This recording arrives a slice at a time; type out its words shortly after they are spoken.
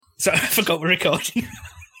So I forgot we're recording.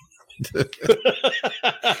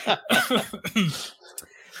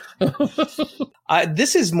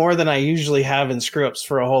 This is more than I usually have in screw-ups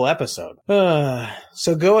for a whole episode.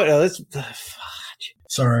 So go ahead. Let's...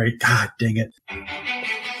 Sorry. God dang it.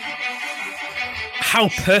 How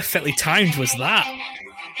perfectly timed was that?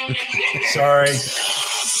 Sorry.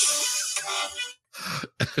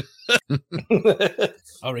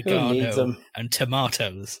 Oregano and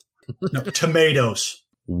tomatoes. No, tomatoes.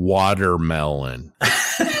 Watermelon.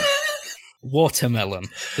 Watermelon.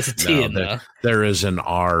 There's a T in there. There is an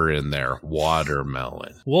R in there.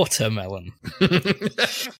 Watermelon. Watermelon.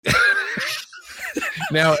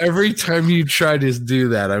 Now, every time you try to do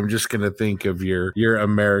that, I'm just going to think of your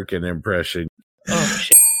American impression. Oh,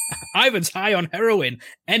 shit. Ivan's high on heroin.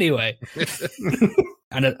 Anyway.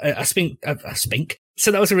 And a spink.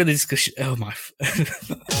 So that was a really discussion. Oh, my.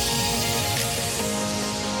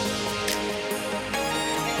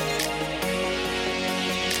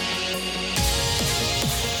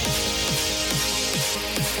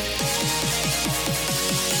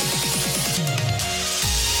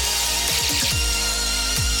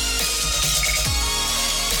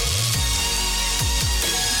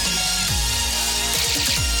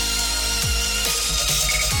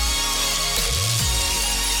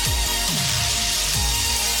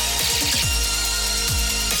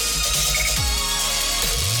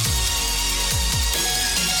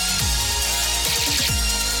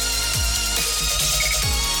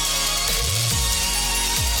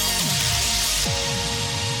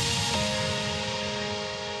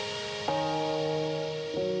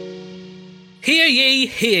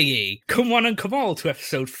 Hear ye. Come one and come all to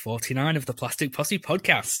episode 49 of the Plastic Posse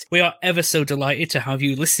podcast. We are ever so delighted to have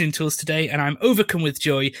you listening to us today, and I'm overcome with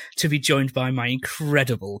joy to be joined by my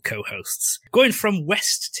incredible co-hosts. Going from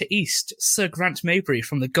west to east, Sir Grant Maybury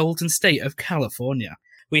from the Golden State of California.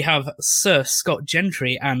 We have Sir Scott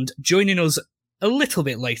Gentry, and joining us a little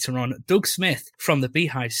bit later on, Doug Smith from the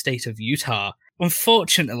Beehive State of Utah.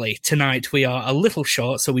 Unfortunately, tonight we are a little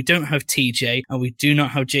short, so we don't have TJ and we do not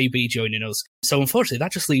have JB joining us. So unfortunately,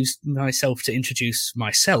 that just leaves myself to introduce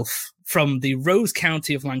myself from the Rose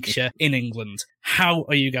County of Lancashire in England. How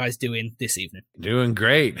are you guys doing this evening? Doing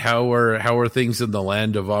great. How are things in the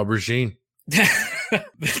land of aubergine?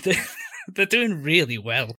 They're doing really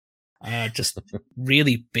well. Just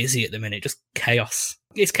really busy at the minute. Just chaos.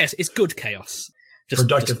 It's chaos. It's good chaos.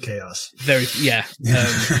 Productive chaos. Very, yeah.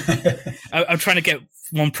 I'm trying to get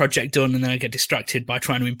one project done, and then I get distracted by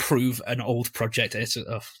trying to improve an old project.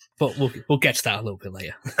 But we'll get to that a little bit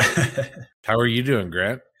later. How are you doing,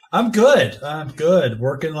 Grant? I'm good.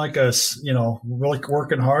 Working really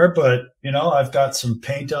working hard, but I've got some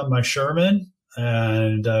paint on my Sherman,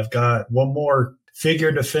 and I've got one more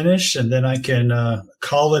figure to finish, and then I can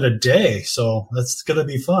call it a day. So that's gonna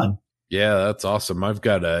be fun. Yeah, that's awesome. I've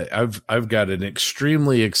got an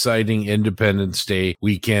extremely exciting Independence Day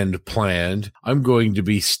weekend planned. I'm going to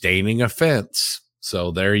be staining a fence.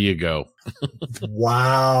 So there you go.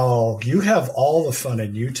 Wow. You have all the fun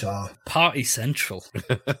in Utah. Party Central.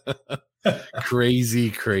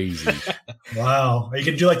 Crazy. Wow. Are you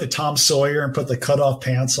going to do like the Tom Sawyer and put the cutoff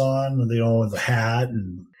pants on, with the hat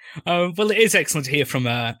and... Well, it is excellent to hear from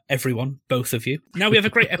everyone, both of you. Now we have a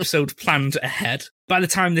great episode planned ahead. By the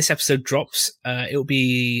time this episode drops, it'll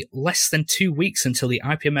be less than 2 weeks until the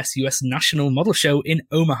IPMS US National Model Show in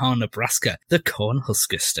Omaha, Nebraska, the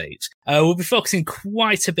Cornhusker State. We'll be focusing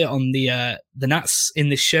quite a bit on the Nats in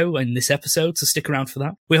this show and this episode, so stick around for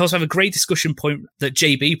that. We also have a great discussion point that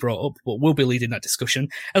JB brought up, but we'll be leading that discussion,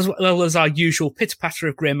 as well as our usual pitter-patter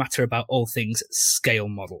of grey matter about all things scale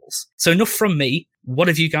models. So enough from me. What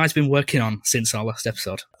have you guys been working on since our last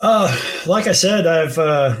episode? Like I said,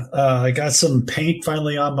 I got some paint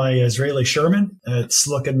finally on my Israeli Sherman. It's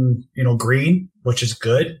looking, green, which is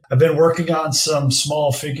good. I've been working on some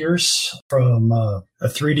small figures from a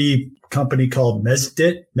 3D company called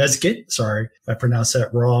Mezgit. Sorry if I pronounced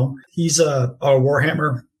that wrong. He's a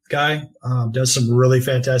Warhammer guy, does some really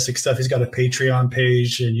fantastic stuff. He's got a Patreon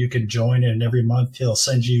page, and you can join, and every month he'll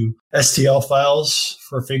send you STL files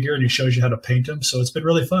for a figure, and he shows you how to paint them. So it's been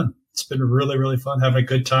really fun. It's been really, really fun, having a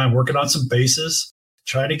good time working on some bases,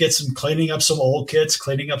 trying to cleaning up some old kits,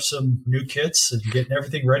 cleaning up some new kits, and getting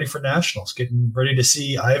everything ready for nationals, getting ready to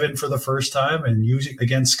see Ivan for the first time and use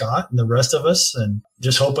against Scott and the rest of us, and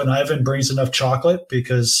just hoping Ivan brings enough chocolate,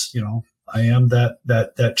 because, I am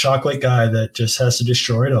that chocolate guy that just has to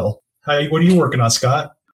destroy it all. What are you working on,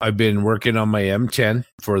 Scott? I've been working on my M10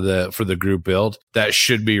 for the group build. That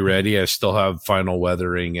should be ready. I still have final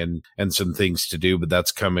weathering and some things to do, but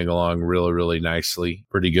that's coming along really, really nicely.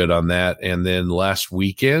 Pretty good on that. And then last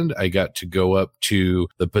weekend, I got to go up to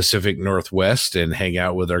the Pacific Northwest and hang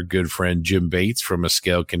out with our good friend Jim Bates from A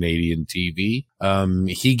Scale Canadian TV.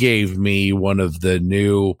 He gave me one of the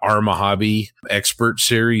new Arma Hobby Expert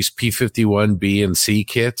Series P51 B and C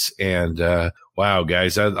kits. And, wow,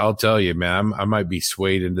 guys, I'll tell you, man, I might be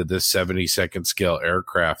swayed into this 72nd scale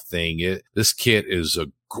aircraft thing. This kit is a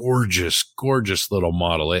gorgeous, gorgeous little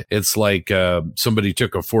model. It's like somebody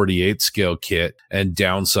took a 48 scale kit and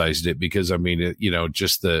downsized it because, I mean,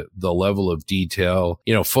 just the level of detail,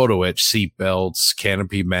 photo etch seat belts,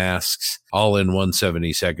 canopy masks, all in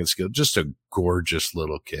 172nd scale. Just a gorgeous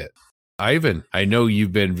little kit. Ivan, I know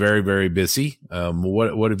you've been very, very busy.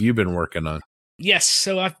 What have you been working on? Yes,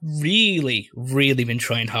 so I've really, really been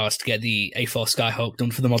trying hard to get the A4 Skyhawk done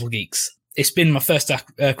for the Model Geeks. It's been my first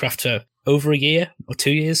aircraft for over a year or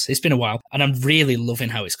 2 years. It's been a while, and I'm really loving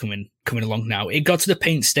how it's coming along now. It got to the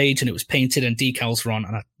paint stage, and it was painted, and decals were on,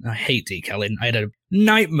 and I hate decaling. I had a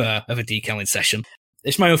nightmare of a decaling session.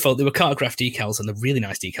 It's my own fault. They were cartograph decals, and they're really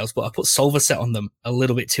nice decals, but I put Solvaset on them a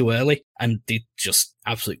little bit too early, and they just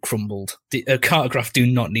absolutely crumbled. Cartograph do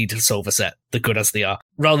not need a Solvaset, they're good as they are.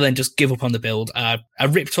 Rather than just give up on the build, I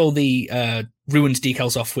ripped all the ruined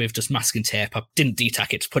decals off with just masking tape. I didn't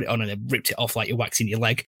detack it, just put it on and then ripped it off like you're waxing your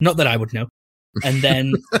leg. Not that I would know. And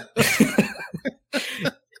then...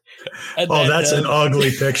 that's an ugly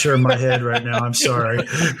picture in my head right now. I'm sorry.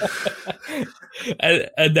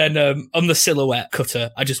 And then on the silhouette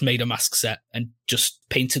cutter, I just made a mask set and just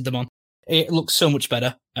painted them on. It looks so much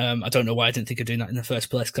better. I don't know why I didn't think of doing that in the first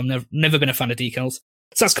place, because I've never been a fan of decals.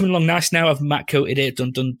 So that's coming along nice now. I've matte coated it,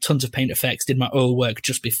 done tons of paint effects, did my oil work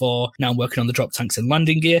just before. Now I'm working on the drop tanks and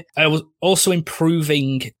landing gear. I was also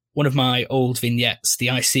improving one of my old vignettes, the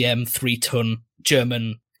ICM 3-ton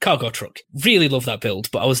German cargo truck. Really love that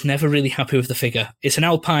build, but I was never really happy with the figure. It's an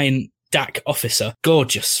Alpine DAC officer.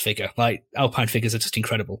 Gorgeous figure. Like, Alpine figures are just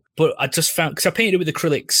incredible. But I just found, because I painted it with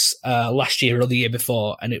acrylics last year or the year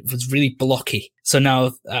before, and it was really blocky. So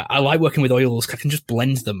now I like working with oils, because I can just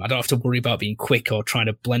blend them. I don't have to worry about being quick or trying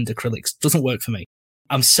to blend acrylics. It doesn't work for me.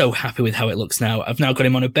 I'm so happy with how it looks now. I've now got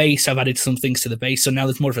him on a base. I've added some things to the base. So now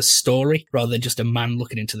there's more of a story rather than just a man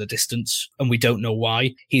looking into the distance. And we don't know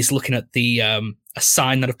why. He's looking at the a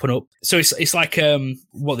sign that I've put up. So it's like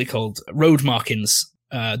what they called road markings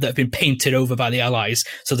that have been painted over by the Allies.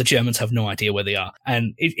 So the Germans have no idea where they are.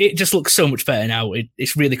 And it just looks so much better now.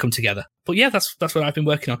 It's really come together. But yeah, that's what I've been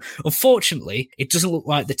working on. Unfortunately, it doesn't look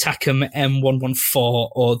like the Takom M114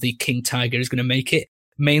 or the King Tiger is going to make it,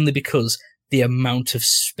 mainly because the amount of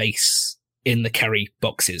space in the carry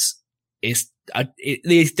boxes is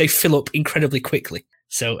they fill up incredibly quickly.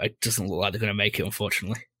 So it doesn't look like they're going to make it,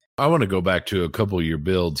 unfortunately. I want to go back to a couple of your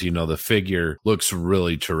builds. The figure looks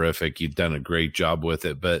really terrific. You've done a great job with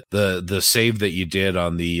it, but the save that you did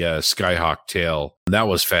on the Skyhawk tail, that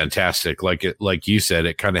was fantastic. Like you said,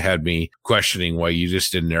 it kind of had me questioning why you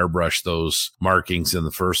just didn't airbrush those markings in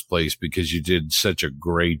the first place, because you did such a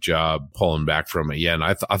great job pulling back from it. Yeah, and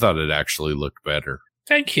I thought it actually looked better.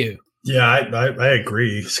 Thank you. Yeah, I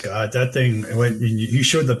agree, Scott. That thing, when you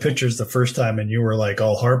showed the pictures the first time and you were like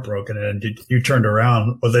all heartbroken, and you turned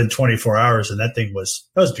around within 24 hours and that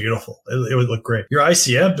was beautiful. It would look great. Your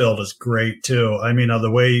ICM build is great too. I mean, the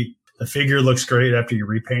way the figure looks great after you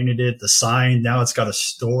repainted it, the sign, now it's got a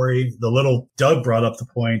story. The little Doug brought up the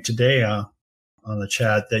point today on the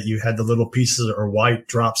chat that you had the little pieces or white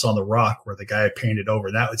drops on the rock where the guy painted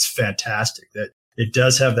over. That was fantastic. That it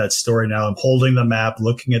does have that story now. I'm holding the map,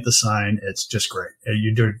 looking at the sign. It's just great.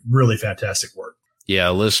 You do really fantastic work. Yeah,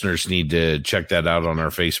 listeners need to check that out on our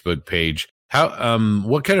Facebook page.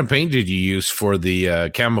 What kind of paint did you use for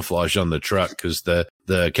the camouflage on the truck? Because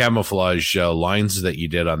the camouflage lines that you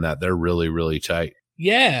did on that, they're really, really tight.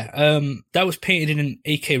 Yeah, that was painted in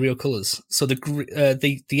AK Real Colors. So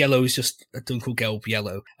the yellow is just a Dunkelgelb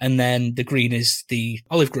yellow, and then the green is the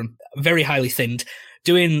olive green, very highly thinned.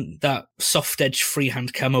 Doing that soft edge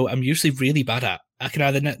freehand camo, I'm usually really bad at. I can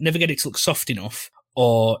either never get it to look soft enough,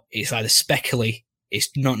 or it's either speckly, it's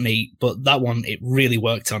not neat, but that one, it really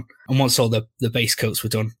worked on. And once all the base coats were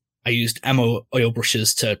done, I used ammo oil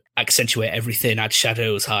brushes to accentuate everything, add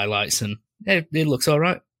shadows, highlights, and it looks all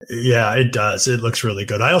right. Yeah, it does. It looks really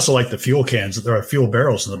good. I also like the fuel cans. There are fuel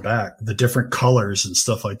barrels in the back, the different colors and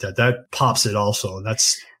stuff like that. That pops it also, and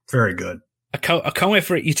that's very good. I can't wait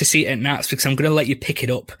for you to see it at Nats because I'm going to let you pick it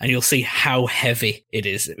up and you'll see how heavy it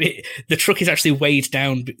is. The truck is actually weighed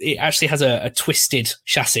down. It actually has a twisted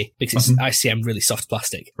chassis because it's ICM, really soft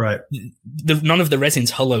plastic. Right. None of the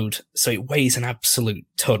resin's hollowed, so it weighs an absolute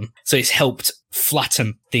ton. So it's helped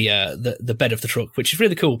flatten the bed of the truck, which is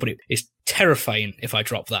really cool, but it's terrifying if I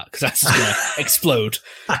drop that because that's just going to explode.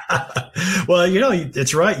 Well,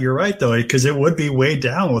 it's right. You're right, though, because it would be weighed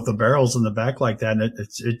down with the barrels in the back like that. And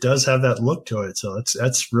it does have that look to it. So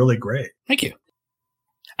that's really great. Thank you.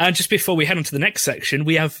 And just before we head on to the next section,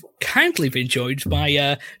 we have kindly been joined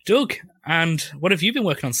by Doug. And what have you been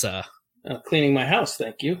working on, sir? Cleaning my house,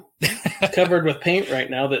 thank you. Covered with paint right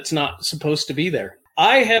now that's not supposed to be there.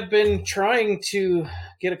 I have been trying to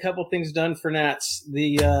get a couple things done for Nats.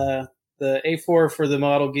 The A4 for the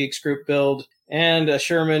Model Geeks group build and a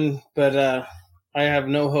Sherman, but I have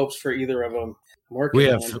no hopes for either of them.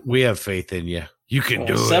 We have faith in you. You can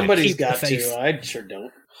do it. Somebody's got to. I sure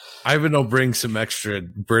don't. Ivan will bring some extra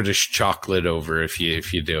British chocolate over if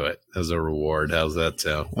you do it as a reward. How's that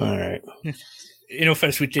sound? All right.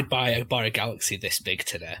 First we did buy a Galaxy this big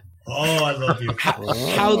today. Oh, I love you.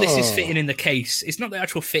 How this is fitting in the case. It's not the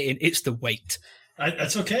actual fitting, it's the weight.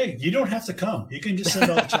 That's okay. You don't have to come. You can just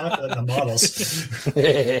send all the chocolate and the models.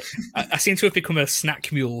 I seem to have become a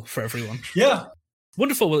snack mule for everyone. Yeah.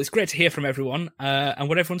 Wonderful. Well, it's great to hear from everyone and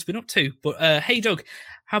what everyone's been up to. But hey, Doug,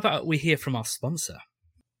 how about we hear from our sponsor?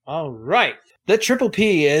 All right. The Triple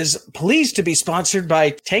P is pleased to be sponsored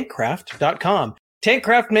by Tankcraft.com.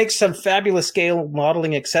 Tankcraft makes some fabulous scale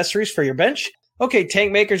modeling accessories for your bench. Okay,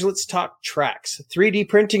 tank makers, let's talk tracks. 3D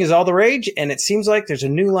printing is all the rage, and it seems like there's a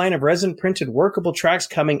new line of resin-printed workable tracks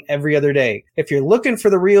coming every other day. If you're looking for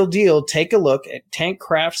the real deal, take a look at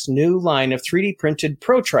Tankcraft's new line of 3D printed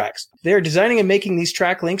Pro Tracks. They're designing and making these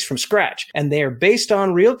track links from scratch, and they are based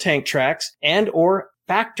on real tank tracks and or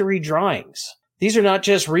factory drawings. These are not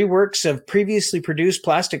just reworks of previously produced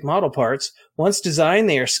plastic model parts. Once designed,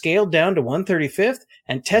 they are scaled down to 1/35th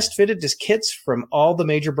and test-fitted to kits from all the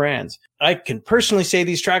major brands. I can personally say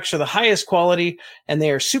these tracks are the highest quality, and they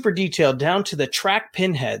are super detailed down to the track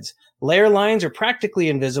pinheads. Layer lines are practically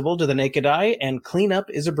invisible to the naked eye, and cleanup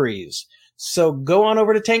is a breeze. So go on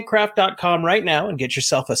over to Tankcraft.com right now and get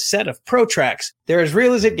yourself a set of Pro Tracks. They're as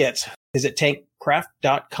real as it gets. Visit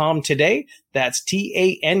Tankcraft.com today. That's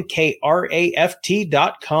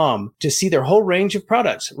Tankraft.com to see their whole range of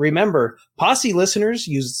products. Remember, Posse listeners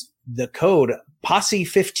use the code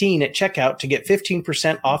POSSE15 at checkout to get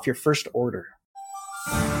 15% off your first order.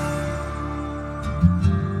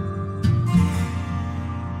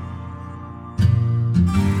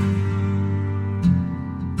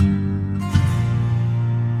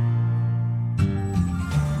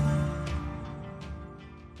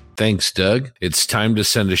 Thanks, Doug. It's time to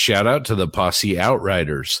send a shout out to the Posse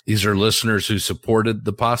Outriders. These are listeners who supported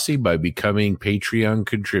the Posse by becoming Patreon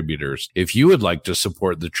contributors. If you would like to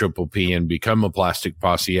support the Triple P and become a Plastic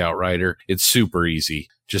Posse Outrider, it's super easy.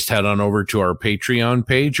 Just head on over to our Patreon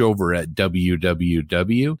page over at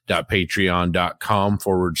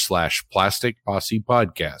www.patreon.com/Plastic Posse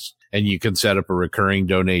Podcast. And you can set up a recurring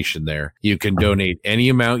donation there. You can donate any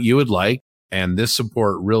amount you would like. And this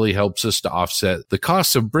support really helps us to offset the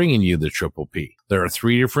costs of bringing you the Triple P. There are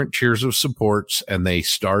 3 different tiers of supports, and they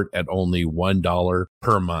start at only $1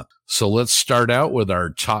 per month. So let's start out with our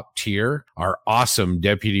top tier, our awesome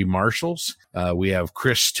deputy marshals. We have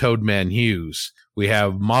Chris Toadman Hughes. We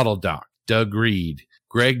have Model Doc, Doug Reed,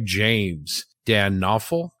 Greg James, Dan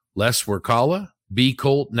Knopfel, Les Workala, B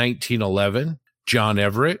Colt 1911, John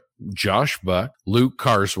Everett, Josh Buck, Luke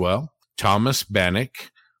Carswell, Thomas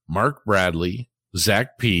Bannock, Mark Bradley,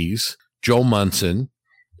 Zach Pease, Joel Munson,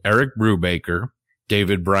 Eric Brubaker,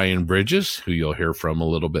 David Brian Bridges, who you'll hear from a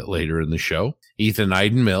little bit later in the show, Ethan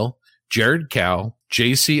Eidenmill, Jared Cow,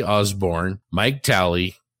 JC Osborne, Mike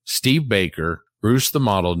Talley, Steve Baker, Bruce the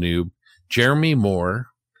Model Noob, Jeremy Moore,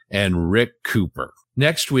 and Rick Cooper.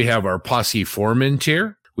 Next, we have our Posse Foreman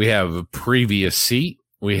tier. We have Previous Seat.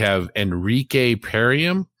 We have Enrique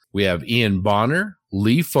Perium. We have Ian Bonner,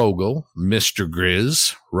 Lee Fogel, Mr.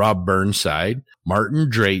 Grizz, Rob Burnside, Martin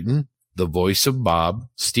Drayton, the voice of Bob,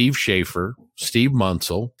 Steve Schaefer, Steve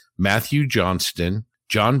Munsell, Matthew Johnston,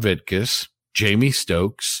 John Vitkus, Jamie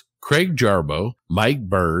Stokes, Craig Jarbo, Mike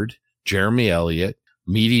Bird, Jeremy Elliott,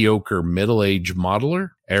 Mediocre Middle-Aged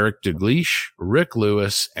Modeler, Eric DeGleesh, Rick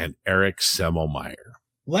Lewis, and Eric Semmelmeyer.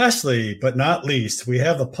 Lastly, but not least, we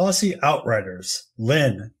have the Posse Outriders: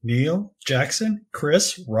 Lynn, Neil, Jackson,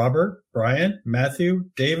 Chris, Robert, Brian, Matthew,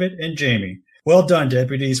 David, and Jamie. Well done,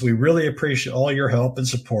 deputies. We really appreciate all your help and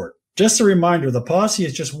support. Just a reminder, The Posse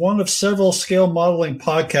is just one of several scale modeling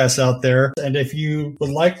podcasts out there. And if you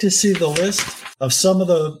would like to see the list of some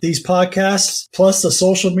of these podcasts, plus the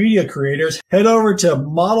social media creators, head over to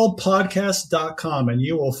modelpodcast.com and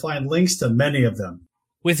you will find links to many of them.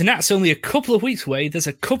 With Nats only a couple of weeks away, there's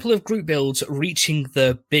a couple of group builds reaching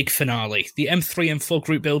the big finale. The M3 M4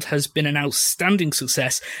 group build has been an outstanding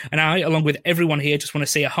success, and I, along with everyone here, just want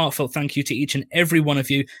to say a heartfelt thank you to each and every one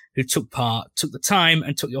of you who took part, took the time,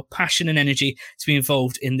 and took your passion and energy to be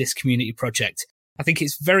involved in this community project. I think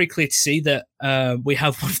it's very clear to see that we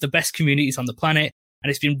have one of the best communities on the planet,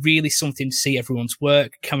 and it's been really something to see everyone's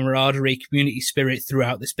work, camaraderie, community spirit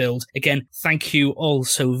throughout this build. Again, thank you all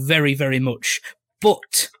so very, very much.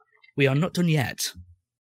 But we are not done yet.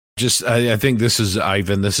 I think this is,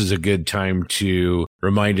 Ivan, this is a good time to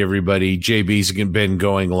remind everybody, JB's been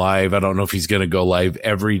going live. I don't know if he's going to go live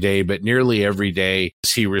every day, but nearly every day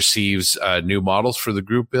he receives new models for the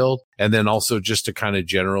group build. And then also just to kind of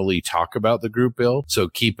generally talk about the group build. So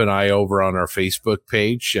keep an eye over on our Facebook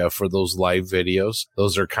page for those live videos.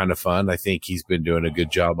 Those are kind of fun. I think he's been doing a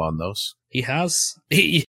good job on those. He has.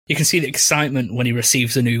 You can see the excitement when he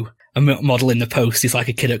receives a model in the post. He's like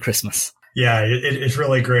a kid at Christmas. Yeah, it's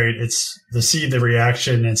really great. It's to see the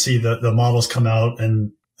reaction and see the models come out, and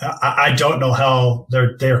I don't know how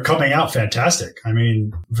they're coming out fantastic. I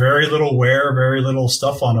mean, very little wear, very little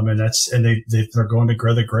stuff on them, and they're going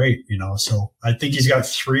together great, you know. So I think he's got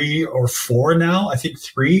 3 or 4 now. I think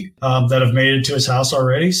 3 that have made it to his house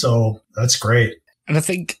already. So that's great. And I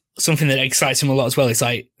think something that excites him a lot as well is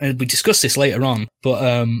and we discussed this later on,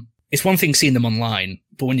 but it's one thing seeing them online,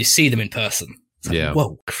 but when you see them in person, it's like, yeah,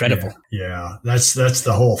 whoa, incredible. Yeah, that's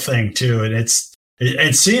the whole thing too, and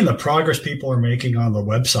and seeing the progress people are making on the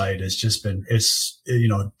website has just been,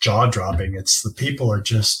 jaw dropping. It's the people are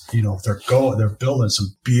just, they're building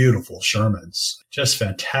some beautiful Shermans, just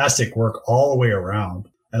fantastic work all the way around.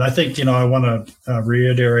 And I think, I want to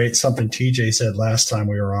reiterate something TJ said last time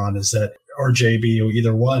we were on, is that, or JB, or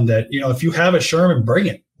either one, that, if you have a Sherman, bring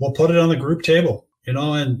it. We'll put it on the group table, and,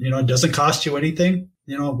 it doesn't cost you anything.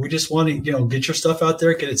 We just want to, get your stuff out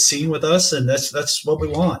there, get it seen with us. And that's what we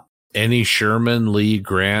want. Any Sherman, Lee,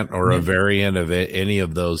 Grant, or a variant of it, any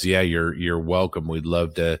of those, yeah, you're welcome. We'd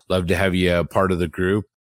love to have you a part of the group.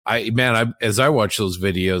 As I watch those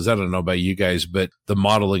videos, I don't know about you guys, but the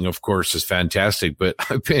modeling, of course, is fantastic. But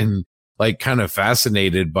I've been kind of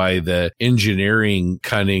fascinated by the engineering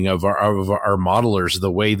cunning of our modelers,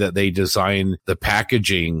 the way that they design the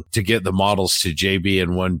packaging to get the models to JB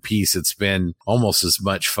in one piece. It's been almost as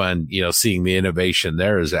much fun, seeing the innovation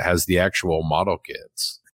there as it has the actual model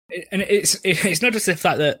kits. And it's not just the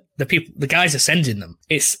fact that the guys are sending them;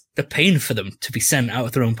 it's the pain for them to be sent out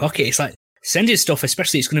of their own pocket. It's like sending stuff,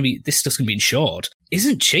 especially this stuff's going to be insured,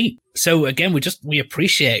 isn't cheap. So again, we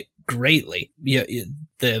appreciate greatly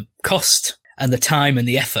the cost and the time and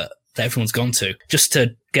the effort that everyone's gone to just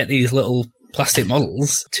to get these little plastic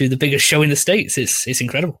models to the biggest show in the States. It's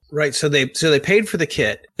incredible. Right. So they paid for the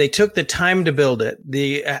kit. They took the time to build it.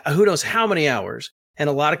 Who knows how many hours. In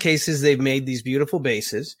a lot of cases, they've made these beautiful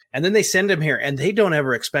bases, and then they send them here, and they don't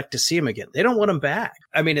ever expect to see them again. They don't want them back.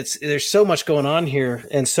 I mean, there's so much going on here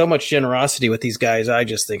and so much generosity with these guys. I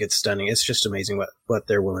just think it's stunning. It's just amazing what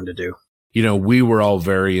they're willing to do. We were all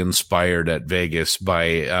very inspired at Vegas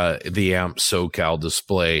by the AMP SoCal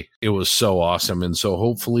display. It was so awesome. And so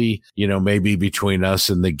hopefully, maybe between us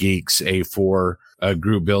and the Geeks A4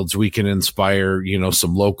 group builds, we can inspire,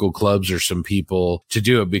 some local clubs or some people to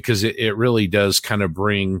do it, because it really does kind of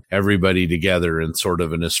bring everybody together in sort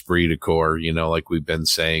of an esprit de corps, like we've been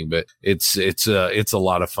saying. But it's a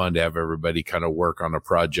lot of fun to have everybody kind of work on a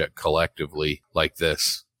project collectively like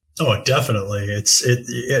this. Oh, definitely.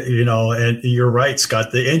 And you're right,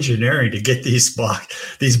 Scott, the engineering to get these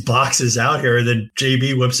boxes out here. And then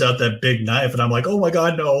JB whips out that big knife and I'm like, oh my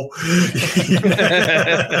God, no.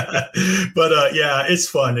 But yeah, it's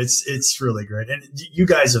fun. It's really great. And you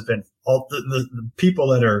guys have been all the people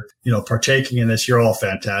that are, partaking in this. You're all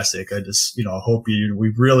fantastic. I just, hope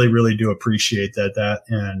we really, really do appreciate that.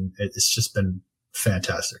 And it's just been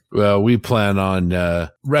fantastic. Well, we plan on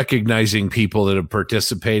recognizing people that have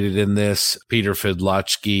participated in this. Peter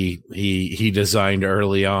Fidlotsky, he designed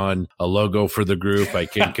early on a logo for the group. I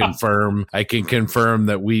can confirm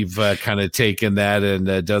that we've kind of taken that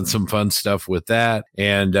and done some fun stuff with that.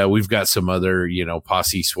 And we've got some other,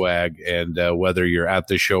 posse swag. And whether you're at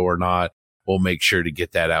the show or not, we'll make sure to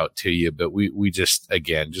get that out to you. But we just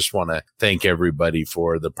want to thank everybody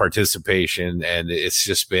for the participation. And it's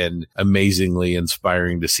just been amazingly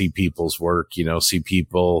inspiring to see people's work, see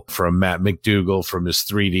people from Matt McDougall, from his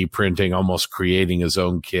 3D printing, almost creating his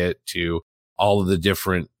own kit, to all of the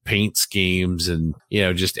different paint schemes and,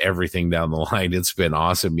 just everything down the line. It's been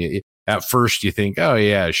awesome. At first you think, oh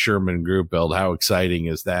yeah, Sherman group build. How exciting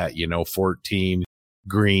is that? 14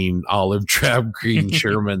 green, olive drab green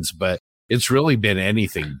Shermans, but it's really been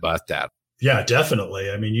anything but that. Yeah, definitely.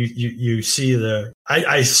 I mean, you see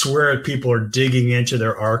I swear people are digging into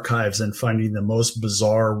their archives and finding the most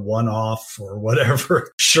bizarre one-off or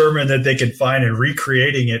whatever Sherman that they can find and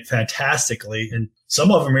recreating it fantastically. And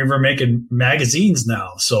some of them are making magazines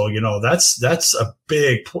now. So, that's a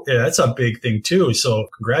big thing too. So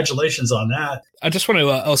congratulations on that. I just want to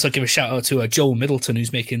also give a shout out to Joel Middleton,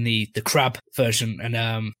 who's making the crab version.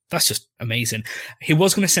 And that's just amazing. He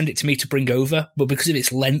was going to send it to me to bring over, but because of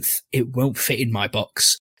its length, it won't fit in my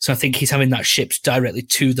box. So I think he's having that shipped directly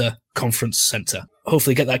to the conference center.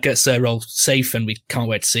 Hopefully that gets there all safe, and we can't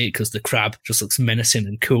wait to see it because the crab just looks menacing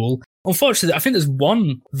and cool. Unfortunately, I think there's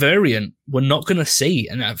one variant we're not going to see,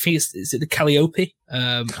 and I think is it the Calliope?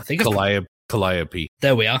 I think Calliope.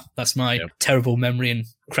 There we are. That's my terrible memory and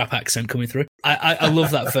crap accent coming through. I love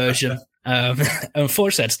that version.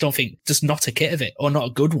 Unfortunately, I just don't think, just not a kit of it, or not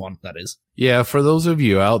a good one, that is. Yeah, for those of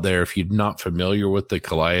you out there, if you're not familiar with the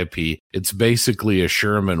Calliope, it's basically a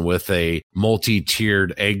Sherman with a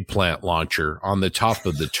multi-tiered eggplant launcher on the top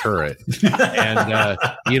of the turret. And,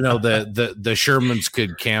 the Shermans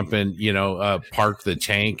could camp and, park the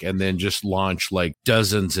tank and then just launch like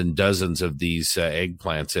dozens and dozens of these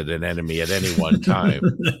eggplants at an enemy at any one time.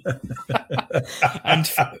 And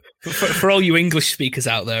for all you English speakers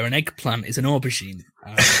out there, an eggplant is an aubergine.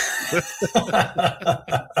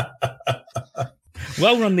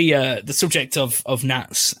 While we're on the subject of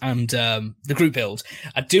Nats and the group build,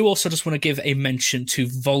 I do also just want to give a mention to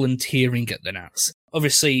volunteering at the Nats.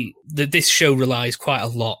 Obviously, this show relies quite a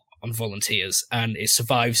lot on volunteers, and it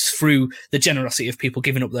survives through the generosity of people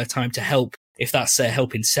giving up their time to help. If that's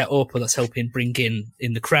helping set up, or that's helping bring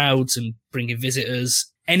in the crowds and bring in visitors.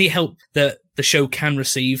 Any help that the show can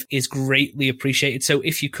receive is greatly appreciated. So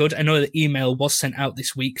if you could, I know the email was sent out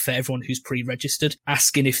this week for everyone who's pre-registered,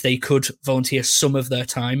 asking if they could volunteer some of their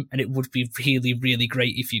time, and it would be really, really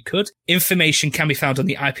great if you could. Information can be found on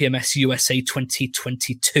the IPMS USA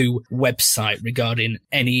 2022 website regarding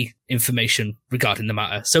any information regarding the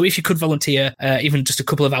matter. So if you could volunteer, even just a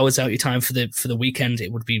couple of hours out of your time for the weekend,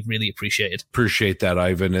 it would be really appreciated. Appreciate that,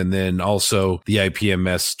 Ivan. And then also the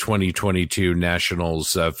IPMS 2022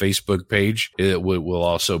 Nationals Facebook page. It will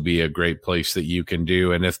also be a great place that you can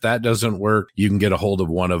do. And if that doesn't work, you can get a hold of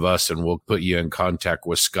one of us and we'll put you in contact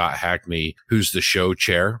with Scott Hackney, who's the show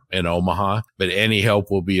chair in Omaha. But any help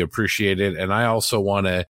will be appreciated. And I also want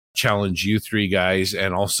to challenge you three guys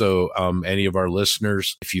and also any of our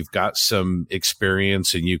listeners, if you've got some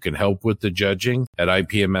experience and you can help with the judging at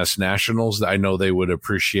IPMS Nationals, I know they would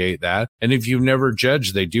appreciate that. And if you've never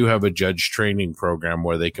judged, they do have a judge training program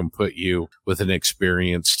where they can put you with an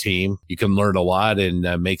experienced team. You can learn a lot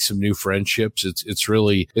and make some new friendships. It's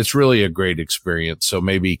really a great experience. So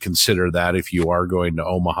maybe consider that if you are going to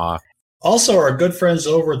Omaha. Also, our good friends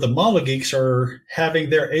over at the Model Geeks are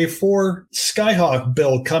having their A4 Skyhawk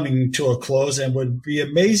build coming to a close, and would be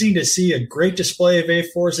amazing to see a great display of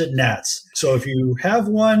A4s at Nats. So if you have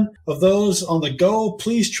one of those on the go,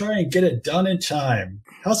 please try and get it done in time.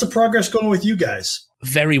 How's the progress going with you guys?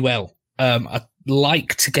 Very well. I'd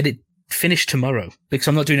like to get it finished tomorrow because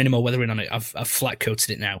I'm not doing any more weathering on it. I've flat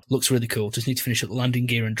coated it now. Looks really cool. Just need to finish up the landing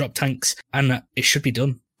gear and drop tanks, and it should be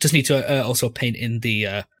done. Just need to also paint in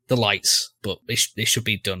the lights, but it should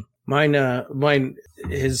be done. Mine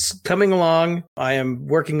is coming along. I am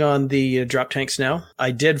working on the drop tanks now. I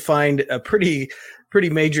did find a pretty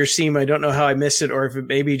major seam. I don't know how I missed it, or if it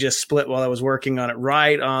maybe just split while I was working on it,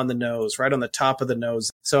 right on the nose, right on the top of the nose.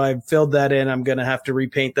 So I filled that in. I'm going to have to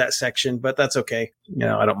repaint that section, but that's okay.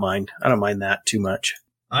 I don't mind that too much.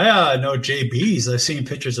 I know JB's. I've seen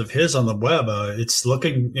pictures of his on the web. It's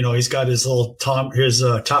looking, he's got his little Top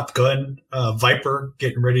Gun Viper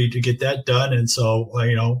getting ready to get that done. And so,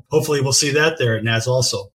 hopefully we'll see that there at NAS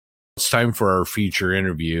also. It's time for our feature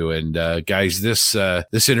interview. And guys, this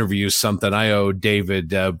interview is something I owe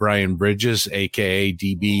David Brian Bridges, aka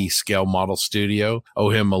DB Scale Model Studio.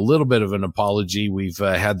 Owe him a little bit of an apology. We've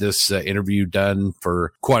had this interview done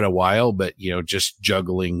for quite a while, but just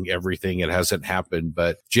juggling everything, it hasn't happened.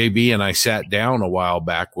 But JB and I sat down a while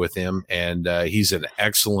back with him, and he's an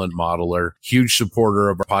excellent modeler, huge supporter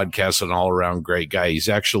of our podcast, and all around great guy. He's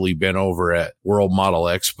actually been over at World Model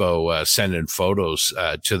Expo sending photos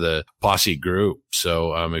to the Posse group.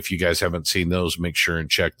 So if you guys haven't seen those, make sure and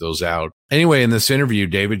check those out. Anyway, in this interview,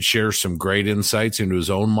 David shares some great insights into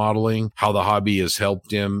his own modeling, how the hobby has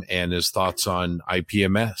helped him, and his thoughts on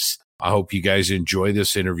IPMS. I hope you guys enjoy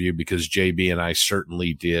this interview because JB and I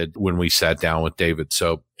certainly did when we sat down with David.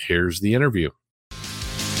 So here's the interview.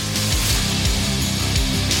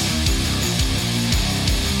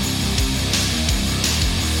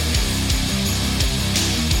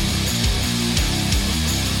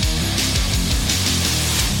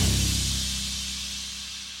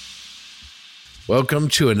 Welcome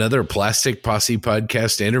to another Plastic Posse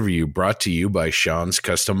podcast interview brought to you by Sean's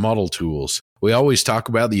Custom Model Tools. We always talk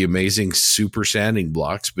about the amazing super sanding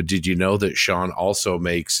blocks, but did you know that Sean also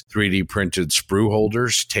makes 3D printed sprue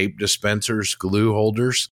holders, tape dispensers, glue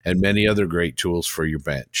holders, and many other great tools for your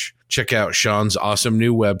bench? Check out Sean's awesome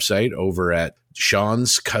new website over at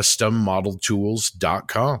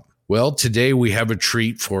seanscustommodeltools.com. Well, today we have a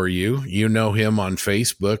treat for you. You know him on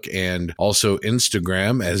Facebook and also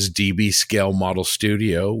Instagram as DB Scale Model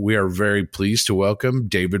Studio. We are very pleased to welcome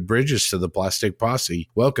David Bridges to the Plastic Posse.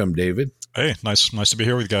 Welcome, David. Hey, nice to be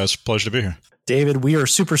here with you guys. Pleasure to be here. David, we are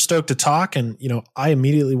super stoked to talk. And, I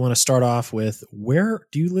immediately want to start off with, where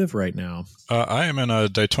do you live right now? I am in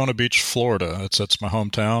Daytona Beach, Florida. That's my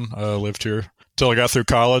hometown. I lived here till I got through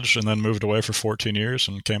college and then moved away for 14 years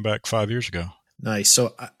and came back 5 years ago. Nice.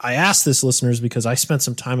 So I asked this, listeners, because I spent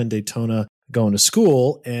some time in Daytona going to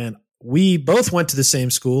school, and we both went to the same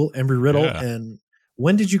school, Embry-Riddle. Yeah. And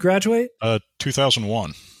when did you graduate?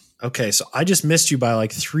 2001. Okay, so I just missed you by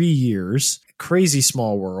like 3 years. Crazy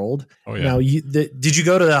small world. Oh, yeah. Now, did you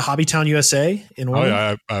go to the Hobbytown USA in Oregon?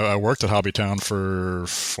 Oh, yeah. I worked at Hobbytown for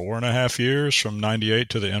 4.5 years, from 98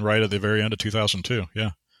 to the end, right at the very end of 2002. Yeah.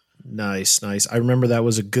 Nice. I remember that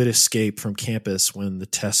was a good escape from campus when the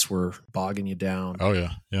tests were bogging you down. Oh,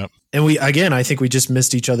 yeah. Yep. And I think we just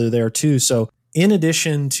missed each other there too. So in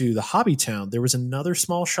addition to the Hobbytown, there was another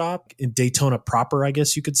small shop in Daytona proper, I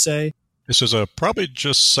guess you could say. This is probably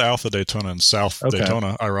just south of Daytona and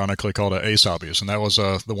Daytona, ironically called Ace Hobbies. And that was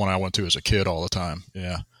the one I went to as a kid all the time.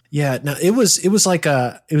 Yeah. Yeah. Now it was in like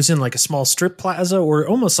a small strip plaza, or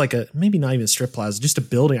almost like maybe not even strip plaza, just a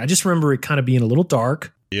building. I just remember it kind of being a little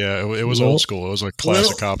dark. Yeah, it was old school. It was a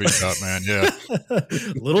classic hobby shop, man. Yeah,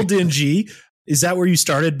 little dingy. Is that where you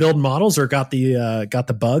started building models, or got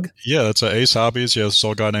the bug? Yeah, that's Ace Hobbies. Yeah, this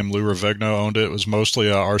old guy named Lou Ravigno owned it. It was mostly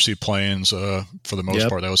RC planes for the most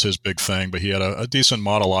part. That was his big thing. But he had a decent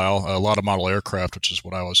model aisle, a lot of model aircraft, which is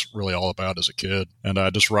what I was really all about as a kid. And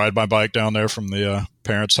I just ride my bike down there from the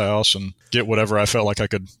parents' house and get whatever I felt like I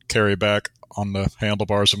could carry back on the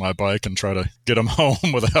handlebars of my bike and try to get them home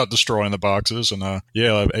without destroying the boxes. And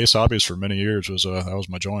Ace Hobbies for many years that was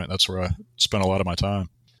my joint. That's where I spent a lot of my time.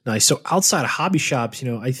 Nice. So outside of hobby shops,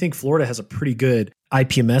 I think Florida has a pretty good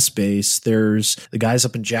IPMS base. There's the guys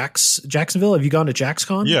up in Jacksonville. Have you gone to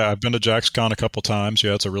JaxCon? Yeah, I've been to JaxCon a couple times.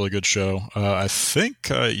 Yeah, it's a really good show. I think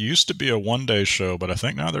it used to be a one-day show, but I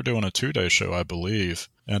think now they're doing a 2-day show, I believe.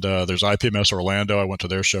 And there's IPMS Orlando. I went to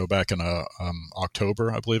their show back in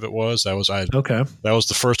October, I believe it was. That was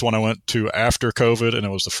the first one I went to after COVID, and it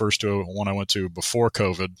was the first one I went to before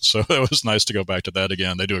COVID. So it was nice to go back to that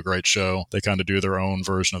again. They do a great show. They kind of do their own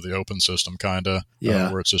version of the open system,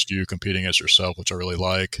 where it's just you competing as yourself, which I really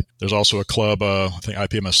like. There's also a club, I think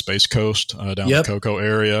IPMS Space Coast down in the Cocoa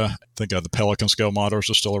area. I think the Pelican scale models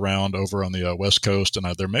are still around over on the West Coast, and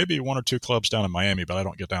there may be 1 or 2 clubs down in Miami, but I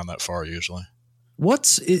don't get down that far usually.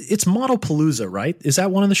 It's Model Palooza, right? Is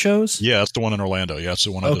that one of the shows? Yeah, it's the one in Orlando. Yeah, it's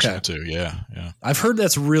the one I just went to. Yeah. I've heard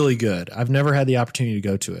that's really good. I've never had the opportunity to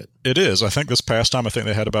go to it. It is. I think this past time,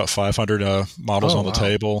 they had about 500 models on the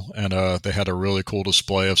table, and they had a really cool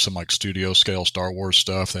display of some like studio scale Star Wars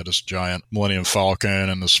stuff. They had this giant Millennium Falcon,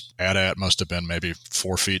 and this AT-AT must have been maybe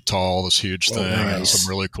 4 feet tall, this huge thing. Nice. And some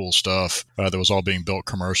really cool stuff that was all being built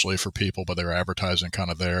commercially for people, but they were advertising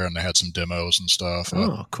kind of there, and they had some demos and stuff.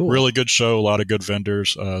 Cool. Really good show, a lot of good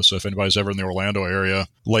vendors. So if anybody's ever in the Orlando area,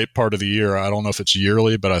 late part of the year, I don't know if it's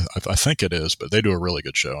yearly, but I think it is, but they do a really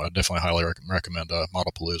good show. I definitely highly recommend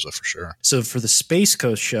Model Palooza for sure. So for the Space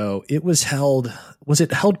Coast show, was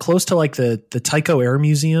it held close to like the Tycho Air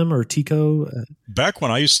Museum or TICO? Back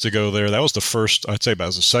when I used to go there, that was the first, I'd say that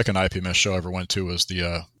was the second IPMS show I ever went to, was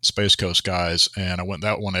the Space Coast guys. And I went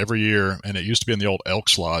that one every year. And it used to be in the old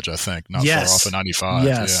Elks Lodge, I think, not far off of 95.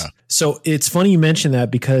 Yes. Yeah. So it's funny you mentioned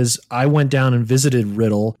that, because I went down and visited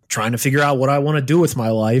Riddle trying to figure out what I want to do with my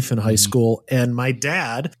life in high school. And my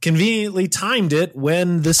dad conveniently timed it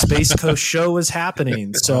when the Space Coast show was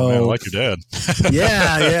happening. So man, I like your dad.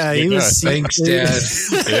 Yeah. He was. Thanks, Dad.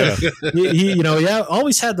 He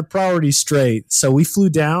always had the priorities straight. So we flew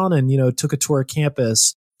down and, took a tour of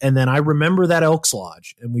campus. And then I remember that Elks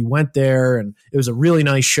Lodge, and we went there, and it was a really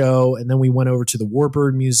nice show. And then we went over to the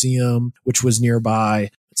Warbird Museum, which was nearby.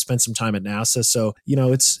 spent some time at NASA. So,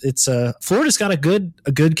 it's Florida's got a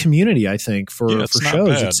good community, I think, for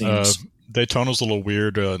shows, it seems. Daytona's a little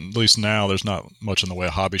weird. At least now, there's not much in the way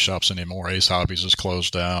of hobby shops anymore. Ace Hobbies is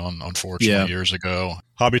closed down, unfortunately, years ago.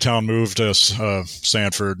 Hobbytown moved to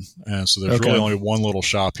Sanford, and so there's really only one little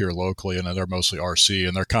shop here locally, and they're mostly RC.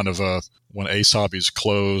 And they're kind of when Ace Hobbies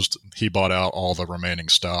closed, he bought out all the remaining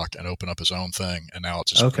stock and opened up his own thing. And now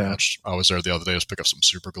it's just pretty much. I was there the other day to pick up some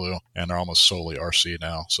super glue, and they're almost solely RC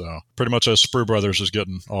now. So pretty much Sprue Brothers is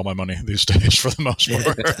getting all my money these days for the most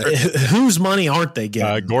part. Whose money aren't they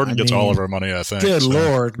getting? Gordon gets all of our money, I think. Good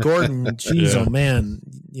Lord, Gordon! Geez, oh man.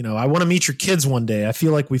 I want to meet your kids one day. I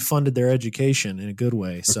feel like we funded their education in a good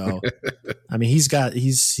way. So, I mean,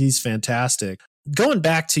 he's fantastic. Going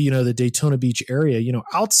back to, the Daytona Beach area,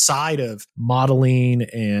 outside of modeling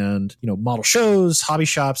and, model shows, hobby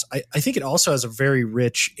shops, I think it also has a very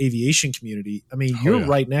rich aviation community. I mean, you're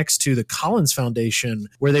right next to the Collins Foundation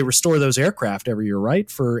where they restore those aircraft every year, right?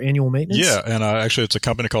 For annual maintenance? Yeah. And actually it's a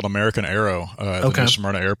company called American Aero at the New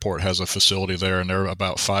Smyrna Airport has a facility there, and they're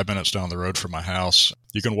about 5 minutes down the road from my house.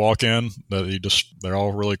 You can walk in, they're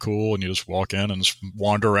all really cool, and you just walk in and just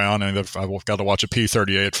wander around. And I got to watch a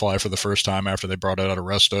P-38 fly for the first time after they brought it out of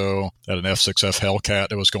resto. At an F6F Hellcat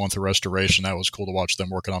that was going through restoration. That was cool to watch them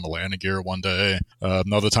working on the landing gear one day.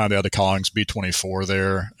 Another time they had the Collins B-24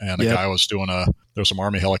 there, and the guy was doing there were some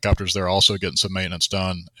Army helicopters there also getting some maintenance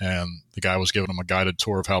done, and the guy was giving them a guided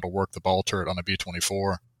tour of how to work the ball turret on a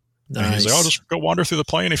B-24. Nice. And he's like, just go wander through the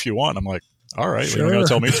plane if you want. I'm like, all right, you're going to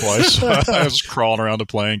tell me twice. I was crawling around the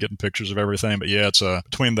plane, getting pictures of everything. But yeah, it's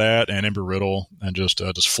between that and Embry-Riddle and just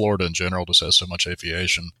Florida in general just has so much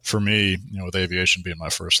aviation. For me, with aviation being my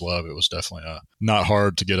first love, it was definitely not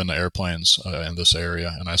hard to get into airplanes in this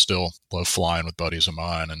area. And I still love flying with buddies of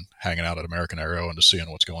mine and hanging out at American Aero and just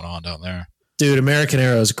seeing what's going on down there. Dude, American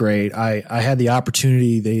Aero is great. I had the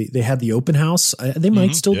opportunity. They had the open house. They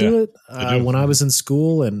might still do it when I was in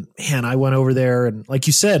school. And man, I went over there, and like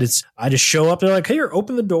you said, I just show up. They're like, "Hey, here,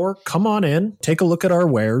 open the door. Come on in. Take a look at our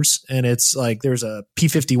wares." And it's like there's a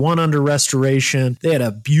P-51 under restoration. They had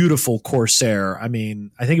a beautiful Corsair. I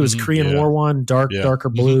mean, I think it was Korean War one, darker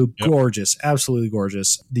blue, gorgeous, absolutely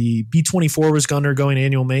gorgeous. The B-24 was undergoing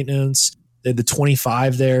annual maintenance. They had the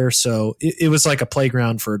 25 there. So it was like a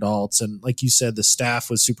playground for adults. And like you said, the staff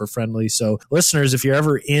was super friendly. So listeners, if you're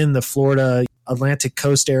ever in the Florida Atlantic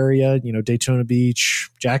coast area, Daytona Beach,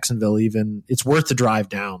 Jacksonville even, it's worth the drive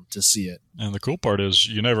down to see it. And the cool part is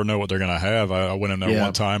you never know what they're going to have. I went in there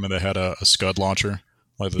one time and they had a Scud launcher.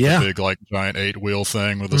 Like the big, giant 8-wheel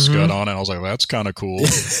thing with a Scud on it. I was like, that's kind of cool.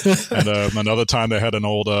 And another time they had an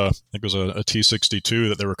old, I think it was a T-62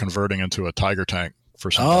 that they were converting into a Tiger tank. For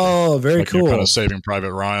somebody. Oh, very cool. Kind of Saving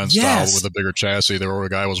Private Ryan style with a bigger chassis. There were a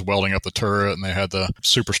guy was welding up the turret, and they had the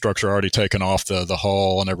superstructure already taken off the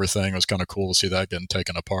hull and everything. It was kind of cool to see that getting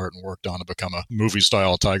taken apart and worked on to become a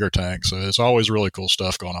movie-style Tiger tank. So it's always really cool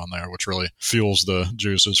stuff going on there, which really fuels the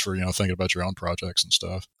juices for, thinking about your own projects and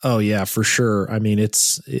stuff. Oh, yeah, for sure. I mean,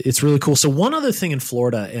 it's really cool. So one other thing in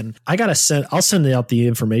Florida, and I'll send out the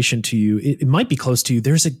information to you. It might be close to you.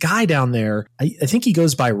 There's a guy down there. I think he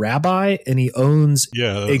goes by Rabbi, and he owns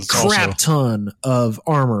a crap ton of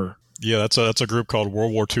armor. Yeah, that's a group called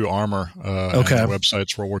World War II Armor. And their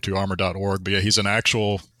website's worldwar2armor.org. But yeah, he's an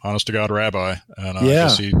actual honest to God rabbi, and I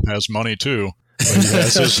guess he has money too. But he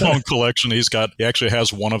has his own collection. He actually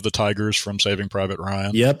has one of the Tigers from Saving Private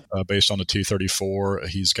Ryan. Yep. Based on the T-34.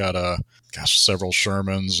 He's got several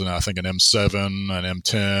Shermans, and I think an M7, an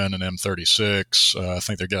M10, an M36. I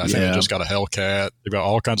think they just got a Hellcat. They've got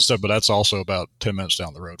all kinds of stuff, but that's also about 10 minutes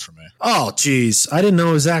down the road from me. Oh, geez. I didn't know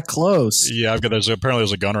it was that close. Yeah, apparently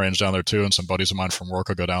there's a gun range down there too, and some buddies of mine from work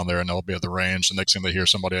will go down there and they'll be at the range. The next thing they hear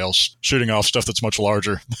somebody else shooting off stuff that's much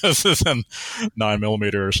larger than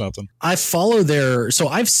 9mm or something. I follow so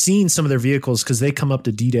I've seen some of their vehicles because they come up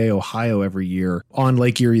to D-Day, Ohio every year on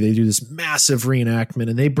Lake Erie. They do this massive reenactment,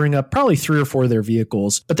 and they bring up probably 3 or 4 of their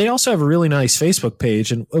vehicles, but they also have a really nice Facebook page,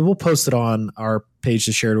 and we'll post it on our page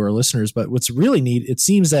to share to our listeners. But what's really neat, it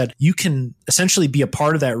seems that you can essentially be a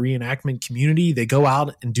part of that reenactment community. They go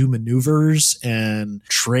out and do maneuvers and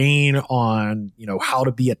train on, how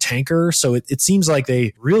to be a tanker. So it seems like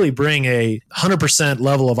they really bring a 100%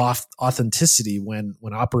 level of authenticity when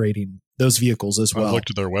operating those vehicles as well. I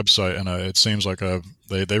looked at their website, and it seems like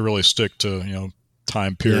they really stick to,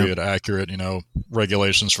 time period accurate,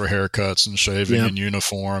 regulations for haircuts and shaving and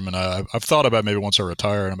uniform. And I've thought about maybe once I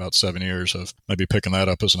retire in about 7 years of maybe picking that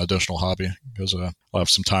up as an additional hobby because I'll have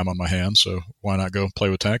some time on my hands. So why not go play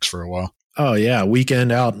with tanks for a while? Oh yeah.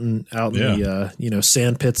 Weekend out in the,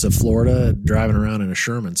 sand pits of Florida, driving around in a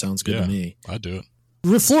Sherman sounds good to me. I'd do it.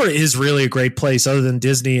 Florida is really a great place. Other than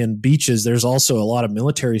Disney and beaches, there's also a lot of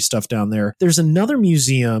military stuff down there. There's another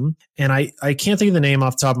museum, and I can't think of the name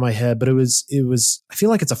off the top of my head, but it was I feel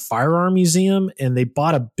like it's a firearm museum, and they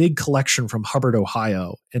bought a big collection from Hubbard,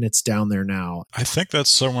 Ohio, and it's down there now. I think that's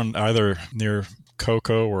someone either near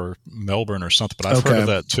Cocoa or Melbourne or something, but I've heard of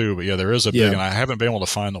that too. But yeah, there is a big, and I haven't been able to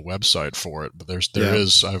find the website for it, but there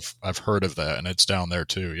is. I've heard of that, and it's down there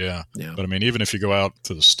too. Yeah. But I mean, even if you go out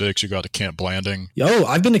to the sticks, you go out to Camp Blanding. Oh,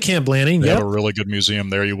 I've been to Camp Blanding. They have a really good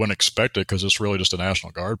museum there. You wouldn't expect it because it's really just a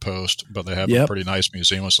National Guard post, but they have a pretty nice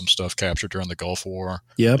museum with some stuff captured during the Gulf War.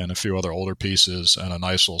 And a few other older pieces, and a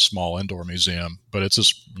nice little small indoor museum. But it's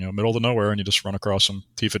just middle of the nowhere, and you just run across some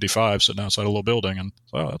T-55 sitting outside a little building, and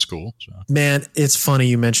that's cool. So. Man, it's funny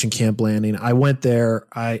you mentioned Camp Blanding. I went there.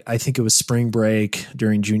 I think it was spring break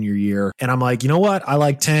during junior year, and I'm like, you know what? I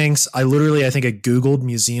like tanks. I think I Googled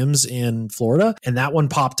museums in Florida, and that one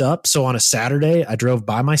popped up. So on a Saturday, I drove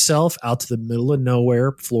by myself out to the middle of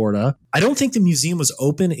nowhere, Florida. I don't think the museum was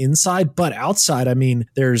open inside, but outside, I mean,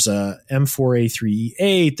 there's a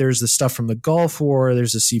M4A3E8. There's the stuff from the Gulf War.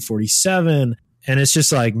 There's a C-47. And it's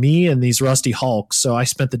just like me and these rusty hulks. So I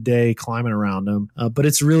spent the day climbing around them. But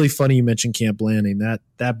it's really funny you mentioned Camp Blanding.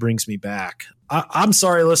 That brings me back. I'm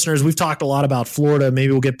sorry, listeners. We've talked a lot about Florida.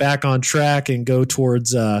 Maybe we'll get back on track and go towards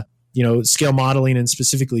scale modeling, and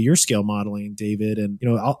specifically your scale modeling, David. And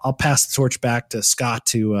I'll pass the torch back to Scott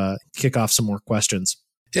to kick off some more questions.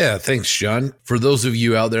 Yeah, thanks, John. For those of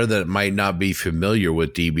you out there that might not be familiar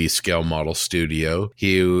with DB Scale Model Studio,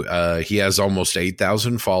 he has almost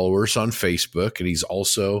 8,000 followers on Facebook, and he's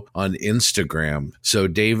also on Instagram. So,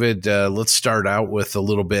 David, let's start out with a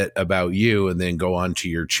little bit about you and then go on to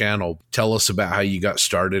your channel. Tell us about how you got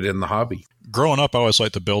started in the hobby. Growing up, I always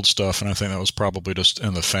liked to build stuff, and I think that was probably just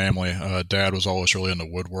in the family. Dad was always really into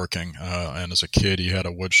woodworking, and as a kid, he had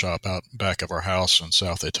a wood shop out back of our house in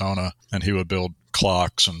South Daytona, and he would build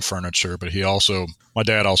clocks and furniture, but my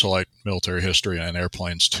dad also liked military history and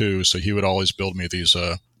airplanes too, so he would always build me these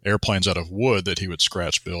airplanes out of wood that he would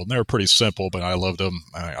scratch build. And they were pretty simple, but I loved them.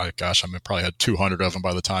 I probably had 200 of them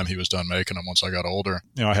by the time he was done making them once I got older.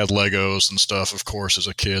 I had Legos and stuff, of course, as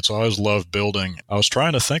a kid, so I always loved building. I was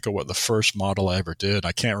trying to think of what the first model I ever did.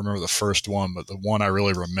 I can't remember the first one, but the one I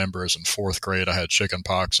really remember is in 4th grade. I had chicken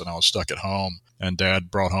pox and I was stuck at home, and Dad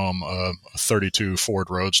brought home a 32 Ford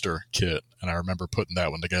Roadster kit. And I remember putting that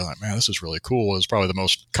one together. Like, man, this is really cool. It was probably the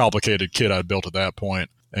most complicated kit I'd built at that point.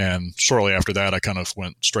 And shortly after that, I kind of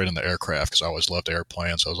went straight into aircraft because I always loved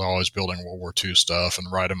airplanes. I was always building World War II stuff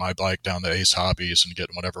and riding my bike down to Ace Hobbies and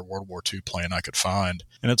getting whatever World War II plane I could find.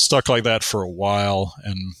 And it stuck like that for a while.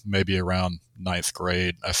 And maybe around 9th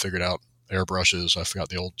grade, I figured out airbrushes. I forgot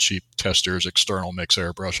the old cheap Testors external mix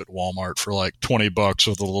airbrush at Walmart for like $20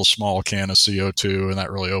 with a little small can of CO2. And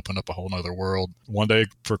that really opened up a whole nother world. One day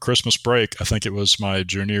for Christmas break, I think it was my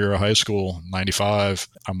junior year of high school, 95,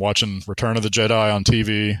 I'm watching Return of the Jedi on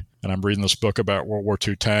TV. And I'm reading this book about World War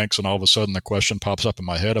II tanks, and all of a sudden the question pops up in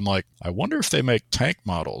my head. I'm like, I wonder if they make tank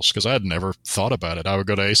models, because I had never thought about it. I would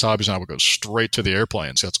go to Ace Hobbies and I would go straight to the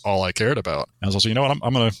airplanes. That's all I cared about. And I was like, you know what?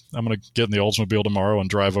 I'm gonna get in the Oldsmobile tomorrow and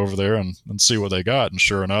drive over there and see what they got. And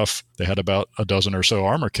sure enough, they had about a dozen or so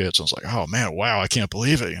armor kits. I was like, oh man, wow, I can't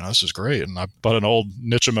believe it. This is great. And I bought an old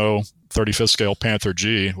Nichimo 35th scale Panther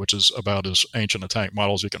G, which is about as ancient a tank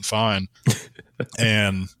model as you can find,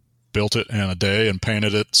 and built it in a day and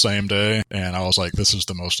painted it same day. And I was like, this is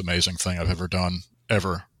the most amazing thing I've ever done,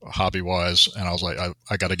 ever, hobby-wise. And I was like,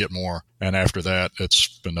 I got to get more. And after that,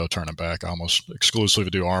 it's been no turning back. I almost exclusively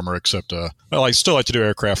do armor, except I still like to do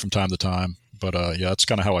aircraft from time to time. But yeah, that's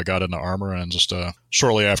kind of how I got into armor. And just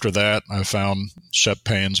shortly after that, I found Shep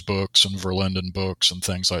Payne's books and Verlinden books and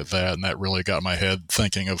things like that. And that really got my head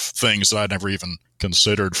thinking of things that I'd never even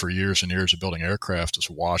considered for years and years of building aircraft, as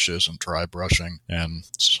washes and dry brushing. And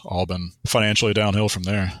it's all been financially downhill from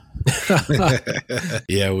there.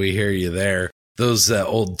 Yeah, we hear you there. Those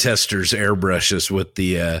old Testors airbrushes with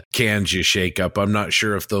the cans you shake up, I'm not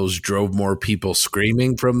sure if those drove more people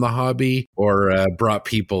screaming from the hobby or brought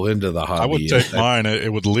people into the hobby. I would take mine.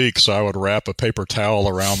 It would leak, so I would wrap a paper towel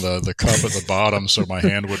around the cup at the bottom so my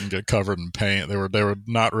hand wouldn't get covered in paint. They were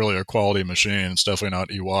not really a quality machine. It's definitely not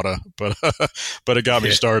Iwata, but it got me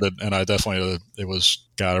started, and I definitely, it was,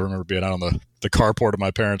 God, I remember being out on the carport of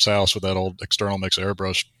my parents' house with that old external mix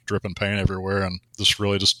airbrush dripping paint everywhere and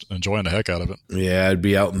just enjoying the heck out of it. Yeah, I'd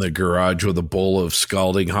be out in the garage with a bowl of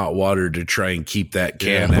scalding hot water to try and keep that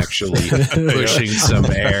can actually pushing some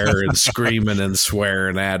air and screaming and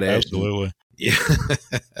swearing at it. Absolutely. Yeah.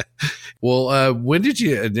 Well, when did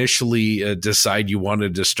you initially decide you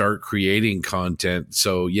wanted to start creating content?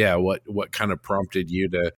 So yeah, what kind of prompted you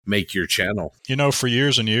to make your channel? For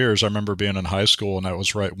years and years, I remember being in high school, and that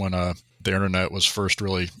was right when the internet was first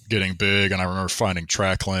really getting big. And I remember finding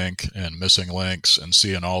TrackLink and Missing Links and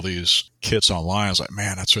seeing all these kits online. I was like,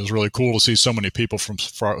 man, it was really cool to see so many people from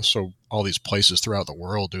all these places throughout the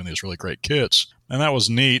world doing these really great kits. And that was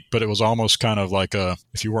neat, but it was almost kind of like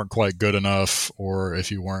if you weren't quite good enough, or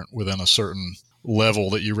if you weren't within a certain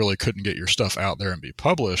level that you really couldn't get your stuff out there and be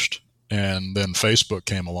published. And then Facebook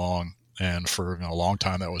came along, and for a long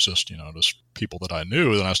time that was just people that I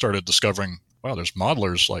knew. Then I started discovering, wow, there's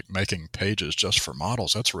modelers like making pages just for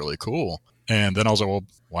models. That's really cool. And then I was like, well,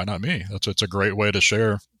 why not me? It's a great way to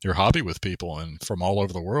share your hobby with people and from all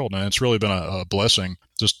over the world. And it's really been a blessing.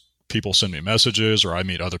 Just people send me messages, or I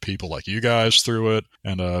meet other people like you guys through it.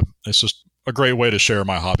 And it's just a great way to share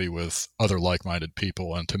my hobby with other like-minded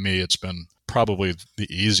people. And to me, it's been probably the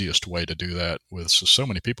easiest way to do that with so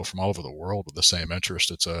many people from all over the world with the same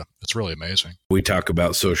interest. It's really amazing. We talk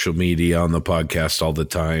about social media on the podcast all the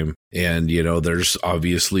time. And, there's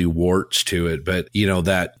obviously warts to it, but,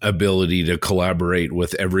 that ability to collaborate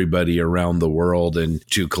with everybody around the world and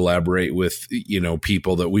to collaborate with,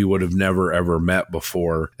 people that we would have never, ever met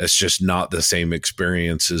before. It's just not the same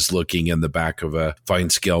experience as looking in the back of a fine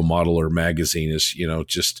scale modeler magazine is,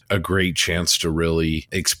 just a great chance to really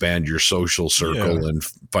expand your social circle and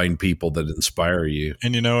find people that inspire you.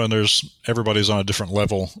 And, and everybody's on a different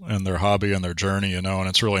level in their hobby and their journey, and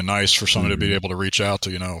it's really nice for somebody to be able to reach out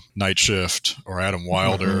to, Night Shift or Adam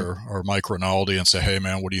Wilder or Mike Rinaldi and say, hey,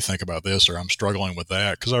 man, what do you think about this? Or I'm struggling with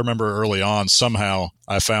that. Because I remember early on, somehow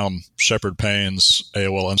I found Shepard Payne's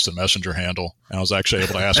AOL Instant Messenger handle. And I was actually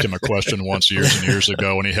able to ask him a question once years and years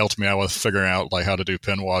ago, and he helped me out with figuring out like how to do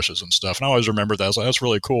pin washes and stuff. And I always remembered that. I was like, that's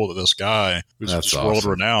really cool that this guy who's awesome, world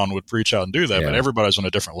renowned would reach out and do that. Yeah. But everybody's on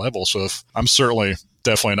a different level. So if I'm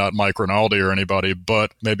definitely not Mike Rinaldi or anybody,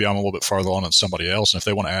 but maybe I'm a little bit farther on than somebody else. And if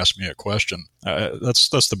they want to ask me a question,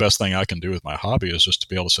 that's the best thing I can do with my hobby, is just to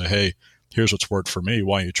be able to say, hey, here's what's worked for me.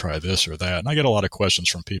 Why don't you try this or that? And I get a lot of questions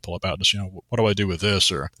from people about just, what do I do with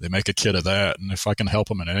this? Or they make a kit of that. And if I can help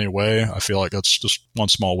them in any way, I feel like that's just one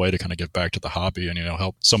small way to kind of give back to the hobby and,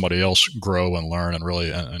 help somebody else grow and learn and really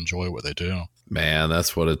enjoy what they do. Man,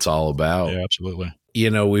 that's what it's all about. Yeah, absolutely.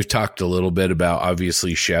 We've talked a little bit about,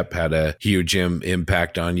 obviously, Shep had a huge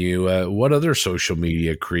impact on you. What other social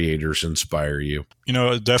media creators inspire you?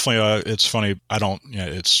 Definitely, it's funny. I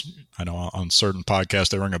know on certain podcasts,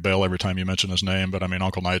 they ring a bell every time you mention his name, but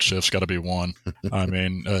Uncle Night Shift's got to be one.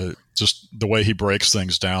 Just the way he breaks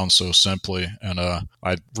things down so simply. And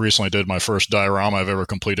I recently did my first diorama I've ever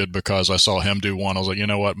completed because I saw him do one. I was like, you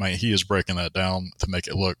know what, man, he is breaking that down to make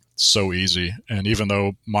it look so easy. And even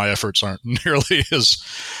though my efforts aren't nearly as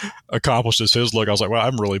accomplished as his look, I was like, well,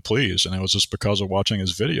 I'm really pleased. And it was just because of watching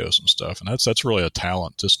his videos and stuff. And that's really a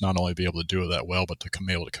talent, just not only be able to do it that well, but to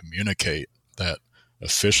be able to communicate that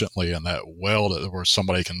efficiently and that well, that where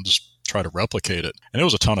somebody can just try to replicate it. And it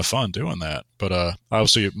was a ton of fun doing that. But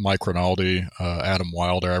obviously Mike Rinaldi, Adam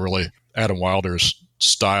Wilder, Adam Wilder's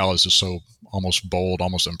style is just so almost bold,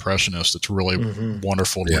 almost impressionist. It's really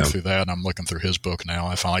wonderful to look through that. And I'm looking through his book now.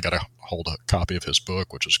 I finally got to hold a copy of his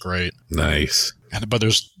book, which is great. Nice. But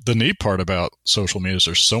there's the neat part about social media is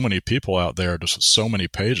there's so many people out there, just so many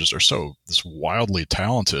pages. They're so just wildly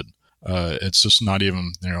talented. It's just not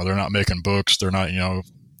even, they're not making books. They're not,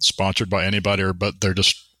 sponsored by anybody, but they're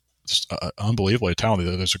just unbelievably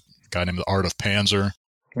talented. There's a guy named The Art of Panzer.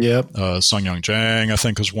 Yep. Sung-Young Jang, I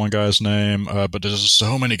think is one guy's name. But there's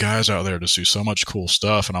so many guys out there to see so much cool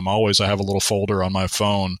stuff. And I have a little folder on my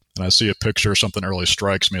phone and I see a picture, something that really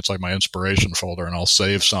strikes me. It's like my inspiration folder, and I'll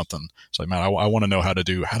save something. It's like, man, I want to know how did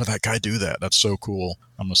that guy do that? That's so cool.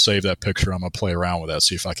 I'm going to save that picture. I'm going to play around with that,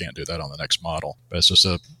 see if I can't do that on the next model. But it's just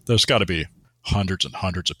there's got to be hundreds and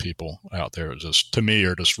hundreds of people out there just, to me,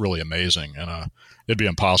 are just really amazing. And it'd be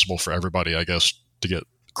impossible for everybody, I guess, to get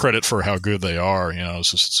credit for how good they are.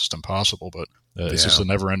 It's just impossible. But it's just a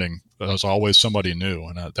never ending. There's always somebody new.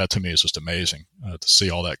 And that to me is just amazing to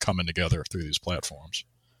see all that coming together through these platforms.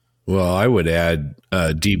 Well, I would add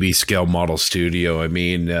DB Scale Model Studio.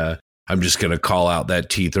 I'm just going to call out that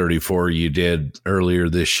T34 you did earlier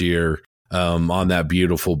this year on that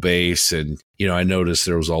beautiful base. And, I noticed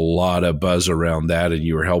there was a lot of buzz around that, and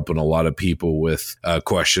you were helping a lot of people with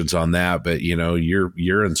questions on that. But,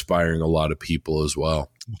 you're inspiring a lot of people as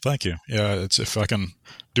well. Well, thank you. Yeah, if I can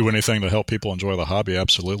do anything to help people enjoy the hobby,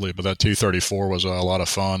 absolutely. But that T34 was a lot of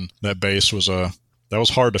fun. That base was that was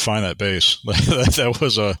hard to find that base. That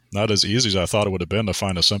was not as easy as I thought it would have been to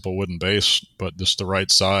find a simple wooden base, but just the right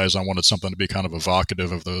size. I wanted something to be kind of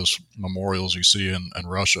evocative of those memorials you see in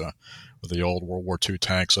Russia with the old World War II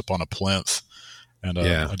tanks up on a plinth. And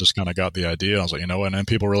I just kind of got the idea. I was like, and then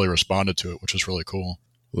people really responded to it, which is really cool.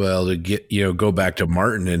 Well, to get, go back to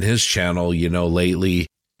Martin and his channel, lately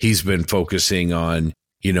he's been focusing on,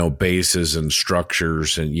 bases and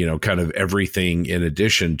structures and, kind of everything in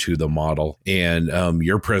addition to the model. And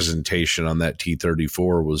your presentation on that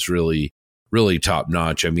T-34 was really, really top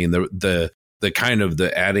notch. I mean, the kind of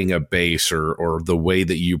the adding a base or the way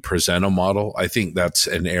that you present a model, I think that's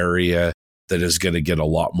an area that is going to get a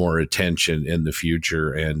lot more attention in the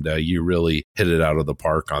future. And you really hit it out of the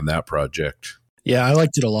park on that project. Yeah, I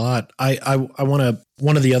liked it a lot. I want to,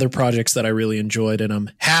 one of the other projects that I really enjoyed, and I'm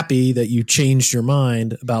happy that you changed your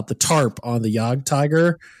mind about the tarp on the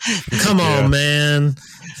Jagdtiger. Come on, man.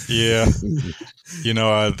 Yeah.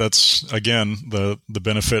 That's, again, the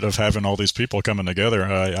benefit of having all these people coming together.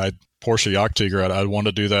 Porsche Jagdtiger, I'd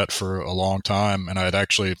wanted to do that for a long time. And I'd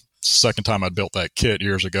actually, second time I'd built that kit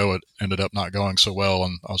years ago, it ended up not going so well.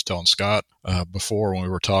 And I was telling Scott before when we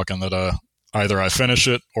were talking that either I finish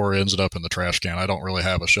it or it ends up in the trash can. I don't really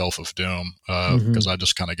have a shelf of doom because I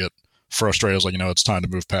just kind of get frustrated. I was like, it's time to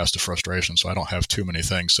move past the frustration. So I don't have too many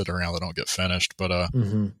things sitting around that don't get finished. But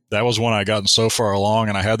that was when I gotten so far along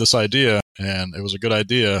and I had this idea and it was a good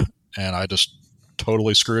idea and I just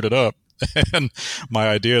totally screwed it up. And my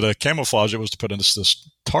idea to camouflage it was to put in this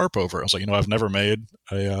tarp over it. I was like, I've never made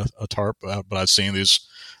a tarp, but I've seen these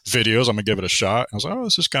videos. I'm going to give it a shot. I was like,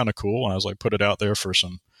 this is kind of cool. And I was like, put it out there for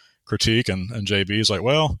some critique. And JB's like,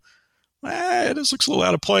 well, it just looks a little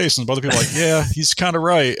out of place. And other people are like, yeah, he's kind of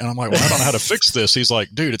right. And I'm like, well, I don't know how to fix this. He's like,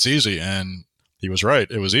 dude, it's easy. And he was right.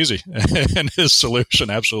 It was easy. And his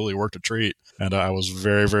solution absolutely worked a treat. And I was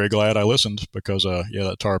very, very glad I listened because,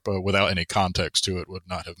 that tarp without any context to it would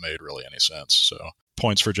not have made really any sense. So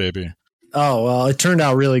points for JB. Oh, well, it turned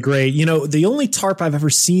out really great. The only tarp I've ever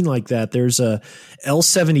seen like that, there's a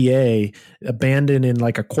L-70A abandoned in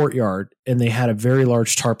like a courtyard, and they had a very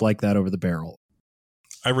large tarp like that over the barrel.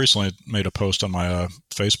 I recently made a post on my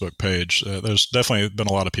Facebook page. There's definitely been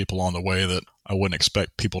a lot of people on the way that I wouldn't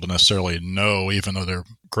expect people to necessarily know, even though they're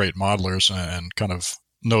great modelers and kind of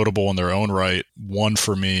notable in their own right. One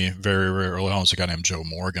for me very, very early on was a guy named Joe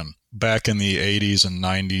Morgan. Back in the 80s and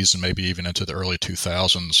 90s and maybe even into the early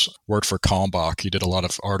 2000s, worked for Kalmbach. He did a lot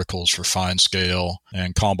of articles for Fine Scale,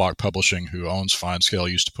 and Kalmbach Publishing, who owns Fine Scale,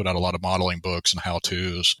 used to put out a lot of modeling books and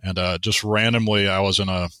how-tos. And just randomly, I was in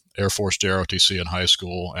a Air Force JROTC in high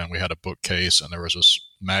school, and we had a bookcase, and there was this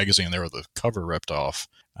magazine there with the cover ripped off.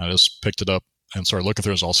 And I just picked it up and started looking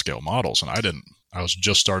through his all-scale models, and I was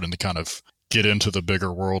just starting to kind of get into the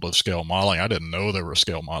bigger world of scale modeling. I didn't know there were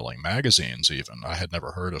scale modeling magazines even. I had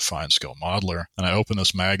never heard of Fine Scale Modeler. And I opened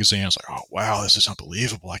this magazine. I was like, oh, wow, this is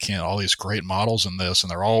unbelievable. all these great models in this.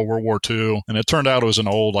 And they're all World War II. And it turned out it was an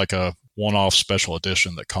old, like a one-off special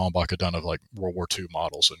edition that Kalmbach had done of like World War II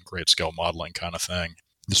models and great scale modeling kind of thing.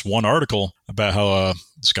 This one article about how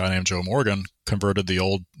this guy named Joe Morgan converted the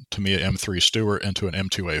old Tamiya M3 Stewart into an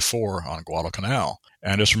M2A4 on Guadalcanal.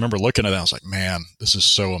 And I just remember looking at it, I was like, man, this is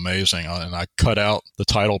so amazing. And I cut out the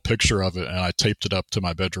title picture of it and I taped it up to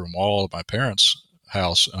my bedroom wall of my parents'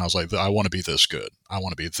 house. And I was like, I want to be this good. I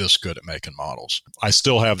want to be this good at making models. I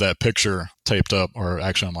still have that picture taped up, or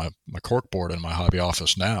actually on my corkboard in my hobby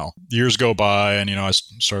office now. Years go by and, I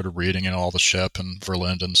started reading all the Shep and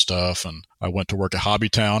Verlinden stuff. And I went to work at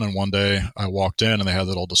Hobbytown, and one day I walked in and they had that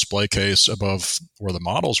little display case above where the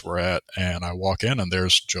models were at. And I walk in and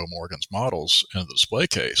there's Joe Morgan's models in the display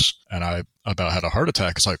case. And I about had a heart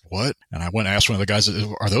attack. It's like, what? And I went and asked one of the guys,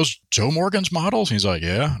 are those Joe Morgan's models? And he's like,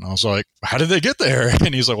 yeah. And I was like, how did they get there?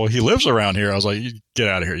 And he's like, well, he lives around here. I was like, get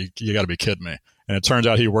out of here. You got to be kidding me. And it turns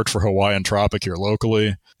out he worked for Hawaiian Tropic here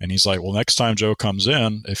locally. And he's like, well, next time Joe comes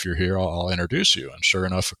in, if you're here, I'll introduce you. And sure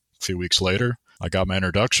enough, a few weeks later, I got my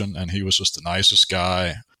introduction, and he was just the nicest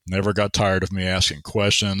guy. Never got tired of me asking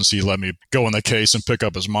questions. He let me go in the case and pick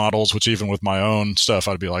up his models, which even with my own stuff,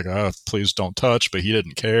 I'd be like, oh, please don't touch. But he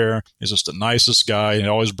didn't care. He's just the nicest guy. He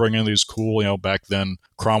always bring in these cool, back then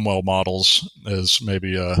Cromwell models, as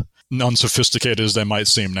maybe unsophisticated as they might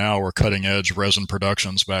seem now, were cutting edge resin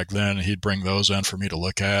productions back then. And he'd bring those in for me to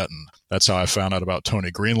look at. And that's how I found out about Tony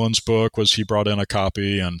Greenland's book, was he brought in a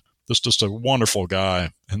copy. And just a wonderful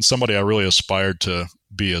guy, and somebody I really aspired to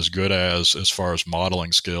be as good as far as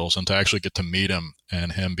modeling skills, and to actually get to meet him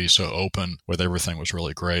and him be so open with everything was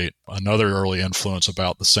really great. Another early influence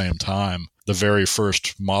about the same time, the very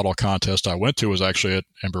first model contest I went to was actually at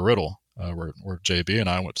Embry-Riddle, where JB and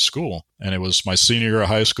I went to school. And it was my senior year of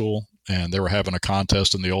high school. and they were having a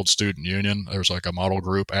contest in the old student union. There was like a model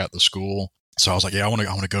group at the school. So I was like, yeah, I want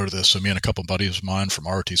to go to this. So me and a couple of buddies of mine from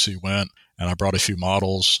ROTC went, and I brought a few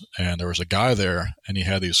models, and there was a guy there, and he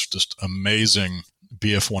had these just amazing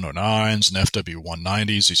BF-109s and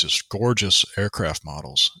FW-190s, these just gorgeous aircraft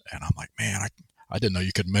models. And I'm like, man, I didn't know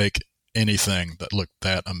you could make anything that looked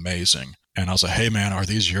that amazing. And I was like, hey, man, are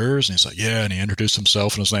these yours? And he's like, yeah. And he introduced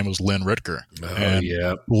himself, and his name was Lynn Ritker. And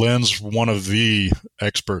yeah. Lynn's one of the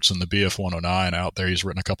experts in the BF-109 out there. He's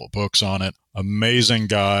written a couple of books on it. Amazing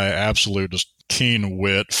guy, absolute just keen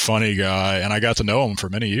wit, funny guy. And I got to know him for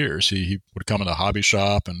many years. He would come in the hobby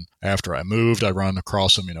shop, and after I moved, I'd run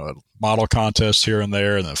across him, at model contests here and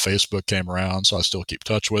there. And then Facebook came around, so I still keep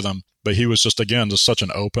touch with him. But he was just such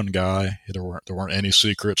an open guy. There weren't any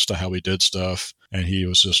secrets to how he did stuff. And he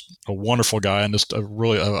was just a wonderful guy and just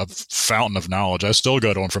a fountain of knowledge. I still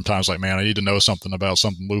go to him from times like, man, I need to know something about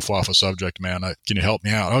some Luftwaffe subject, man. Can you help me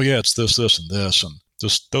out? Oh, yeah, it's this, and this. And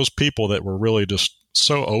just those people that were really just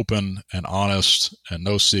so open and honest and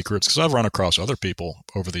no secrets. Because I've run across other people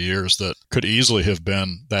over the years that could easily have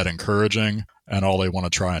been that encouraging, and all they want to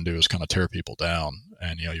try and do is kind of tear people down.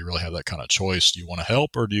 And, you really have that kind of choice. Do you want to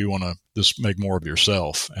help, or do you want to just make more of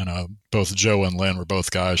yourself? And both Joe and Lynn were both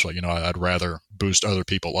guys like, I'd rather boost other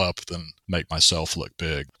people up than make myself look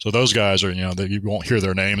big. So those guys are, you won't hear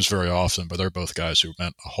their names very often, but they're both guys who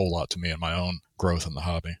meant a whole lot to me in my own growth in the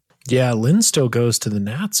hobby. Yeah, Lynn still goes to the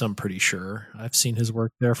Nats, I'm pretty sure. I've seen his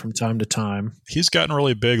work there from time to time. He's gotten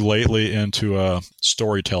really big lately into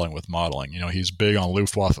storytelling with modeling. He's big on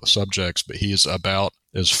Luftwaffe subjects, but he's about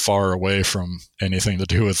as far away from anything to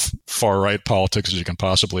do with far-right politics as you can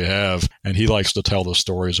possibly have. And he likes to tell the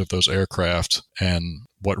stories of those aircraft and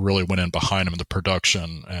what really went in behind them, the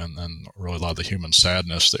production, and really a lot of the human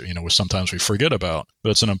sadness that, sometimes we forget about. But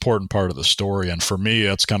it's an important part of the story. And for me,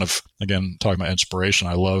 it's kind of, again, talking about inspiration,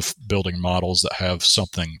 I love building models that have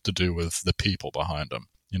something to do with the people behind them.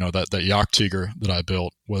 That Jagdtiger that I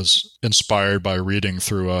built was inspired by reading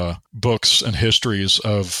through books and histories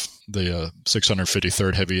of the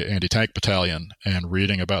 653rd Heavy Anti-Tank Battalion, and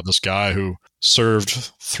reading about this guy who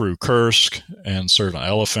served through Kursk and served on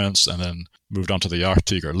elephants, and then moved on to the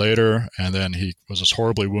Jagdtiger later, and then he was just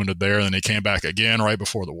horribly wounded there, and then he came back again right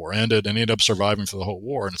before the war ended, and he ended up surviving for the whole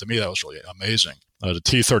war. And to me, that was really amazing. The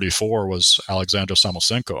T-34 was Alexandra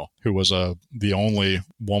Samosenko, who was the only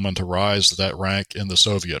woman to rise to that rank in the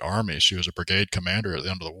Soviet army. She was a brigade commander at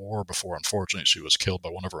the end of the war before, unfortunately, she was killed by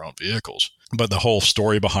one of her own vehicles. But the whole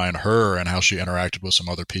story behind her and how she interacted with some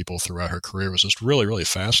other people throughout her career was just really, really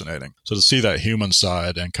fascinating. So to see that human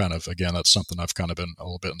side, and kind of, again, that's something I've kind of been a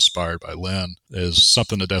little bit inspired by Lynn, is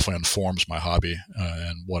something that definitely informs my hobby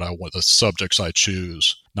and what the subjects I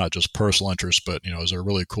choose. Not just personal interest, but, is there a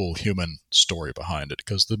really cool human story behind it?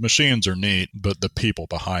 Because the machines are neat, but the people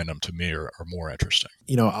behind them, to me, are more interesting.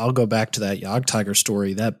 I'll go back to that Jagdtiger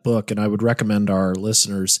story, that book, and I would recommend our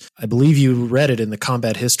listeners. I believe you read it in the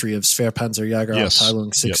Combat History of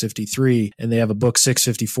Schwerpanzerjägerabteilung 653, yep. And they have a book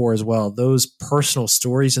 654 as well. Those personal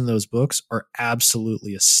stories in those books are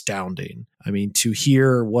absolutely astounding. To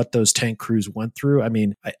hear what those tank crews went through.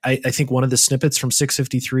 I think one of the snippets from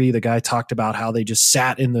 653, the guy talked about how they just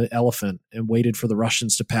sat in the Elephant and waited for the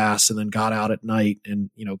Russians to pass, and then got out at night and,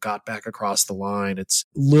 got back across the line. It's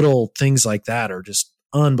little things like that are just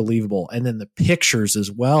unbelievable. And then the pictures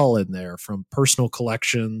as well in there from personal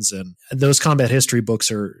collections, and those combat history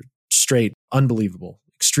books are straight unbelievable,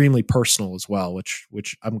 extremely personal as well,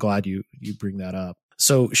 which I'm glad you bring that up.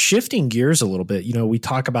 So shifting gears a little bit, we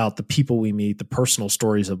talk about the people we meet, the personal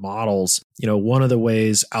stories of models. One of the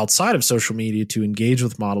ways outside of social media to engage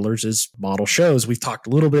with modelers is model shows. We've talked a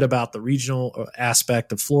little bit about the regional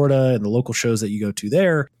aspect of Florida and the local shows that you go to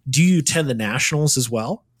there. Do you attend the nationals as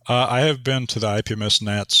well? I have been to the IPMS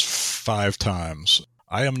Nats 5 times.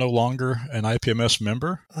 I am no longer an IPMS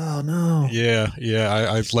member. Oh, no. Yeah.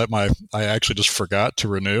 I actually just forgot to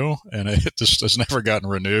renew, and it just has never gotten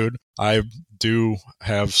renewed. I do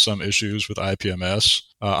have some issues with IPMS.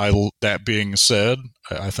 That being said,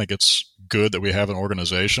 I think it's good that we have an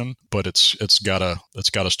organization, but it's gotta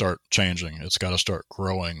start changing. It's gotta start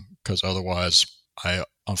growing, because otherwise I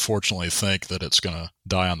unfortunately think that it's going to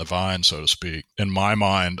die on the vine, so to speak. In my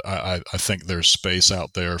mind, I think there's space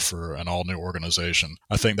out there for an all-new organization.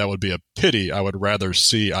 I think that would be a pity. I would rather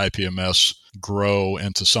see IPMS grow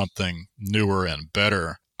into something newer and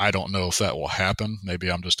better. I don't know if that will happen.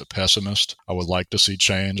 Maybe I'm just a pessimist. I would like to see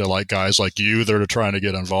change. I like guys like you that are trying to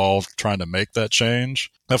get involved, trying to make that change.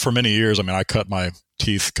 Now, for many years, I mean, I cut my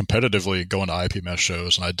teeth competitively going to IPMS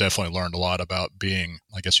shows, and I definitely learned a lot about being,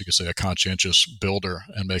 I guess you could say, a conscientious builder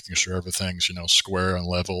and making sure everything's, square and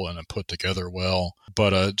level and put together well.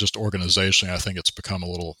 But just organizationally, I think it's become a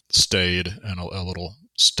little staid and a little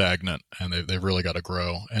stagnant, and they've really got to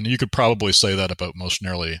grow. And you could probably say that about most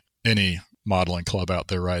nearly any modeling club out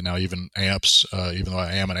there right now, even AMPS, even though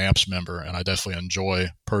I am an AMPS member, and I definitely enjoy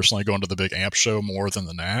personally going to the big AMP show more than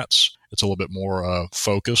the NATS. It's a little bit more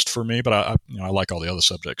focused for me, but I like all the other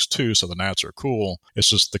subjects too, so the NATS are cool. It's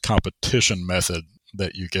just the competition method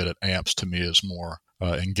that you get at AMPS to me is more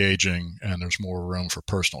engaging, and there's more room for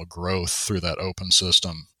personal growth through that open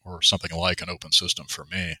system, or something like an open system for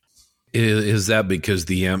me. Is that because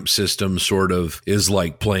the AMP system sort of is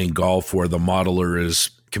like playing golf, where the modeler is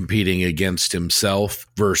competing against himself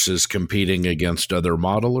versus competing against other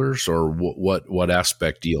modelers, or what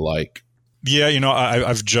aspect do you like? Yeah,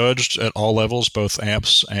 I've judged at all levels, both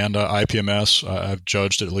AMPS and IPMS. I've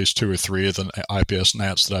judged at least 2 or 3 of the IPS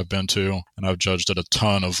NATs that I've been to, and I've judged at a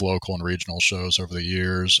ton of local and regional shows over the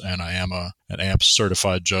years, and I am an AMPS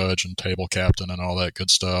certified judge and table captain and all that good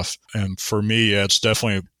stuff. And for me, it's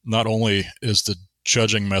definitely, not only is the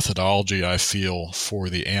judging methodology, I feel, for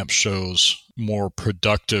the AMP shows more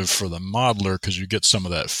productive for the modeler, because you get some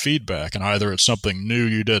of that feedback, and either it's something new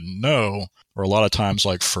you didn't know, or a lot of times,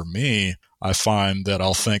 like for me, I find that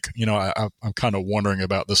I'll think, I'm kind of wondering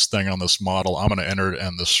about this thing on this model. I'm going to enter it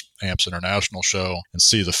in this AMPS International show and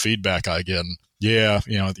see the feedback I get. And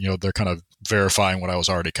they're kind of verifying what I was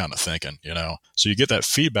already kind of thinking, So you get that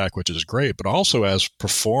feedback, which is great. But also, as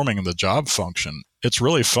performing the job function, it's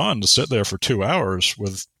really fun to sit there for 2 hours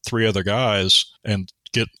with 3 other guys and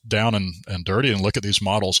get down and dirty and look at these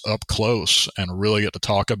models up close and really get to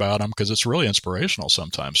talk about them, because it's really inspirational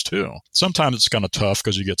sometimes too. Sometimes it's kind of tough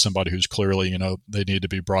because you get somebody who's clearly, they need to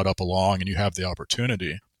be brought up along, and you have the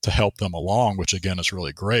opportunity to help them along, which again is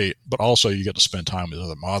really great. But also you get to spend time with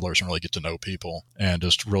other modelers and really get to know people and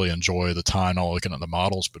just really enjoy the time, not looking at the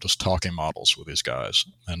models, but just talking models with these guys.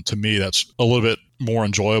 And to me, that's a little bit more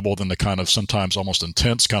enjoyable than the kind of sometimes almost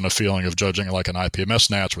intense kind of feeling of judging like an IPMS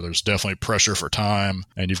NATS, where there's definitely pressure for time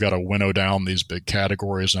and you've got to winnow down these big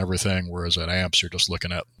categories and everything. Whereas at AMPS, you're just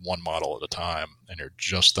looking at one model at a time and you're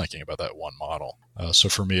just thinking about that one model. So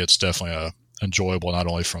for me, it's definitely enjoyable, not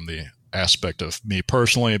only from the aspect of me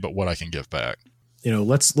personally, but what I can give back.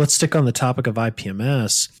 Let's stick on the topic of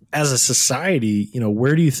IPMS. As a society,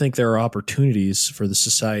 where do you think there are opportunities for the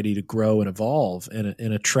society to grow and evolve and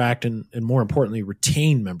attract and more importantly,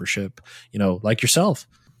 retain membership, like yourself?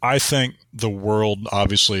 I think the world,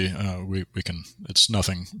 obviously, we can, it's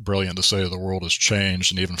nothing brilliant to say the world has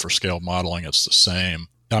changed, and even for scale modeling, it's the same.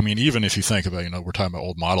 I mean, even if you think about, we're talking about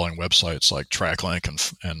old modeling websites like TrackLink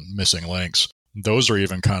and Missing Links. Those are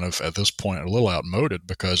even kind of, at this point, a little outmoded,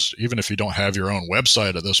 because even if you don't have your own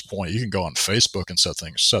website at this point, you can go on Facebook and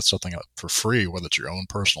set something up for free, whether it's your own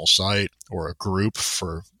personal site or a group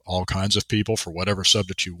for all kinds of people for whatever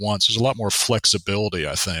subject you want. So there's a lot more flexibility,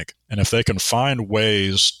 I think. And if they can find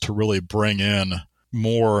ways to really bring in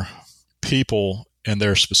more people in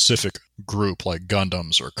their specific group, like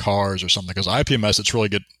Gundams or cars or something, because IPMS, it's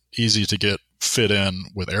really easy to get fit in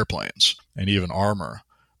with airplanes and even armor.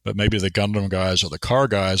 But maybe the Gundam guys or the car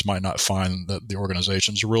guys might not find that the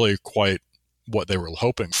organization's really quite what they were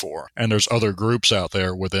hoping for. And there's other groups out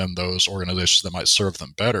there within those organizations that might serve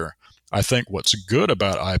them better. I think what's good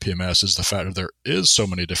about IPMS is the fact that there is so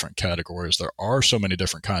many different categories. There are so many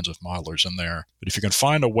different kinds of modelers in there. But if you can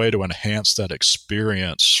find a way to enhance that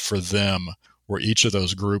experience for them, where each of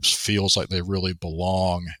those groups feels like they really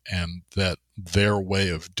belong and that their way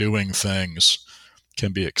of doing things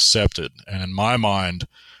can be accepted. And in my mind,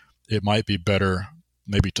 it might be better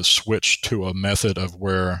maybe to switch to a method of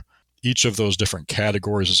where each of those different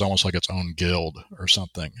categories is almost like its own guild or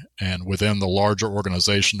something. And within the larger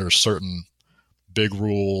organization, there's certain big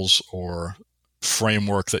rules or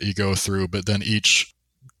framework that you go through, but then each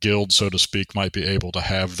guild, so to speak, might be able to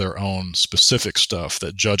have their own specific stuff.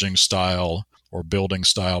 That judging style or building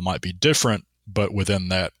style might be different, but within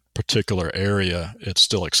that particular area, it's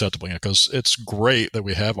still acceptable. Because it's great that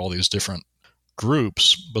we have all these different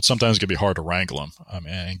groups, but sometimes it can be hard to wrangle them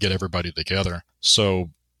and get everybody together. So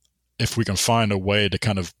if we can find a way to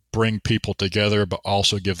kind of bring people together, but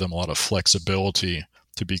also give them a lot of flexibility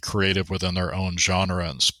to be creative within their own genre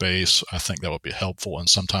and space, I think that would be helpful. And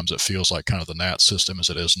sometimes it feels like kind of the NAT system as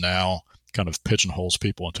it is now kind of pigeonholes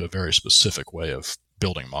people into a very specific way of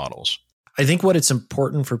building models. I think what it's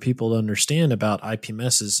important for people to understand about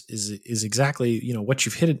IPMS is exactly, what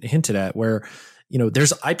you've hinted at, where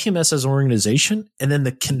there's IPMS as an organization, and then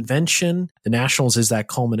the convention, the nationals is that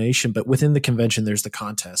culmination, but within the convention, there's the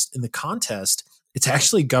contest. In the contest, it's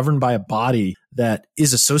actually governed by a body that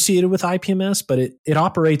is associated with IPMS, but it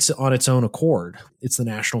operates on its own accord. It's the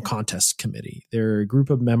National Contest Committee. They're a group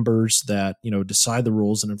of members that, decide the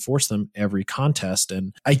rules and enforce them every contest.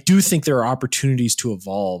 And I do think there are opportunities to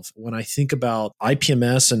evolve. When I think about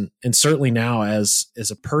IPMS and certainly now as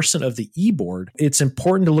a person of the e-board, it's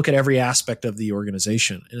important to look at every aspect of the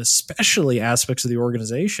organization, and especially aspects of the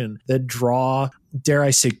organization that draw, dare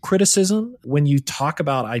I say, criticism. When you talk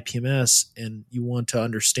about IPMS and you want to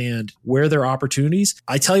understand where there are opportunities,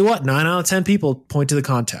 I tell you what, 9 out of 10 people point to the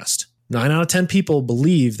contest. 9 out of 10 people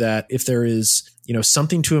believe that if there is,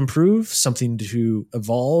 something to improve, something to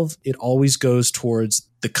evolve, it always goes towards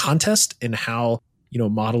the contest and how,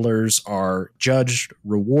 modelers are judged,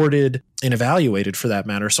 rewarded, and evaluated for that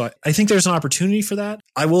matter. So I think there's an opportunity for that.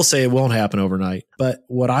 I will say it won't happen overnight, but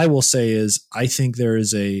what I will say is I think there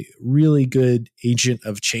is a really good agent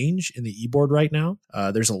of change in the e-board right now.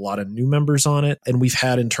 There's a lot of new members on it, and we've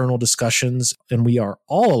had internal discussions, and we are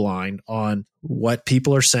all aligned on what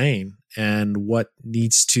people are saying and what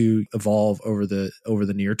needs to evolve over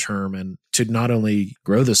the near term, and to not only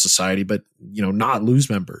grow the society, but, not lose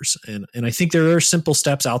members. And I think there are simple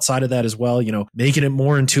steps outside of that as well, making it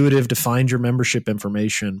more intuitive to find your membership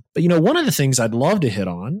information. But, one of the things I'd love to hit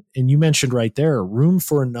on, and you mentioned right there, room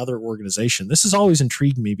for another organization. This has always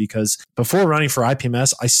intrigued me because before running for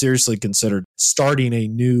IPMS, I seriously considered starting a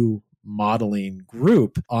new modeling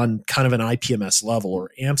group on kind of an IPMS level or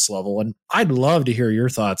AMPS level. And I'd love to hear your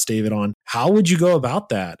thoughts, David, on how would you go about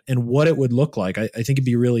that and what it would look like. I think it'd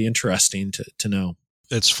be really interesting to know.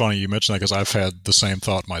 It's funny you mentioned that because I've had the same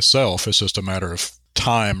thought myself. It's just a matter of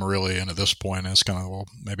time, really. And at this point, it's kind of, well,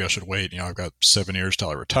 maybe I should wait. I've got 7 years till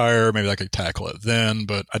I retire. Maybe I could tackle it then.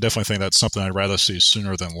 But I definitely think that's something I'd rather see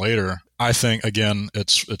sooner than later. I think, again,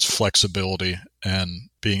 it's flexibility and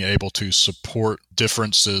being able to support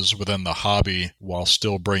differences within the hobby while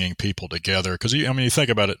still bringing people together. Because, you think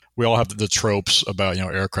about it, we all have the tropes about,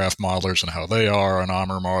 aircraft modelers and how they are, and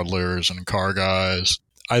armor modelers and car guys.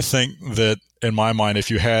 I think that, in my mind,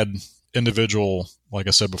 if you had individual, like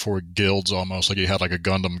I said before, guilds almost, like you had like a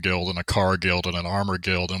Gundam guild and a car guild and an armor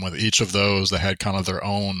guild, and with each of those, they had kind of their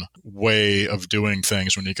own way of doing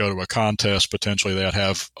things. When you go to a contest, potentially they'd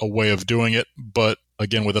have a way of doing it, but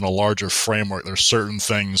again, within a larger framework, there's certain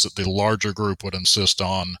things that the larger group would insist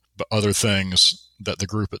on, but other things that the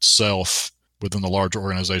group itself within the larger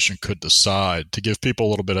organization could decide, to give people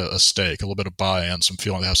a little bit of a stake, a little bit of buy-in, some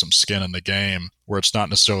feeling they have some skin in the game, where it's not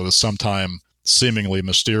necessarily the sometime seemingly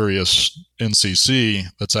mysterious NCC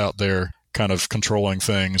that's out there kind of controlling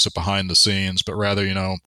things behind the scenes, but rather,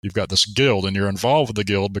 you've got this guild and you're involved with the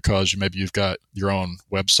guild because maybe you've got your own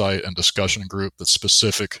website and discussion group that's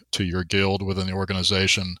specific to your guild within the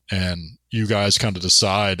organization. And you guys kind of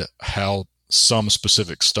decide how some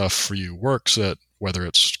specific stuff for you works, at whether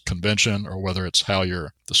it's convention or whether it's how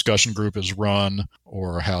your discussion group is run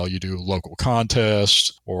or how you do local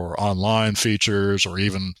contests or online features, or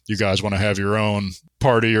even you guys want to have your own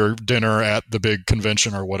party or dinner at the big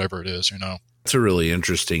convention or whatever it is, It's a really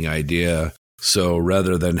interesting idea. So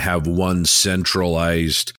rather than have one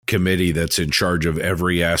centralized committee that's in charge of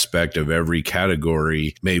every aspect of every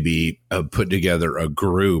category, maybe put together a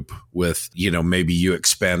group with, maybe you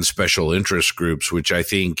expand special interest groups, which I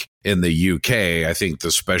think in the UK, I think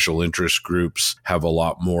the special interest groups have a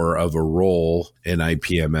lot more of a role in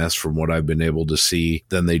IPMS from what I've been able to see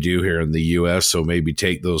than they do here in the US. So maybe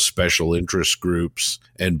take those special interest groups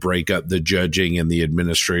and break up the judging and the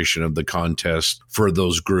administration of the contest for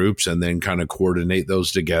those groups and then kind of coordinate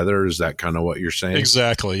those together. Is that kind of what you're saying?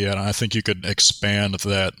 Exactly. Yeah. And I think you could expand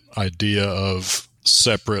that idea of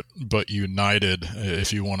separate but united,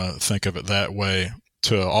 if you want to think of it that way,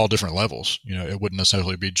 to all different levels. It wouldn't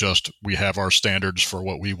necessarily be just we have our standards for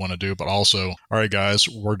what we want to do, but also, all right, guys,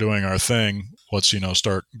 we're doing our thing. Let's,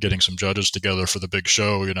 start getting some judges together for the big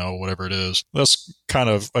show, whatever it is. That's kind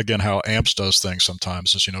of, again, how AMPS does things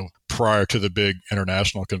sometimes is, prior to the big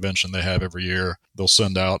international convention they have every year, they'll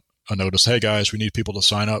send out a notice, hey guys, we need people to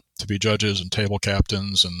sign up to be judges and table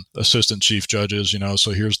captains and assistant chief judges,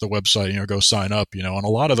 so here's the website, go sign up, and a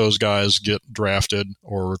lot of those guys get drafted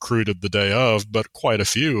or recruited the day of, but quite a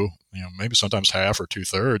few, maybe sometimes half or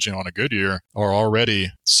 2/3, on a good year, are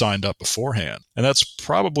already signed up beforehand. And that's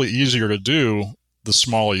probably easier to do the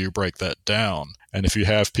smaller you break that down. And if you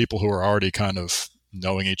have people who are already kind of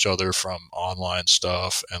knowing each other from online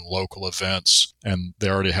stuff and local events, and they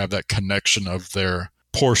already have that connection of their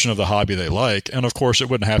portion of the hobby they like. And of course, it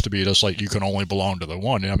wouldn't have to be just like you can only belong to the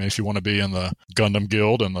one. I mean, if you want to be in the Gundam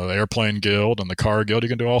Guild and the Airplane Guild and the Car Guild, you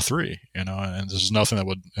can do all three, and there's nothing that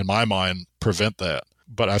would, in my mind, prevent that.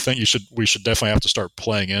 But I think we should definitely have to start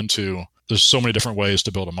playing into, there's so many different ways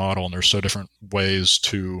to build a model, and there's so different ways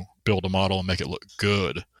to build a model and make it look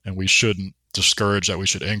good. And we shouldn't discourage that. We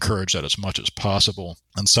should encourage that as much as possible.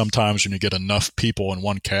 And sometimes when you get enough people in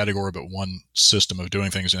one category but one system of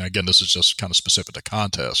doing things, and again, this is just kind of specific to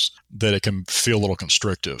contests, that it can feel a little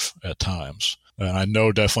constrictive at times. And I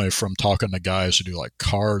know definitely from talking to guys who do like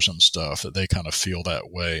cars and stuff that they kind of feel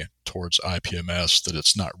that way towards IPMS, that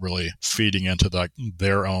it's not really feeding into like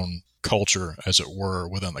their own culture, as it were,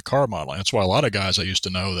 within the car modeling. That's why a lot of guys I used to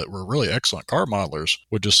know that were really excellent car modelers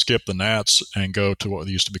would just skip the Nats and go to what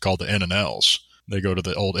used to be called the NNLs. They go to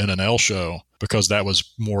the old NNL show because that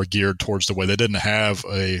was more geared towards the way they didn't have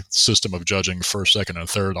a system of judging first, second, and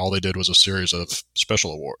third. All they did was a series of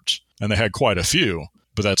special awards. And they had quite a few,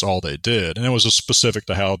 but that's all they did. And it was just specific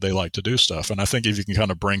to how they like to do stuff. And I think if you can kind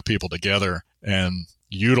of bring people together and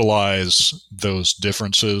utilize those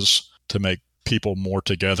differences to make people more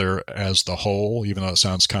together as the whole, even though it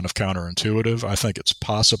sounds kind of counterintuitive, I think it's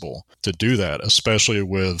possible to do that, especially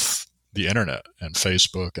with the internet and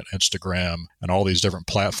Facebook and Instagram and all these different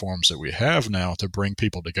platforms that we have now to bring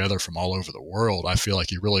people together from all over the world. I feel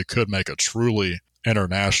like you really could make a truly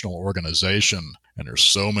international organization. And there's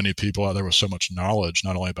so many people out there with so much knowledge,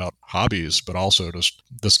 not only about hobbies, but also just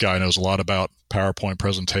this guy knows a lot about PowerPoint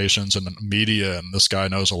presentations and media. And this guy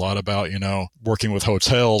knows a lot about, working with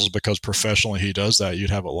hotels, because professionally he does that.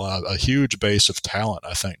 You'd have a huge base of talent,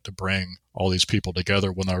 I think, to bring all these people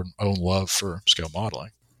together with our own love for scale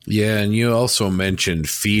modeling. Yeah, and you also mentioned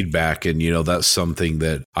feedback, and, that's something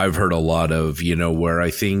that I've heard a lot of, where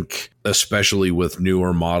I think, especially with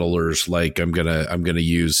newer modelers, like I'm gonna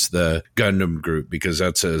use the Gundam group because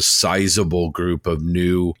that's a sizable group of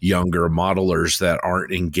new, younger modelers that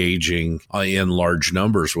aren't engaging in large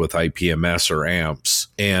numbers with IPMS or AMPS.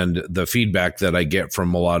 And the feedback that I get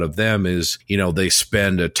from a lot of them is, they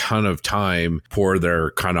spend a ton of time, pour their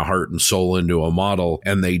kind of heart and soul into a model,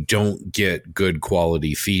 and they don't get good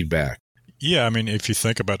quality feedback. Yeah, I mean, if you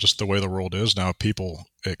think about just the way the world is now, people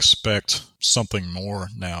expect something more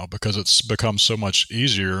now because it's become so much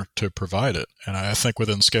easier to provide it. And I think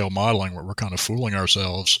within scale modeling, we're kind of fooling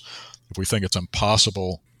ourselves if we think it's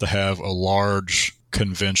impossible to have a large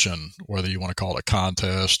convention, whether you want to call it a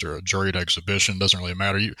contest or a juried exhibition, doesn't really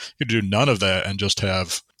matter. You could do none of that and just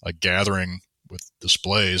have a gathering with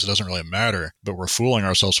displays. It doesn't really matter. But we're fooling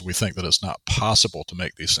ourselves if we think that it's not possible to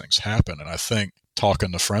make these things happen. And I think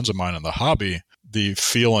talking to friends of mine in the hobby, the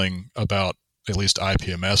feeling about at least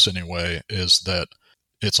IPMS anyway is that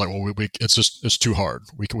it's like, well, it's too hard.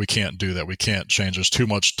 We can't do that. We can't change. There's too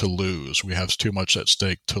much to lose. We have too much at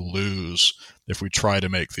stake to lose if we try to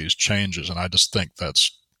make these changes. And I just think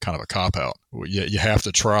that's kind of a cop-out. You have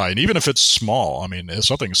to try. And even if it's small, I mean, if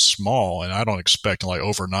something's small, and I don't expect like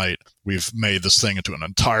overnight we've made this thing into an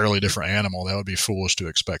entirely different animal, that would be foolish to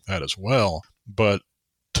expect that as well. But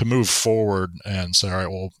to move forward and say, all right,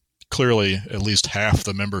 well, clearly at least half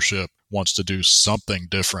the membership wants to do something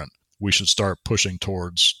different. We should start pushing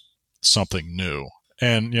towards something new.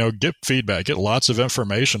 And, get feedback, get lots of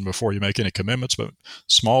information before you make any commitments, but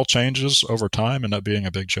small changes over time end up being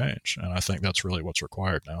a big change. And I think that's really what's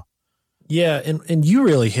required now. Yeah, and you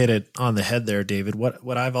really hit it on the head there, David.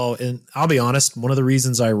 What I'll be honest, one of the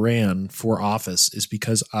reasons I ran for office is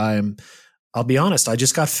because I'll be honest, I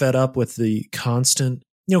just got fed up with the constant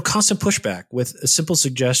pushback with a simple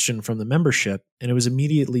suggestion from the membership, and it was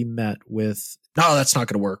immediately met with, no, that's not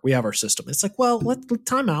going to work. We have our system. It's like, well, let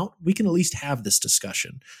time out. We can at least have this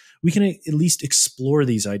discussion. We can at least explore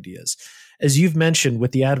these ideas. As you've mentioned,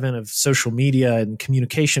 with the advent of social media and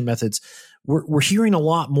communication methods, we're hearing a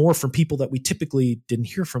lot more from people that we typically didn't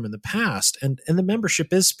hear from in the past. And the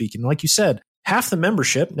membership is speaking. Like you said, half the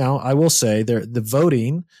membership, now I will say the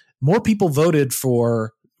voting, more people voted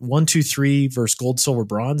for 1, 2, 3 versus gold, silver,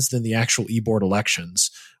 bronze than the actual e-board elections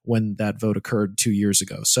when that vote occurred 2 years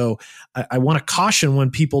ago. So I want to caution when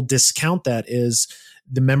people discount that is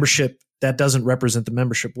the membership that doesn't represent the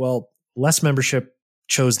membership. Well, less membership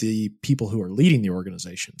chose the people who are leading the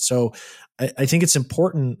organization. So I think it's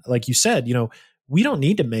important, like you said, we don't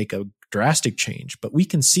need to make a drastic change, but we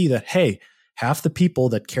can see that, hey, half the people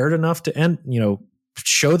that cared enough to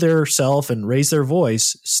show their self and raise their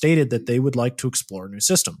voice stated that they would like to explore a new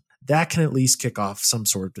system. That can at least kick off some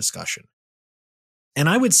sort of discussion. And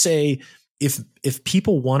I would say if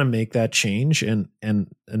people want to make that change, and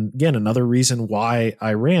again, another reason why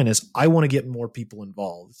I ran is I want to get more people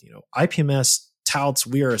involved. IPMS touts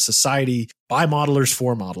we are a society by modelers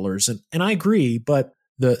for modelers. And I agree, but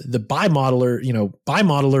the by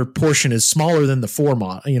modeler portion is smaller than the for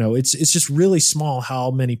model. It's just really small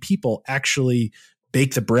how many people actually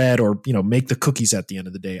bake the bread or, make the cookies at the end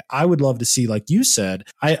of the day. I would love to see, like you said,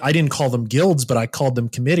 I didn't call them guilds, but I called them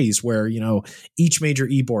committees where, each major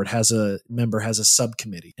e-board has a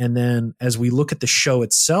subcommittee. And then as we look at the show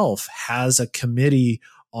itself, has a committee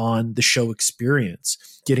on the show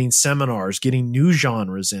experience, getting seminars, getting new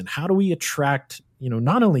genres in. How do we attract,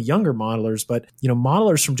 not only younger modelers, but,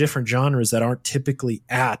 modelers from different genres that aren't typically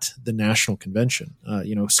at the national convention?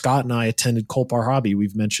 Scott and I attended Kolpar Hobby.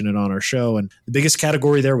 We've mentioned it on our show. And the biggest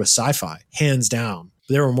category there was sci-fi, hands down.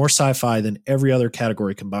 There were more sci-fi than every other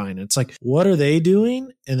category combined. And it's like, what are they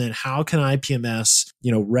doing? And then how can IPMS,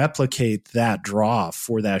 replicate that draw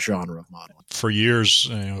for that genre of modeling? For years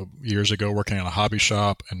ago, working in a hobby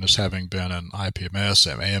shop and just having been in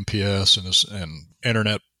IPMS and AMPS and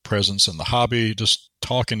internet presence in the hobby, just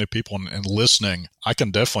talking to people and listening, I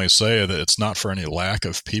can definitely say that it's not for any lack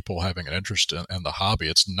of people having an interest in the hobby.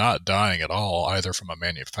 It's not dying at all, either from a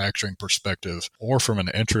manufacturing perspective or from an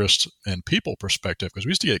interest in people perspective. Because we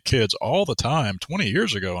used to get kids all the time 20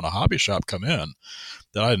 years ago in a hobby shop come in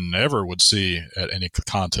that I never would see at any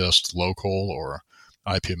contest, local or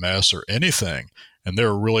IPMS or anything. And they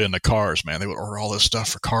were really into cars, man. They would order all this stuff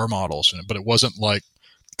for car models, but it wasn't like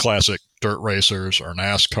classic dirt racers or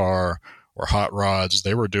NASCAR or hot rods.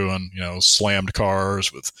 They were doing, slammed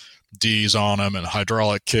cars with D's on them and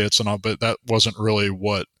hydraulic kits and all, but that wasn't really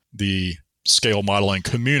what the scale modeling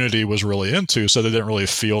community was really into. So they didn't really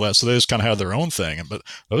feel that. So they just kind of had their own thing. But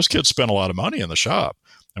those kids spent a lot of money in the shop,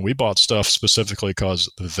 and we bought stuff specifically because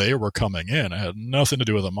they were coming in. It had nothing to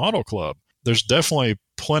do with a model club. There's definitely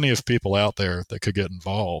plenty of people out there that could get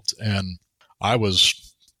involved. And I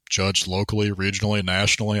was judged locally, regionally,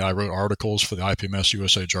 nationally. I wrote articles for the IPMS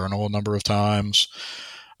USA Journal a number of times.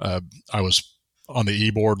 I was on the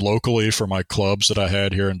e-board locally for my clubs that I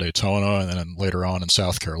had here in Daytona and then later on in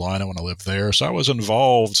South Carolina when I lived there. So I was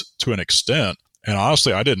involved to an extent. And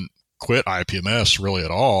honestly, I didn't quit IPMS really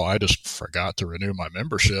at all. I just forgot to renew my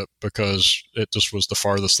membership because it just was the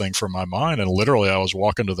farthest thing from my mind. And literally I was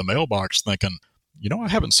walking to the mailbox thinking, I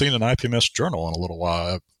haven't seen an IPMS journal in a little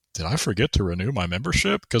while. Did I forget to renew my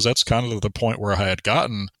membership? Because that's kind of the point where I had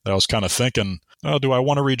gotten that I was kind of thinking, oh, do I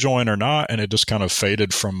want to rejoin or not? And it just kind of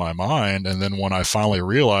faded from my mind. And then when I finally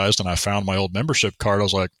realized and I found my old membership card, I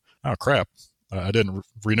was like, oh, crap, I didn't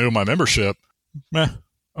renew my membership.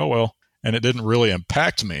 Oh, well. And it didn't really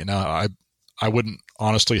impact me. Now, I wouldn't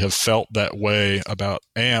honestly have felt that way about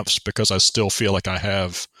AMPS because I still feel like I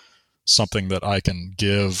have something that I can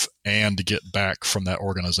give and get back from that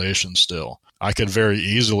organization still. I could very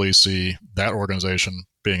easily see that organization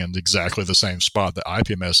being in exactly the same spot that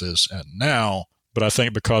IPMS is at now. But I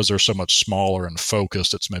think because they're so much smaller and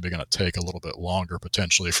focused, it's maybe going to take a little bit longer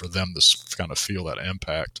potentially for them to kind of feel that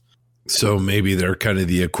impact. So maybe they're kind of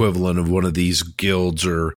the equivalent of one of these guilds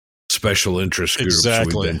or special interest groups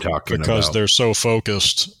we've been talking about. Because they're so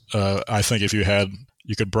focused. I think if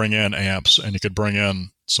you could bring in AMPS and you could bring in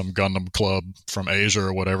some Gundam club from Asia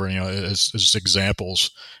or whatever, as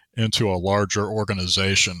examples into a larger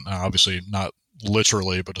organization. Obviously not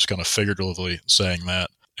literally, but just kind of figuratively saying that.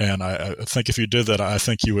 And I think if you did that, I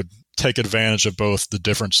think you would take advantage of both the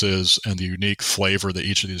differences and the unique flavor that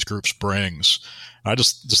each of these groups brings. I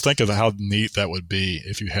just think of how neat that would be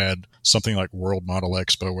if you had something like World Model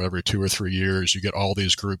Expo where every 2 or 3 years you get all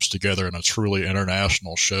these groups together in a truly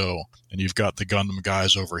international show. And you've got the Gundam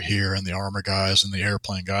guys over here and the armor guys and the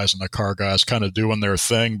airplane guys and the car guys kind of doing their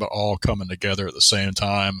thing, but all coming together at the same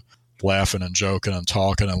time, laughing and joking and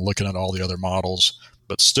talking and looking at all the other models,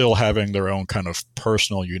 but still having their own kind of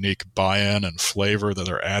personal, unique buy-in and flavor that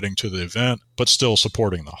they're adding to the event, but still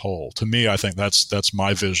supporting the whole. To me, I think that's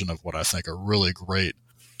my vision of what I think a really great,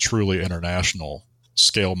 truly international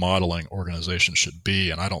scale modeling organization should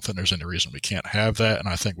be. And I don't think there's any reason we can't have that. And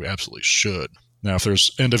I think we absolutely should. Now, if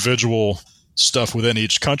there's individual stuff within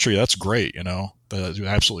each country, that's great, that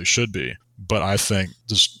absolutely should be. But I think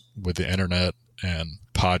just with the internet and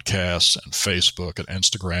podcasts and Facebook and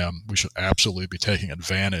Instagram, we should absolutely be taking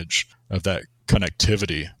advantage of that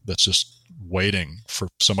connectivity that's just waiting for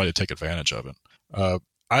somebody to take advantage of it.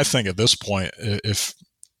 I think at this point, if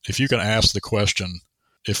you can ask the question,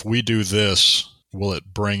 if we do this, will it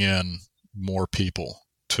bring in more people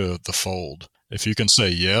to the fold? If you can say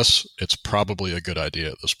yes, it's probably a good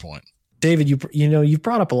idea at this point. David, you've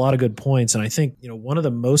brought up a lot of good points. And I think, one of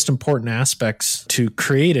the most important aspects to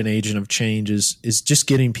create an agent of change is just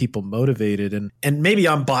getting people motivated. And maybe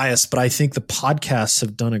I'm biased, but I think the podcasts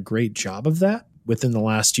have done a great job of that. within the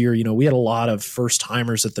last year, we had a lot of first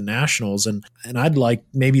timers at the nationals, and I'd like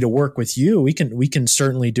maybe to work with you. We can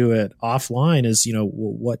certainly do it offline.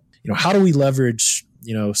 How do we leverage,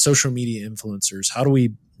 social media influencers? How do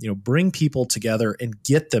we, bring people together and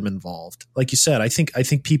get them involved? Like you said, I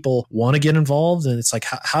think people want to get involved, and it's like,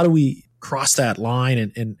 how do we cross that line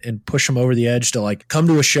and push them over the edge to like come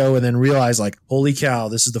to a show and then realize like, holy cow,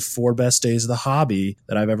 this is the 4 best days of the hobby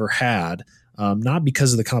that I've ever had. Not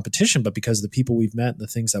because of the competition, but because of the people we've met and the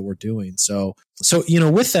things that we're doing. So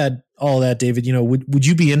with all that, David, would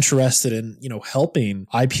you be interested in, helping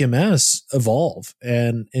IPMS evolve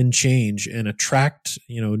and change and attract,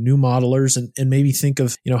 new modelers and maybe think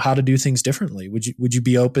of, how to do things differently? Would you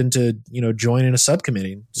be open to, joining a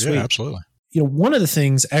subcommittee? Sweet. Yeah, absolutely. One of the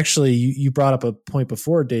things actually you brought up a point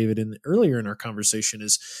before, David, and earlier in our conversation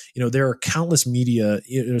is, there are countless media,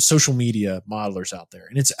 social media modelers out there,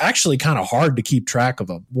 and it's actually kind of hard to keep track of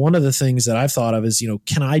them. One of the things that I've thought of is,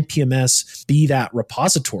 can IPMS be that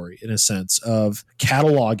repository in a sense of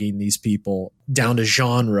cataloging these people down to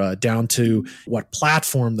genre, down to what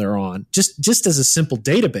platform they're on, just as a simple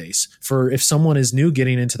database for if someone is new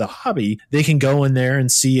getting into the hobby, they can go in there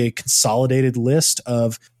and see a consolidated list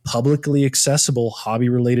of publicly accessible hobby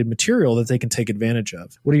related material that they can take advantage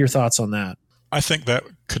of. What are your thoughts on that? I think that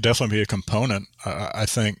could definitely be a component. I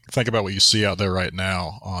think about what you see out there right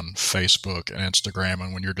now on Facebook and Instagram,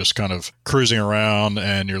 and when you're just kind of cruising around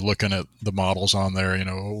and you're looking at the models on there,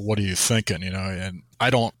 what are you thinking? And I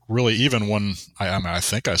don't really, even when I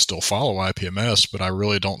think I still follow IPMS, but I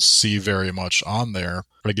really don't see very much on there.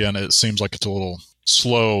 But again, it seems like it's a little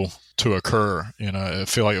slow to occur. I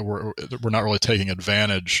feel like we're not really taking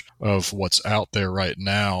advantage of what's out there right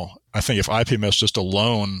now. I think if IPMS just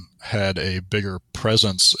alone had a bigger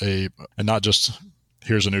presence, and not just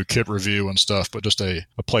here's a new kit review and stuff, but just a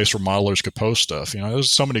place where modelers could post stuff. There's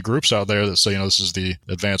so many groups out there that say, this is the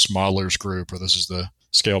Advanced Modelers group, or this is the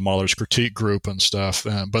Scale Modelers Critique group and stuff.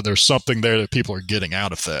 But there's something there that people are getting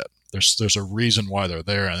out of that. There's a reason why they're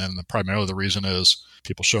there, and then primarily the reason is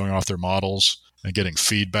people showing off their models and getting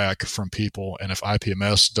feedback from people. And if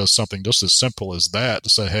IPMS does something just as simple as that, to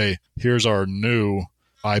say, hey, here's our new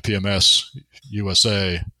IPMS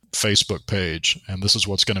USA Facebook page, and this is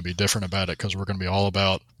what's going to be different about it, because we're going to be all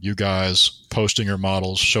about you guys posting your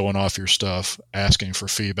models, showing off your stuff, asking for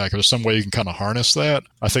feedback. If there's some way you can kind of harness that,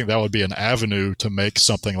 I think that would be an avenue to make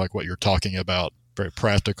something like what you're talking about very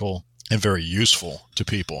practical and very useful to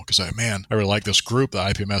people. Because, man, I really like this group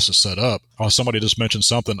that IPMS has set up. Oh, somebody just mentioned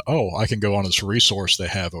something. Oh, I can go on this resource they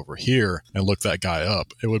have over here and look that guy up.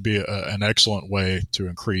 It would be an excellent way to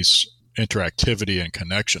increase interactivity and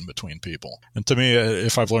connection between people. And to me,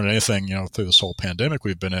 if I've learned anything, through this whole pandemic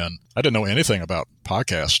we've been in, I didn't know anything about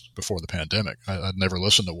podcasts before the pandemic. I'd never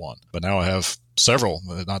listened to one, but now I have several,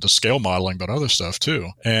 not just scale modeling, but other stuff too.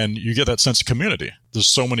 And you get that sense of community. There's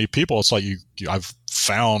so many people. It's like I've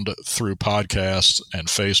found through podcasts and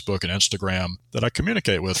Facebook and Instagram that I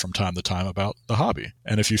communicate with from time to time about the hobby.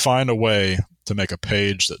 And if you find a way to make a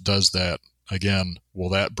page that does that, again, will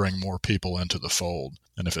that bring more people into the fold?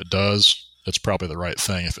 And if it does, it's probably the right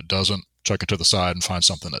thing. If it doesn't, chuck it to the side and find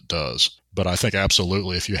something that does. But I think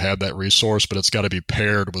absolutely if you have that resource, but it's got to be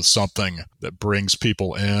paired with something that brings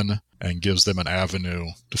people in and gives them an avenue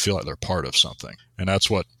to feel like they're part of something. And that's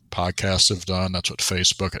what podcasts have done. That's what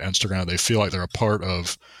Facebook and Instagram, they feel like they're a part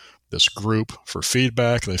of this group for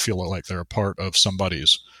feedback. They feel like they're a part of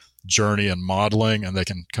somebody's journey and modeling, and they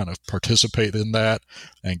can kind of participate in that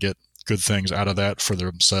and get good things out of that for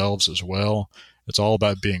themselves as well. It's all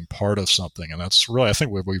about being part of something. And that's really, I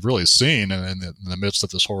think what we've really seen in the midst of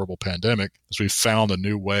this horrible pandemic is we've found a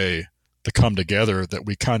new way to come together that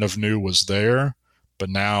we kind of knew was there, but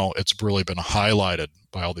now it's really been highlighted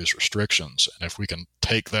by all these restrictions. And if we can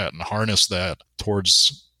take that and harness that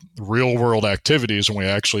towards real world activities when we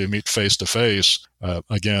actually meet face to face,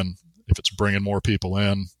 again, if it's bringing more people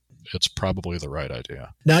in, it's probably the right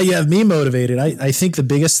idea. Now you have me motivated. I think the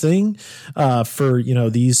biggest thing for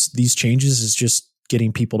these changes is just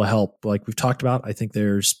getting people to help. Like we've talked about, I think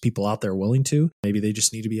there's people out there willing to. Maybe they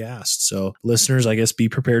just need to be asked. So listeners, I guess be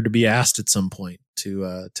prepared to be asked at some point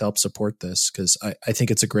to help support this, because I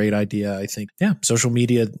think it's a great idea. I think, social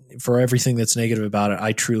media, for everything that's negative about it,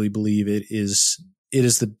 I truly believe it is it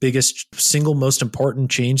is the biggest, single most important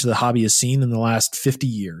change the hobby has seen in the last 50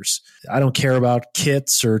 years. I don't care about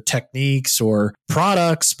kits or techniques or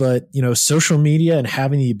products, but, social media and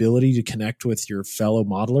having the ability to connect with your fellow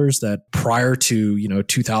modelers that prior to,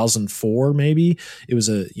 2004, maybe it was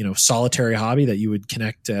a, solitary hobby that you would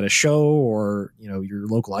connect at a show or, your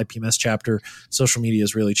local IPMS chapter. Social media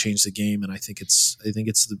has really changed the game. And I think it's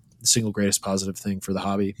the single greatest positive thing for the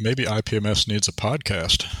hobby. Maybe IPMS needs a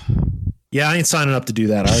podcast. Yeah, I ain't signing up to do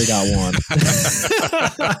that. I already got one.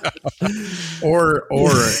 or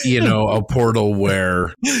a portal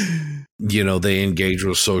where they engage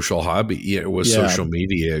with social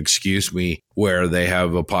media, where they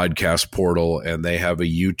have a podcast portal and they have a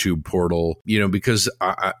YouTube portal, because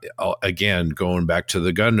again, going back to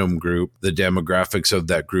the Gundam group, the demographics of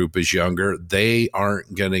that group is younger. They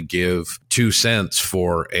aren't going to give 2 cents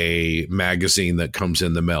for a magazine that comes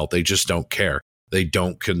in the mail. They just don't care. They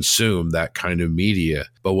don't consume that kind of media.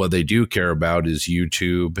 But what they do care about is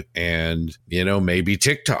YouTube and, maybe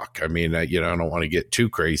TikTok. I mean, I don't want to get too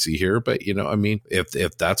crazy here, but,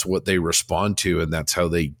 if that's what they respond to and that's how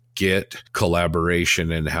they get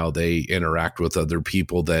collaboration and how they interact with other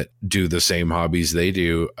people that do the same hobbies they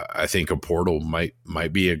do, I think a portal might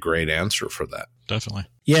be a great answer for that. Definitely.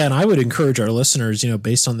 Yeah, and I would encourage our listeners,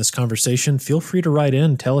 based on this conversation, feel free to write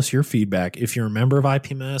in, tell us your feedback. If you're a member of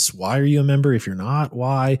IPMS, why are you a member? If you're not,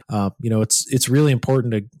 why? It's really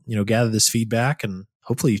important to, gather this feedback and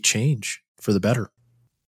hopefully you change for the better.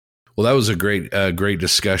 Well, that was a great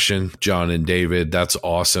discussion, John and David. That's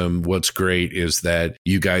awesome. What's great is that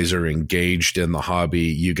you guys are engaged in the hobby.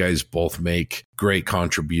 You guys both make great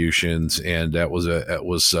contributions, and that was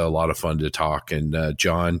a lot of fun to talk. And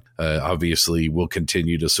John, obviously, we'll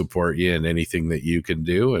continue to support you in anything that you can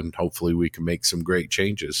do, and hopefully, we can make some great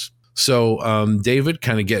changes. So, David,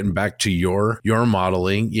 kind of getting back to your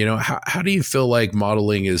modeling, how do you feel like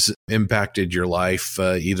modeling has impacted your life,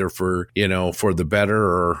 either for the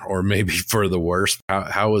better or maybe for the worse?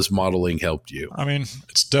 How has modeling helped you? I mean,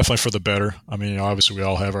 it's definitely for the better. I mean, obviously we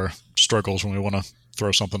all have our struggles when we want to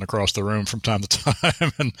throw something across the room from time to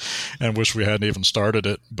time and wish we hadn't even started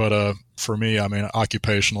it. But for me, I mean,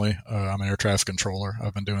 occupationally, I'm an air traffic controller.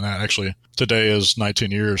 I've been doing that. Actually, today is 19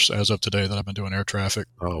 years as of today that I've been doing air traffic.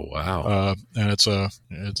 Oh, wow. And it's a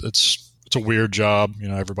weird job.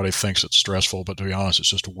 Everybody thinks it's stressful, but to be honest, it's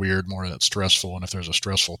just weird more than it's stressful. And if there's a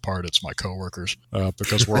stressful part, it's my coworkers,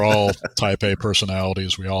 because we're all type A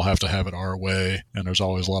personalities. We all have to have it our way. And there's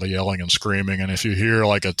always a lot of yelling and screaming. And if you hear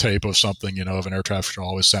like a tape of something, of an air traffic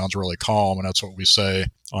control, always sounds really calm. And that's what we say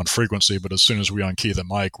on frequency. But as soon as we unkey the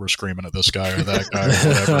mic, we're screaming at this guy or that guy or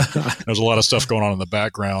whatever. There's a lot of stuff going on in the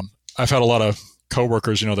background. I've had a lot of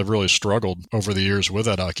coworkers, they've really struggled over the years with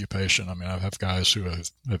that occupation. I mean, I have guys who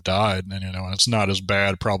have died, and and it's not as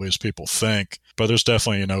bad probably as people think, but there's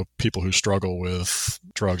definitely people who struggle with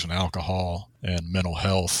drugs and alcohol and mental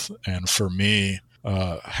health. And for me,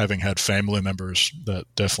 having had family members that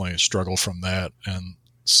definitely struggle from that and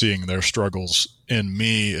seeing their struggles in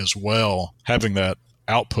me as well, having that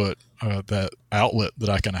output, that outlet that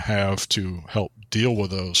I can have to help deal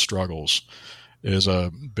with those struggles is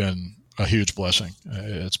been a huge blessing.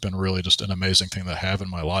 It's been really just an amazing thing to have in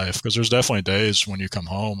my life, because there's definitely days when you come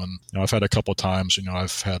home and I've had a couple of times,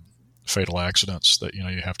 I've had fatal accidents that, you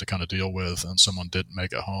have to kind of deal with, and someone didn't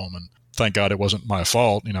make it home. And thank God it wasn't my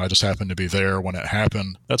fault. I just happened to be there when it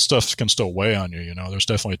happened. That stuff can still weigh on you. There's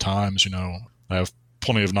definitely times, I have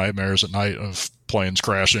plenty of nightmares at night of planes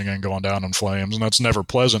crashing and going down in flames, and that's never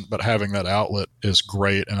pleasant, but having that outlet is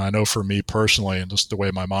great. And I know for me personally, and just the way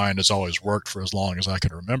my mind has always worked for as long as I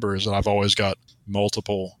can remember, is that I've always got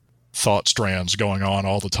multiple thought strands going on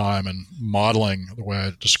all the time. And modeling, the way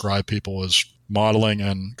I describe people, is modeling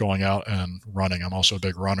and going out and running. I'm also a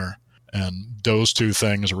big runner, and those two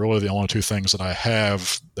things are really the only two things that I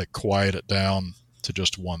have that quiet it down to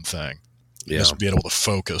just one thing. Just be able to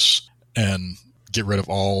focus and get rid of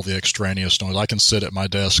all the extraneous noise. I can sit at my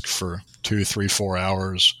desk for 2, 3, 4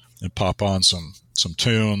 hours and pop on some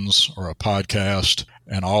tunes or a podcast,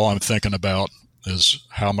 and all I'm thinking about is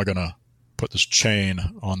how am I going to put this chain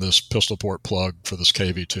on this pistol port plug for this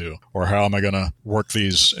KV2, or how am I going to work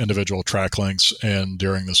these individual track links in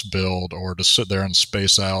during this build, or to sit there and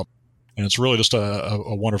space out. And it's really just a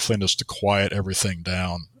wonderful thing just to quiet everything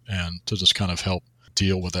down and to just kind of help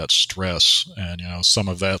deal with that stress. And some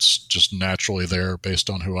of that's just naturally there based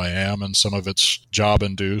on who I am, and some of it's job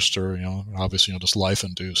induced, or obviously just life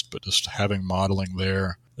induced. But just having modeling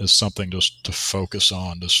there is something just to focus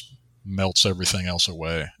on, just melts everything else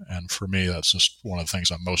away. And for me, that's just one of the things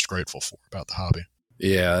I'm most grateful for about the hobby.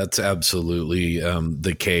 Yeah, that's absolutely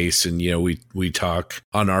the case. And, we talk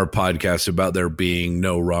on our podcast about there being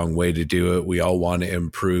no wrong way to do it. We all want to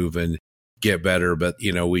improve and get better, but,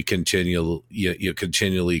 we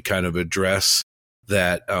continually kind of address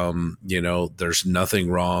that, there's nothing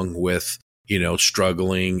wrong with,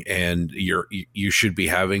 struggling, and you should be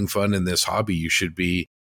having fun in this hobby. You should be,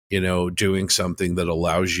 doing something that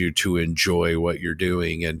allows you to enjoy what you're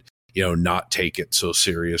doing and, not take it so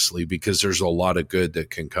seriously, because there's a lot of good that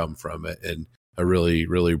can come from it. And I really,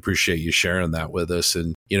 really appreciate you sharing that with us.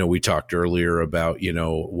 And, we talked earlier about,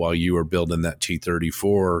 while you were building that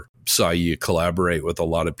T-34, saw you collaborate with a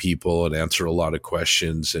lot of people and answer a lot of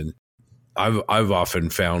questions. And I've often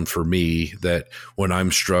found for me that when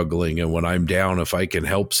I'm struggling and when I'm down, if I can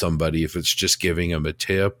help somebody, if it's just giving them a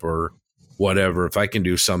tip or whatever, if I can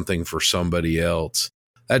do something for somebody else,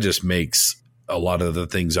 that just makes a lot of the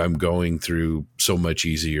things I'm going through so much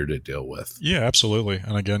easier to deal with. Yeah, absolutely.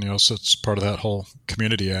 And again, so it's part of that whole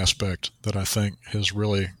community aspect that I think is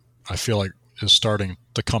really, I feel like is starting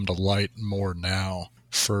to come to light more now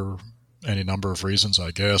for any number of reasons,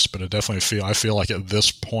 I guess. But I feel like at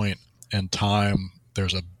this point in time,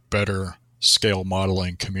 there's a better scale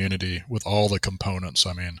modeling community with all the components.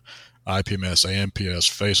 I mean, IPMS, AMPS,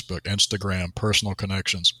 Facebook, Instagram, personal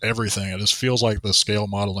connections, everything. It just feels like the scale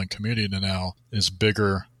modeling community now is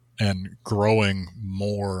bigger and growing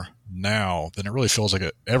more now than it really feels like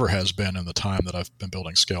it ever has been in the time that I've been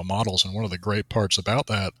building scale models. And one of the great parts about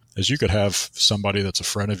that is you could have somebody that's a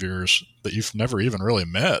friend of yours that you've never even really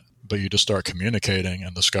met, but you just start communicating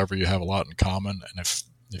and discover you have a lot in common. And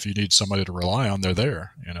if you need somebody to rely on, they're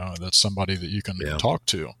there. That's somebody that you can talk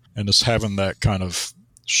to. And just having that kind of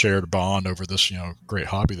shared bond over this, great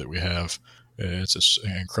hobby that we have, it's just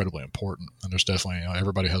incredibly important. And there's definitely,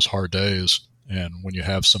 everybody has hard days. And when you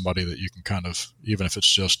have somebody that you can kind of, even if it's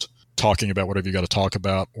just talking about whatever you got to talk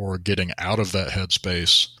about or getting out of that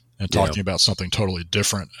headspace and talking about something totally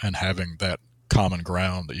different and having that common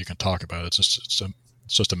ground that you can talk about, it's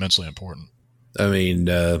just immensely important. I mean,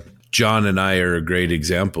 John and I are a great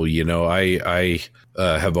example. I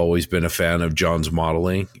have always been a fan of John's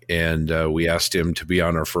modeling, and we asked him to be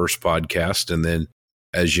on our first podcast. And then,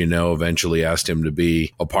 as you know, eventually asked him to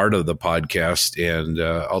be a part of the podcast. And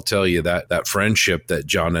I'll tell you that friendship that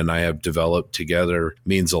John and I have developed together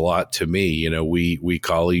means a lot to me. We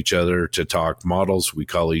call each other to talk models. We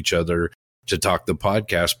call each other to talk the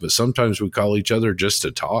podcast, but sometimes we call each other just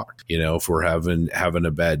to talk, if we're having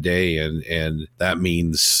a bad day. And that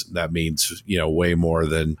means, way more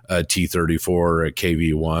than a T-34 or a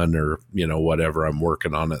KV-1 or, whatever I'm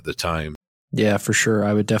working on at the time. Yeah, for sure.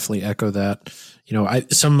 I would definitely echo that.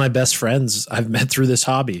 Some of my best friends I've met through this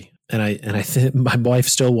hobby, and I think my wife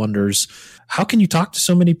still wonders, how can you talk to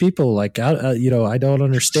so many people? Like, I don't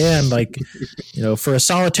understand. Like, for a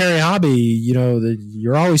solitary hobby,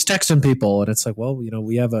 you're always texting people, and it's like, well,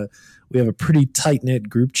 we have a pretty tight knit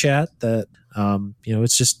group chat that,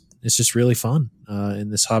 it's just really fun.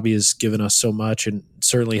 And this hobby has given us so much, and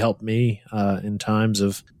certainly helped me in times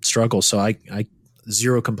of struggle. So I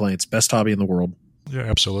zero complaints. Best hobby in the world. Yeah,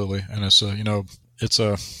 absolutely. And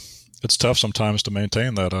it's tough sometimes to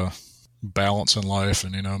maintain that balance in life,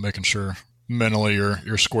 and making sure mentally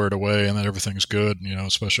you're squared away and that everything's good,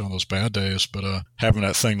 especially on those bad days. But having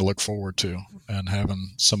that thing to look forward to and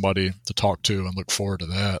having somebody to talk to and look forward to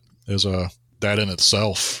that is that in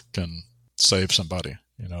itself can save somebody.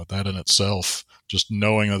 That in itself, just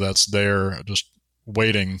knowing that that's there, just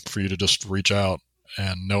waiting for you to just reach out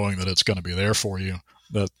and knowing that it's going to be there for you,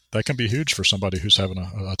 that can be huge for somebody who's having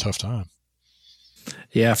a tough time.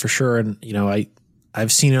 Yeah, for sure. And,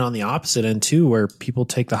 I've seen it on the opposite end too, where people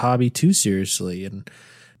take the hobby too seriously and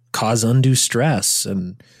cause undue stress.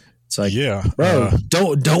 And it's like, bro,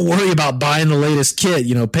 don't worry about buying the latest kit,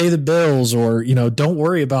 pay the bills, or, don't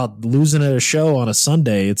worry about losing at a show on a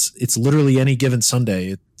Sunday. It's literally any given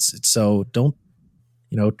Sunday. So don't,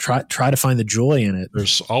 try to find the joy in it.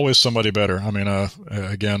 There's always somebody better. I mean,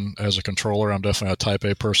 again, as a controller, I'm definitely a type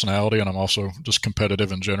A personality, and I'm also just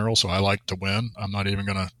competitive in general. So I like to win. I'm not even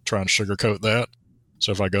going to try and sugarcoat that.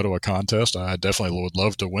 So if I go to a contest, I definitely would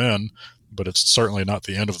love to win, but it's certainly not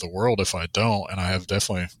the end of the world if I don't. And I have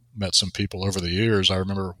definitely met some people over the years. I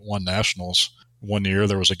remember one nationals one year,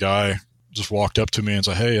 there was a guy just walked up to me and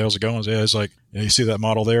said, "Hey, how's it going?" Yeah, he's like, "Yeah, you see that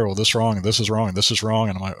model there? Well, this is wrong, and this is wrong, and this is wrong."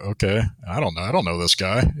 And I'm like, "Okay, I don't know this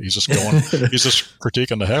guy." He's just he's just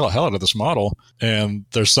critiquing the hell out of this model. And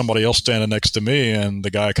there's somebody else standing next to me, and the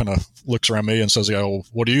guy kind of looks around me and says, "Yeah, well,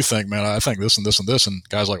 what do you think, man? I think this and this and this." And the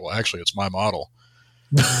guy's like, "Well, actually, it's my model."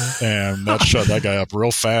 And that shut that guy up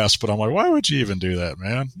real fast. But I'm like, why would you even do that,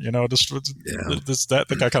 man?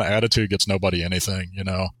 That kind of attitude gets nobody anything, And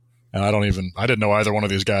I didn't know either one of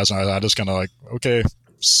these guys. And I just kind of like, okay,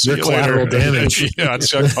 see you collateral later. Damage. I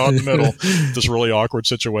just got caught in the middle, this really awkward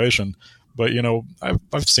situation. But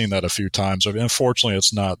I've seen that a few times. Unfortunately,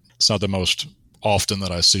 it's not the most often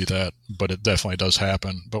that I see that, but it definitely does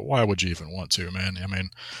happen. But why would you even want to, man? I mean,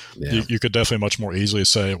 you could definitely much more easily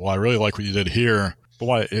say, well, I really like what you did here,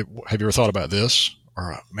 but have you ever thought about this?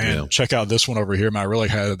 Or, man, check out this one over here. Man, I really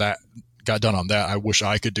had that, got done on that. I wish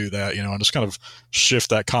I could do that, and just kind of shift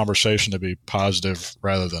that conversation to be positive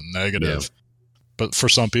rather than negative. Yeah. But for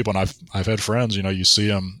some people, and I've had friends, you see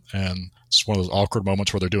them, and it's one of those awkward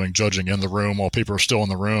moments where they're doing judging in the room while people are still in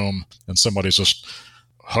the room, and somebody's just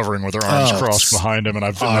hovering with their arms crossed behind him.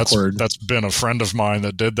 And that's been a friend of mine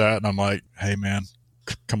that did that. And I'm like, hey, man,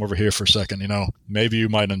 come over here for a second. Maybe you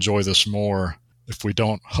might enjoy this more if we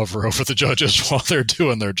don't hover over the judges while they're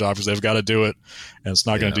doing their job, because they've got to do it. And it's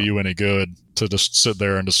not going to do you any good to just sit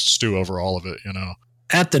there and just stew over all of it,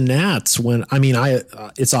 At the Nats,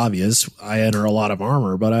 it's obvious I enter a lot of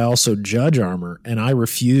armor, but I also judge armor, and I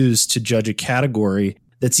refuse to judge a category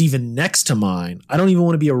that's even next to mine. I don't even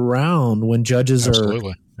want to be around when judges are,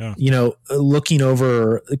 looking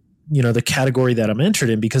over, the category that I'm entered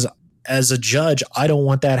in, because as a judge, I don't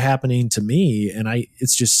want that happening to me. And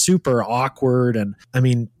it's just super awkward. And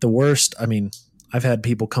the worst, I've had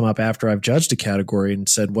people come up after I've judged a category and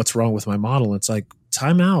said, what's wrong with my model? It's like,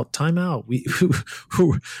 time out. We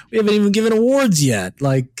haven't even given awards yet.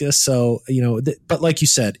 But like you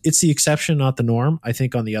said, it's the exception, not the norm. I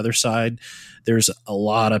think on the other side, there's a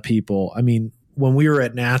lot of people. When we were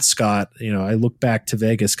at Nats, Scott, I look back to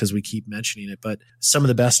Vegas because we keep mentioning it, but some of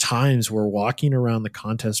the best times were walking around the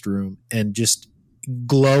contest room and just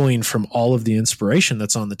glowing from all of the inspiration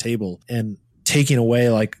that's on the table and taking away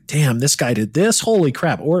like, damn, this guy did this. Holy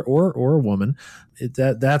crap. Or a woman.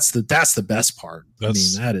 That's the best part.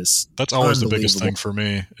 That's always the biggest thing for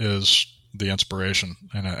me is the inspiration,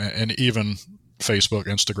 and even Facebook,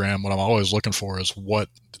 Instagram. What I'm always looking for is what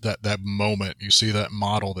that moment. You see that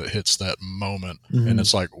model that hits that moment, and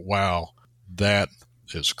it's like, wow, that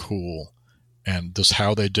is cool. And just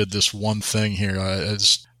how they did this one thing here. I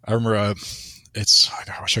remember. I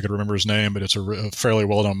wish I could remember his name, but it's a fairly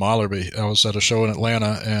well-known modeler. But I was at a show in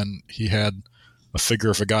Atlanta, and he had a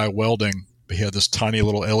figure of a guy welding. He had this tiny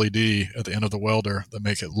little LED at the end of the welder that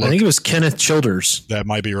make it look. I think it was Kenneth Childers. That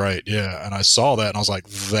might be right. Yeah. And I saw that and I was like,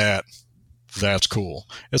 that's cool.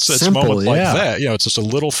 It's simple, moments like that. It's just a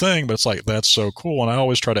little thing, but it's like, that's so cool. And I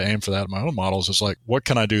always try to aim for that in my own models. It's like, what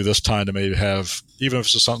can I do this time to maybe have, even if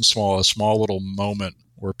it's just something small, a small little moment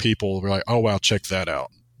where people are like, oh, wow, check that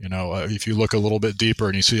out. If you look a little bit deeper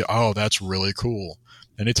and you see, oh, that's really cool.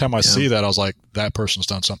 Anytime I see that, I was like, that person's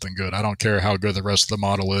done something good. I don't care how good the rest of the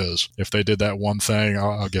model is. If they did that one thing,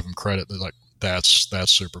 I'll give them credit. They're like, that's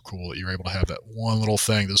super cool that you're able to have that one little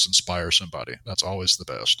thing that inspires somebody. That's always the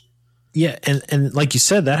best. Yeah. And like you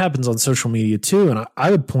said, that happens on social media too. And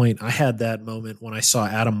I would point, I had that moment when I saw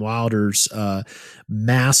Adam Wilder's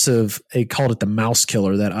massive, they called it the mouse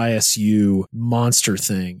killer, that ISU monster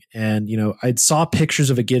thing. And, I saw pictures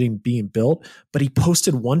of it being built, but he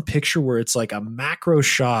posted one picture where it's like a macro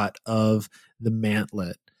shot of the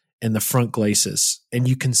mantlet and the front glacis, and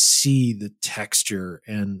you can see the texture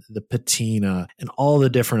and the patina and all the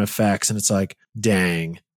different effects. And it's like,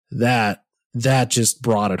 dang, that just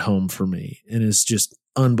brought it home for me and is just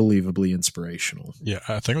unbelievably inspirational. Yeah,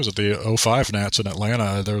 I think it was at the 05 Nats in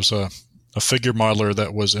Atlanta. There was a figure modeler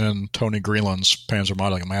that was in Tony Greenland's Panzer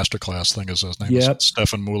Modeling Masterclass thing. His name was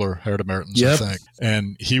Stefan Mueller Herdemertens, I think.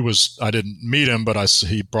 And I didn't meet him, but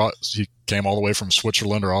he came all the way from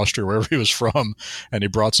Switzerland or Austria, wherever he was from, and he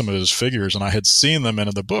brought some of his figures. And I had seen them in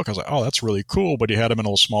the book. I was like, oh, that's really cool. But he had them in a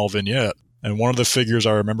little small vignette. And one of the figures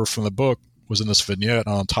I remember from the book was in this vignette,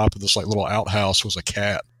 and on top of this like little outhouse was a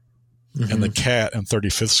cat, and the cat in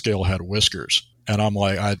 35th scale had whiskers. And I'm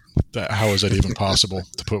like, how is it even possible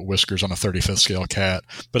to put whiskers on a 35th scale cat?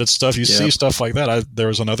 But it's stuff, you see stuff like that. There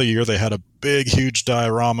was another year they had a big, huge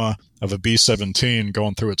diorama of a B-17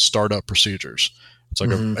 going through its startup procedures. It's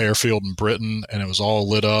like an airfield in Britain, and it was all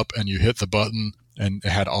lit up, and you hit the button, and it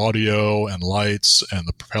had audio and lights, and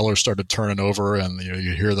the propeller started turning over, and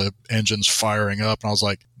you hear the engines firing up. And I was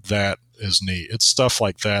like, that is neat. It's stuff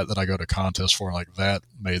like that I go to contests for, and like that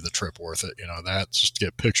made the trip worth it. That just to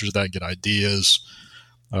get pictures of that and get ideas.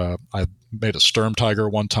 I made a Sturm Tiger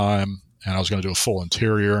one time, and I was going to do a full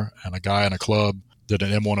interior, and a guy in a club did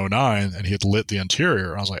an M109, and he had lit the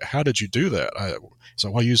interior. And I was like, how did you do that?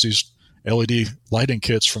 So I use these LED lighting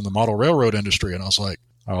kits from the model railroad industry. And I was like,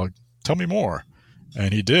 oh, tell me more.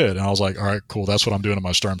 And he did. And I was like, all right, cool. That's what I'm doing in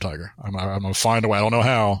my Sturm Tiger. I'm going to find a way. I don't know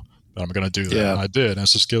how, but I'm going to do that. Yeah. And I did. And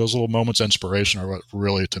it's just those little moments of inspiration are what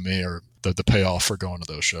really, to me, are the payoff for going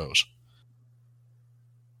to those shows.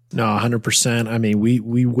 No, 100%. I mean,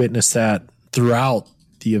 we witnessed that throughout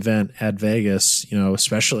the event at Vegas,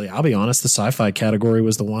 especially, I'll be honest, the sci-fi category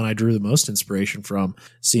was the one I drew the most inspiration from.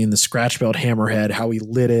 Seeing the scratch belt hammerhead, how he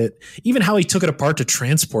lit it, even how he took it apart to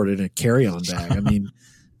transport it in a carry-on bag. I mean,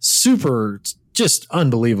 super, just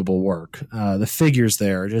unbelievable work. The figures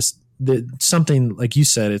there, just something, like you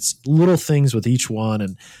said, it's little things with each one.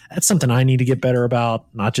 And that's something I need to get better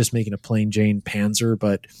about, not just making a plain Jane Panzer,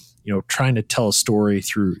 but trying to tell a story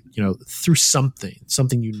through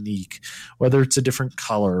something unique, whether it's a different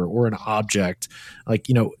color or an object. Like,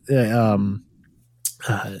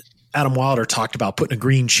 Adam Wilder talked about putting a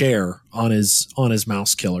green chair on his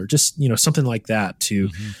mouse killer, just, something like that to,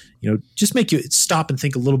 just make you stop and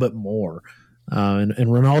think a little bit more.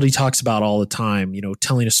 And Rinaldi talks about all the time,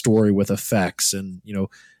 telling a story with effects and,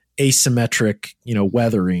 asymmetric,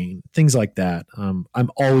 weathering, things like that.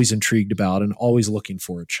 I'm always intrigued about and always looking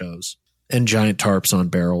for at shows. And giant tarps on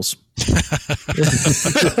barrels.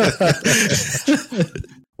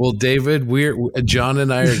 Well, David, John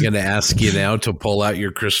and I are going to ask you now to pull out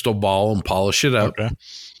your crystal ball and polish it up. Okay.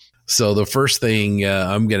 So the first thing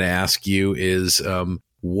I'm going to ask you is,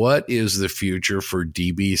 what is the future for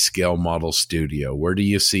DB Scale Model Studio? Where do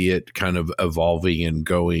you see it kind of evolving and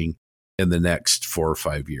going in the next 4 or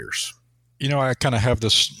 5 years? I kind of have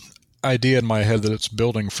this idea in my head that it's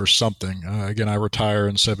building for something. Again, I retire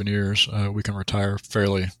in 7 years. We can retire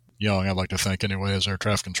fairly young, I'd like to think anyway, as air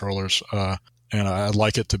traffic controllers. And I'd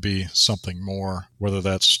like it to be something more, whether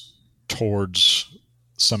that's towards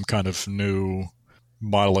some kind of new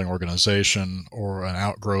modeling organization or an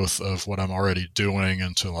outgrowth of what I'm already doing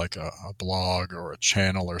into like a blog or a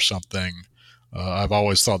channel or something. I've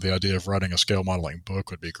always thought the idea of writing a scale modeling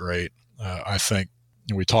book would be great. I think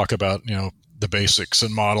we talk about, the basics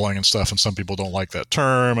in modeling and stuff, and some people don't like that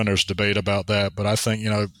term, and there's debate about that. But I think,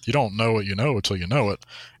 you don't know what you know until you know it.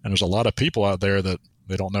 And there's a lot of people out there that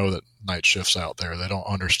they don't know that night shift's out there. They don't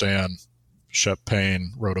understand. Shep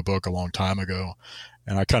Payne wrote a book a long time ago.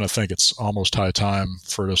 And I kind of think it's almost high time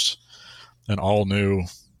for just an all new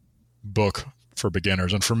book for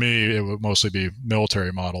beginners. And for me, it would mostly be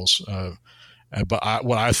military models. But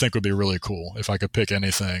what I think would be really cool, if I could pick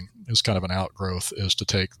anything, is kind of an outgrowth, is to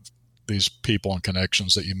take these people and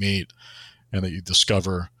connections that you meet and that you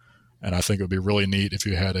discover. And I think it would be really neat if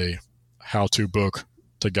you had a how-to book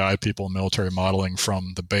to guide people in military modeling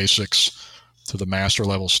from the basics to the master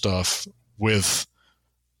level stuff, with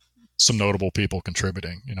some notable people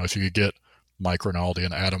contributing. If you could get Mike Rinaldi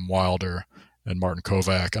and Adam Wilder and Martin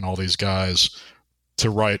Kovac and all these guys to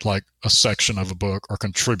write like a section of a book or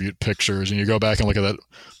contribute pictures, and you go back and look at that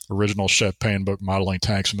original Shep Payne book, Modeling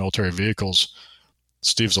Tanks and Military Vehicles,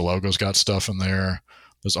 Steve Zalogo's got stuff in there.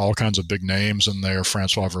 There's all kinds of big names in there.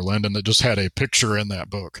 Francois Verlinden that just had a picture in that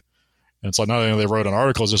book. And it's like, not only they wrote an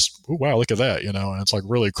article, it's just, oh, wow, look at that, and it's like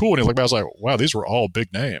really cool. And you look back, I was like, wow, these were all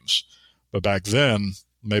big names. But back then,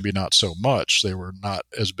 maybe not so much. They were not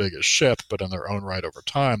as big as Shep, but in their own right over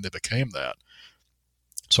time, they became that.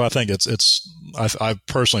 So I think I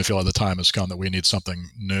personally feel like the time has come that we need something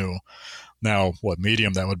new. Now, what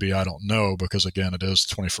medium that would be, I don't know, because again, it is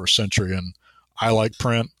the 21st century, and I like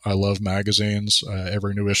print. I love magazines.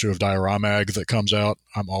 Every new issue of Dioramag that comes out,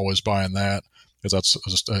 I'm always buying that, because that's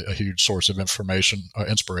just a huge source of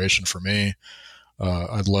inspiration for me.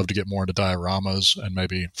 I'd love to get more into dioramas and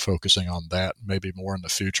maybe focusing on that, maybe more in the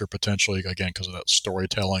future potentially, again, because of that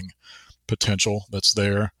storytelling potential that's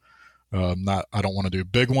there. I don't want to do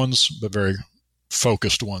big ones, but very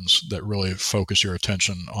focused ones that really focus your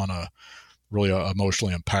attention on a really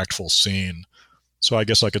emotionally impactful scene. So I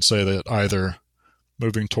guess I could say that either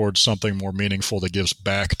moving towards something more meaningful that gives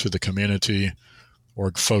back to the community,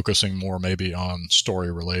 or focusing more maybe on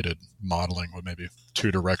story-related modeling, with maybe two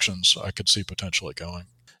directions I could see potentially going.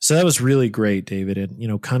 So that was really great, David.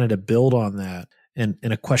 And, kind of to build on that, and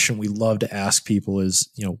a question we love to ask people is,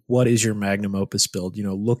 what is your magnum opus build?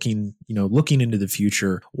 Looking into the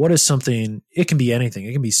future, what is something, it can be anything.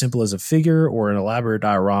 It can be simple as a figure or an elaborate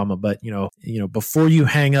diorama, but, before you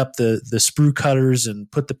hang up the sprue cutters and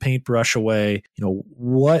put the paintbrush away,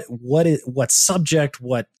 what subject,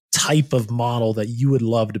 what type of model that you would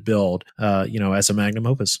love to build, as a magnum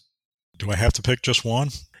opus? Do I have to pick just one?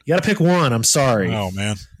 You got to pick one. I'm sorry. Oh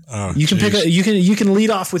man. Oh, you can pick you can lead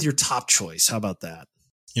off with your top choice. How about that?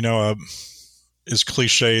 As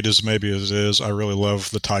cliched as maybe as it is, I really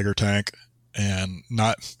love the Tiger tank. and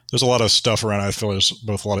there's a lot of stuff around. I feel there's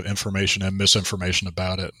both a lot of information and misinformation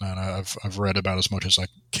about it. And I've read about as much as I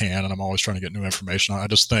can, and I'm always trying to get new information. I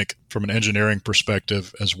just think from an engineering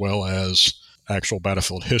perspective, as well as actual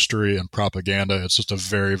battlefield history and propaganda, it's just a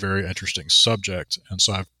very, very interesting subject. And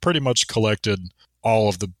so I've pretty much collected all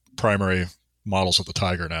of the primary models of the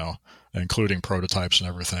Tiger now, including prototypes and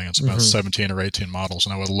everything. It's about 17 or 18 models,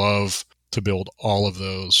 and I would love to build all of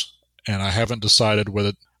those. And I haven't decided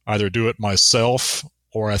whether either do it myself,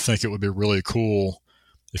 or I think it would be really cool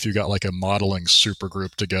if you got like a modeling super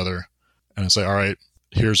group together and say, all right,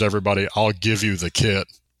 here's everybody. I'll give you the kit,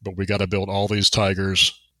 but we got to build all these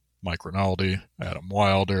Tigers. Mike Rinaldi, Adam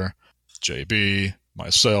Wilder, JB,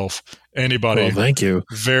 myself, anybody. Well, thank you.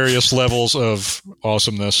 Various levels of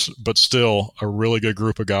awesomeness, but still a really good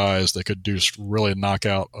group of guys that could really knock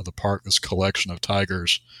out of the park this collection of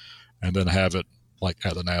Tigers, and then have it like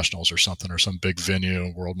at the Nationals or something, or some big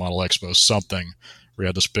venue, World Model Expo, something. We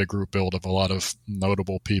had this big group build of a lot of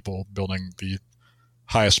notable people building the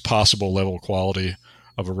highest possible level quality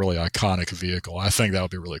of a really iconic vehicle. I think that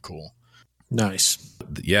would be really cool. Nice.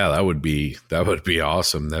 Yeah, that would be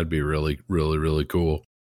awesome. That'd be really, really, really cool.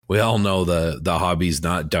 We all know the hobby's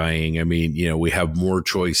not dying. I mean, we have more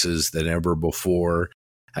choices than ever before.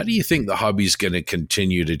 How do you think the hobby's going to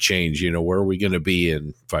continue to change? Where are we going to be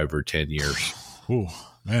in 5 or 10 years? Ooh,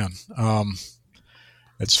 man.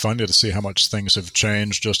 It's funny to see how much things have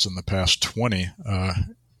changed just in the past 20.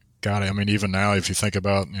 God, I mean, even now, if you think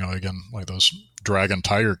about, again, like those Dragon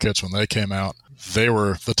Tiger kits, when they came out, they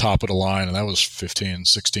were the top of the line, and that was 15,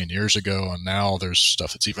 16 years ago. And now there's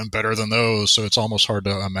stuff that's even better than those. So it's almost hard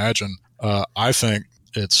to imagine. I think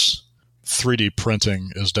it's 3D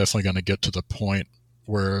printing is definitely going to get to the point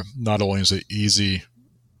where not only is it easy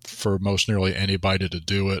for most nearly anybody to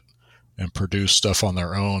do it and produce stuff on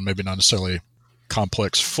their own, maybe not necessarily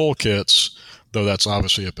complex full kits, though that's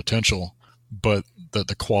obviously a potential, but that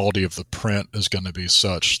the quality of the print is going to be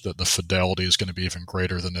such that the fidelity is going to be even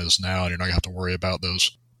greater than it is now. And you're not going to have to worry about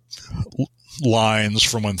those lines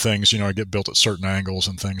from when things, get built at certain angles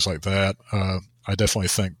and things like that. I definitely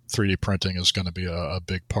think 3D printing is going to be a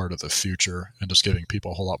big part of the future, and just giving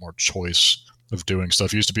people a whole lot more choice of doing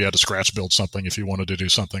stuff. You used to be able to scratch build something if you wanted to do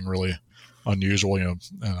something really unusual, and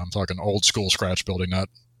I'm talking old school scratch building, not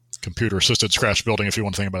computer assisted scratch building if you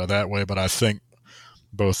want to think about it that way. But I think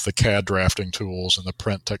both the CAD drafting tools and the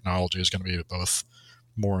print technology is going to be both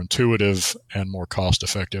more intuitive and more cost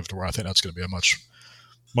effective, to where I think that's going to be a much,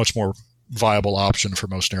 much more viable option for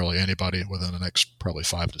most nearly anybody within the next probably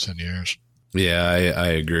 5 to 10 years. Yeah, I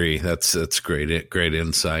agree. That's great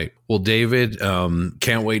insight. Well, David,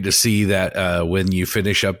 can't wait to see that when you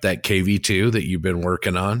finish up that KV2 that you've been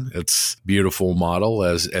working on. It's a beautiful model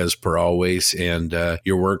as per always, and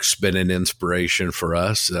your work's been an inspiration for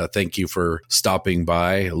us. Thank you for stopping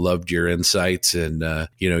by. Loved your insights and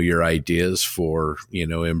your ideas for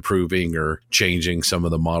improving or changing some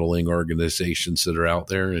of the modeling organizations that are out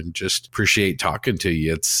there, and just appreciate talking to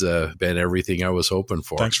you. It's been everything I was hoping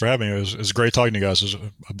for. Thanks for having me. It was great talking to you guys. It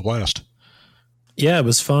was a blast. Yeah, it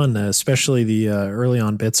was fun, especially the early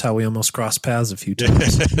on bits, how we almost crossed paths a few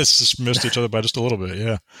times. Just missed each other by just a little bit,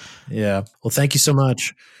 yeah. Yeah. Well, thank you so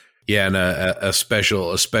much. Yeah, and a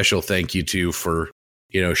special thank you too for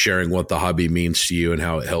sharing what the hobby means to you and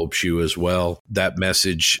how it helps you as well. That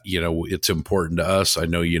message, it's important to us. I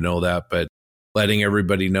know you know that, but letting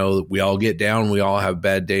everybody know that we all get down, we all have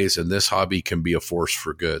bad days, and this hobby can be a force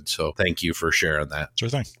for good. So thank you for sharing that. Sure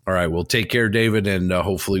thing. All right. Well, take care, David, and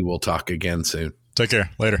hopefully we'll talk again soon. Take care.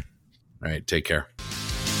 Later. All right. Take care.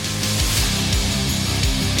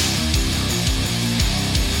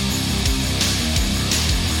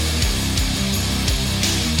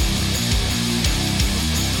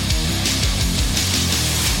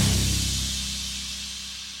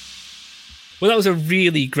 Well, that was a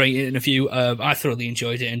really great interview. I thoroughly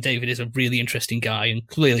enjoyed it, and David is a really interesting guy and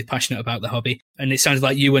clearly passionate about the hobby. And it sounds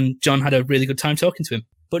like you and John had a really good time talking to him.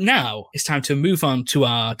 But now it's time to move on to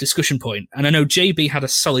our discussion point. And I know JB had a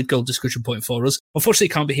solid gold discussion point for us. Unfortunately, he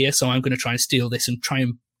can't be here, so I'm going to try and steal this and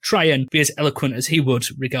try and be as eloquent as he would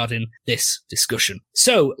regarding this discussion.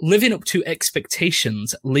 So, living up to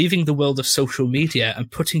expectations, leaving the world of social media and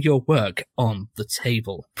putting your work on the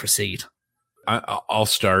table. Proceed. I'll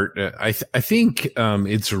start. I think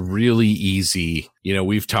it's really easy. You know,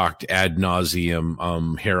 we've talked ad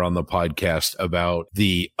nauseum here on the podcast about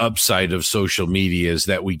the upside of social media is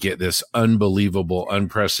that we get this unbelievable,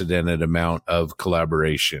 unprecedented amount of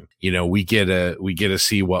collaboration. You know, we get to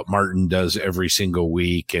see what Martin does every single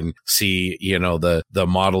week and see, you know, the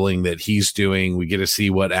modeling that he's doing. We get to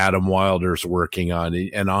see what Adam Wilder's working on,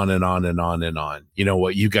 and on and on and on and on. You know,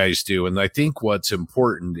 what you guys do. And I think what's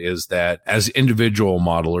important is that as individual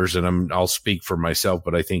modelers, and I'll speak for myself,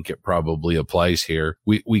 but I think it probably applies here.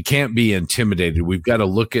 We can't be intimidated. We've got to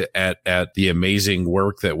look at the amazing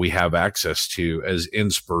work that we have access to as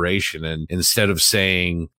inspiration. And instead of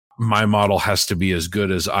saying my model has to be as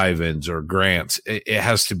good as Ivan's or Grant's, it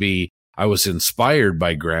has to be, I was inspired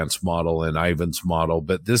by Grant's model and Ivan's model,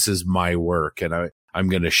 but this is my work and I'm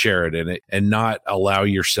going to share it in it, and not allow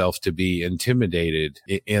yourself to be intimidated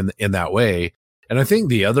in that way. And I think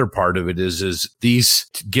the other part of it is these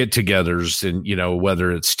get-togethers, and, you know,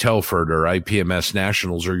 whether it's Telford or IPMS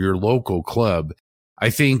Nationals or your local club, I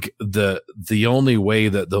think the only way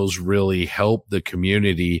that those really help the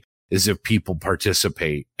community is if people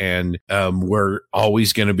participate. And we're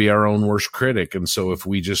always going to be our own worst critic. And so if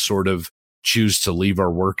we just sort of choose to leave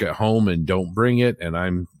our work at home and don't bring it, and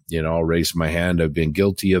I'll raise my hand. I've been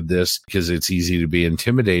guilty of this because it's easy to be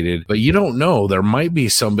intimidated, but you don't know. There might be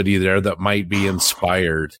somebody there that might be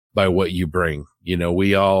inspired by what you bring. You know,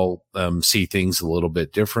 we all see things a little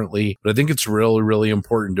bit differently, but I think it's really, really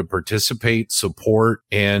important to participate, support.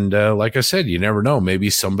 And like I said, you never know. Maybe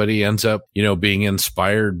somebody ends up, you know, being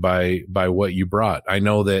inspired by what you brought. I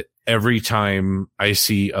know that every time I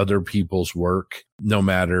see other people's work, no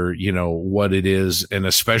matter, you know, what it is, and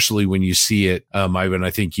especially when you see it, Ivan,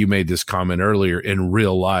 I think you made this comment earlier, in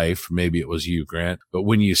real life, maybe it was you, Grant, but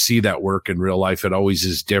when you see that work in real life, it always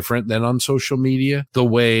is different than on social media. The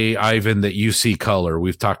way, Ivan, that you see color,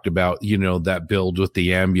 we've talked about, you know, that build with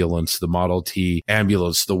the ambulance, the Model T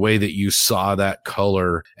ambulance, the way that you saw that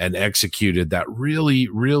color and executed that really,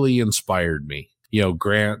 really inspired me. You know,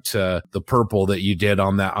 Grant, the purple that you did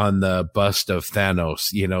on the bust of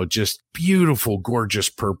Thanos, you know, just beautiful, gorgeous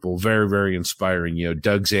purple, very, very inspiring. You know,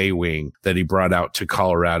 Doug's A-Wing that he brought out to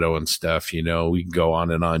Colorado and stuff, you know, we can go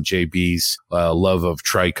on and on. JB's love of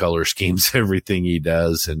tricolor schemes, everything he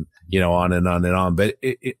does, and, you know, on and on and on. But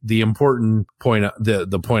the important point,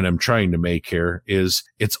 the point I'm trying to make here is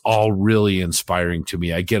it's all really inspiring to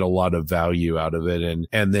me. I get a lot of value out of it.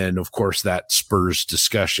 And then of course that spurs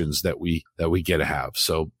discussions that we get to have.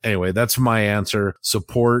 So anyway, that's my answer.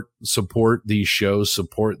 Support these shows,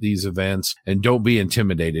 support these events, and don't be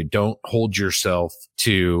intimidated. Don't hold yourself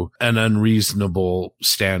to an unreasonable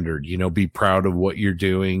standard. You know, be proud of what you're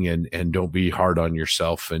doing, and don't be hard on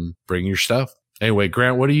yourself, and bring your stuff. Anyway,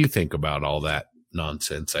 Grant, what do you think about all that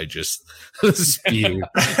nonsense I just spewed?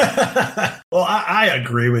 Well, I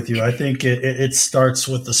agree with you. I think it starts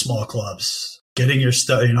with the small clubs, getting your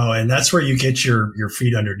stuff, you know, and that's where you get your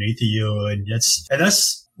feet underneath you. And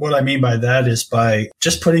that's what I mean by that is by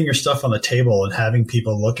just putting your stuff on the table and having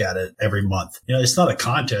people look at it every month. You know, it's not a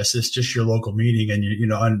contest. It's just your local meeting, and you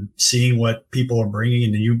know, and seeing what people are bringing,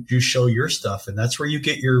 and you show your stuff, and that's where you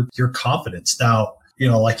get your confidence. Now, you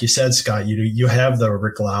know, like you said, Scott, you have the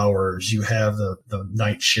Rick Lauers, you have the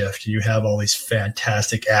Night Shift, you have all these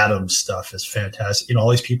fantastic Adams stuff is fantastic. You know, all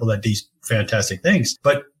these people that do these fantastic things,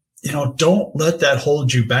 but, you know, don't let that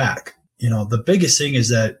hold you back. You know, the biggest thing is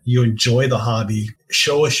that you enjoy the hobby.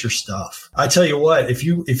 Show us your stuff. I tell you what, if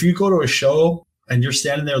you go to a show and you're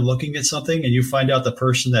standing there looking at something and you find out the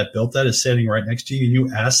person that built that is standing right next to you, and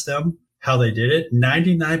you ask them how they did it,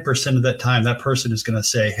 99% of that time, that person is going to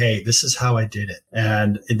say, hey, this is how I did it.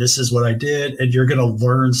 And this is what I did. And you're going to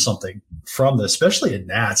learn something from this, especially in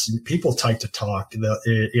Nats. People like to talk,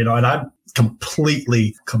 you know, and I'm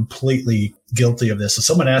completely guilty of this. If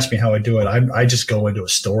someone asks me how I do it, I just go into a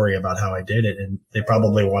story about how I did it, and they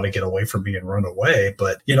probably want to get away from me and run away.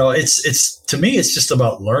 But, you know, it's to me, it's just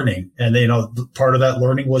about learning. And, you know, part of that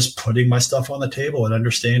learning was putting my stuff on the table and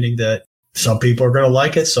understanding that some people are going to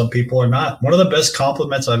like it, some people are not. One of the best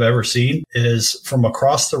compliments I've ever seen is from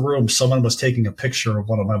across the room, someone was taking a picture of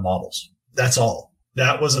one of my models. That's all.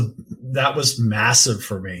 That was massive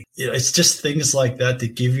for me. It's just things like that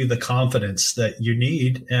that give you the confidence that you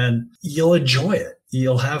need, and you'll enjoy it.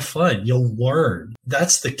 You'll have fun. You'll learn.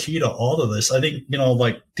 That's the key to all of this. I think, you know,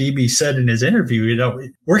 like DB said in his interview, you know,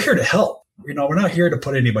 we're here to help. You know, we're not here to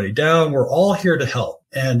put anybody down. We're all here to help.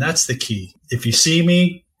 And that's the key. If you see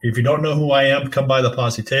me, If you don't know who I am, come by the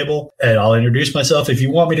Posse table and I'll introduce myself. If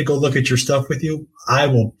you want me to go look at your stuff with you, I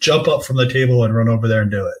will jump up from the table and run over there and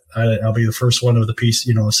do it. I'll be the first one of the piece,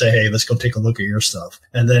 say, hey, let's go take a look at your stuff.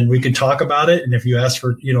 And then we can talk about it. And if you ask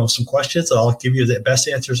for, some questions, I'll give you the best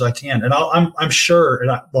answers I can. And I'm sure,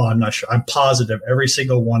 I'm not sure, I'm positive every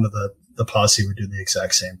single one of the Posse would do the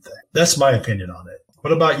exact same thing. That's my opinion on it.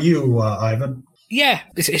 What about you, Ivan? Yeah,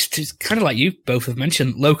 it's kind of like you both have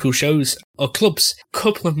mentioned, local shows or clubs. A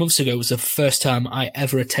couple of months ago was the first time I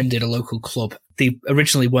ever attended a local club. They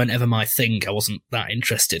originally weren't ever my thing. I wasn't that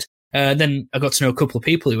interested. Then I got to know a couple of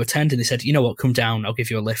people who attend, and they said, you know what, come down, I'll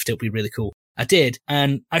give you a lift, it'll be really cool. I did,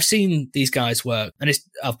 and I've seen these guys work, and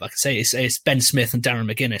I can say it's Ben Smith and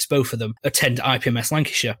Darren McGuinness, both of them attend IPMS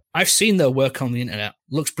Lancashire. I've seen their work on the internet,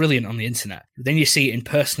 looks brilliant on the internet. Then you see it in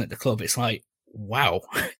person at the club, it's like, wow.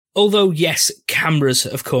 Although, yes, cameras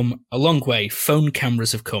have come a long way. Phone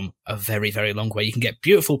cameras have come a very, very long way. You can get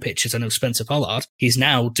beautiful pictures. I know Spencer Pollard, he's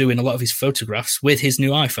now doing a lot of his photographs with his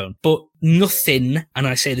new iPhone. But nothing, and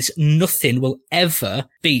I say this, nothing will ever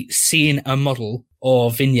beat seeing a model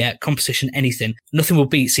or vignette, composition, anything. Nothing will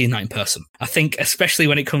beat seeing that in person. I think, especially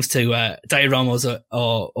when it comes to dioramas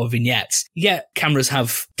or vignettes, yeah, cameras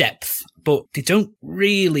have depth, but they don't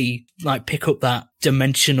really pick up that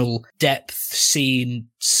dimensional depth, scene,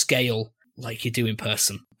 scale like you do in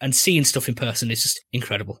person. And seeing stuff in person is just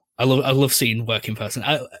incredible. I love seeing work in person.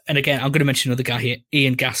 And again, I'm going to mention another guy here,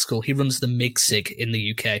 Ian Gaskell. He runs the MIG-SIG in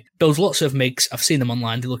the UK. Builds lots of MIGs. I've seen them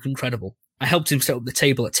online. They look incredible. I helped him set up the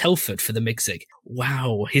table at Telford for the MIG-SIG.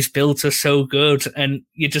 Wow, his builds are so good, and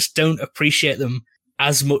you just don't appreciate them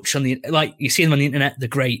as much you see them on the internet, they're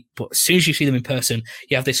great, but as soon as you see them in person,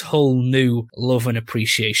 you have this whole new love and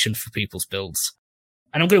appreciation for people's builds.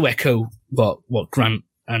 And I'm going to echo what Grant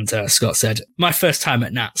and Scott said. My first time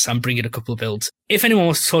at Nats, I'm bringing a couple of builds. If anyone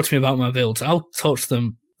wants to talk to me about my builds, I'll talk to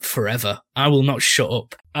them forever. I will not shut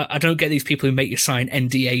up. I don't get these people who make you sign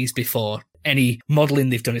NDAs before any modelling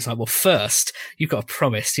they've done. It's like, well, first, you've got to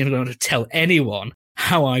promise you're not going to tell anyone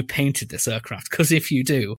how I painted this aircraft, because if you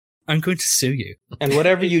do, I'm going to sue you. And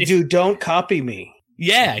whatever you do, don't copy me.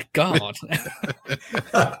 Yeah, God. Look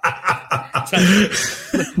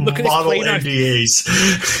at model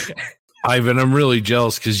NDAs. Ivan, I'm really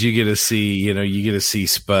jealous because you get to see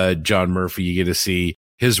Spud, John Murphy, you get to see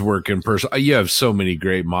his work in person. You have so many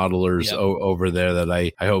great modelers over there that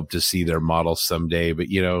I hope to see their models someday. But,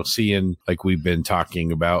 seeing, like we've been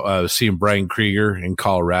talking about, seeing Brian Krieger in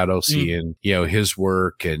Colorado, seeing, his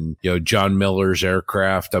work, and, John Miller's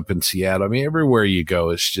aircraft up in Seattle. I mean, everywhere you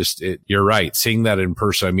go, it's just, you're right. Seeing that in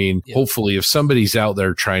person. I mean, hopefully if somebody's out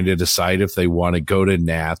there trying to decide if they want to go to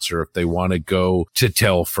Nats or if they want to go to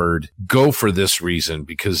Telford, go for this reason,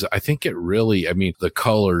 because I think it really, the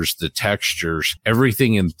colors, the textures,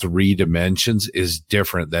 everything in 3 dimensions is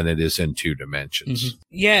different than it is in 2 dimensions. Mm-hmm.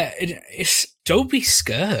 Yeah, it's don't be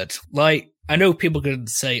scared. I know people can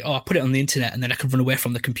say, oh, I put it on the internet and then I can run away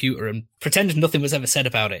from the computer and pretend nothing was ever said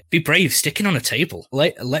about it. Be brave, stick it on a table.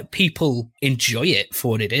 Let people enjoy it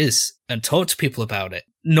for what it is and talk to people about it.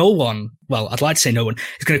 No one, well, I'd like to say no one,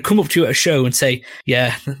 is going to come up to you at a show and say,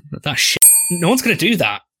 yeah, that's shit. No one's going to do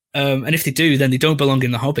that. And if they do, then they don't belong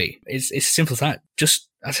in the hobby. It's as simple as that. Just,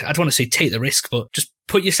 I don't want to say take the risk, but just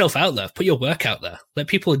put yourself out there. Put your work out there. Let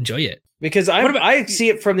people enjoy it. Because I see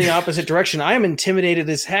it from the opposite direction. I am intimidated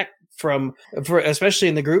as heck especially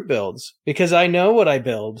in the group builds, because I know what I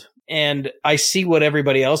build and I see what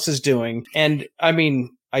everybody else is doing. And I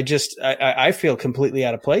feel completely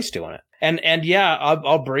out of place doing it. And yeah,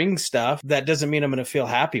 I'll bring stuff. That doesn't mean I'm going to feel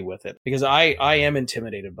happy with it, because I am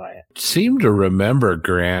intimidated by it. Seem to remember,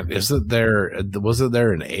 Grant, wasn't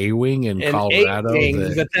there an A-wing in Colorado?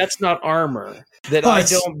 A-wing, but that's not armor. That I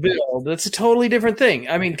don't build. That's a totally different thing.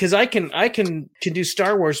 Because I can do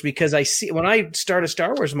Star Wars, because I see, when I start a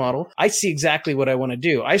Star Wars model, I see exactly what I want to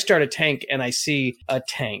do. I start a tank and I see a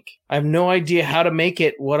tank. I have no idea how to make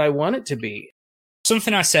it what I want it to be.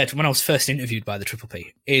 Something I said when I was first interviewed by the Triple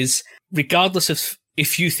P is, regardless of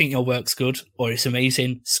if you think your work's good or it's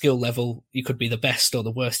amazing, skill level, you could be the best or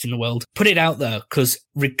the worst in the world, put it out there, because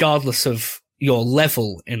regardless of your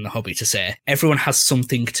level in the hobby to say, everyone has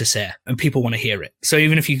something to say and people want to hear it. So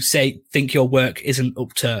even if you think your work isn't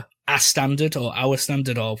up to a standard or our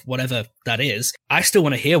standard or whatever that is, I still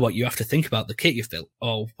want to hear what you have to think about the kit you've built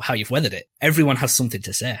or how you've weathered it. Everyone has something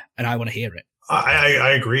to say and I want to hear it.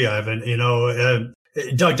 I agree, Ivan.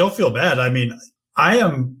 Doug, don't feel bad. I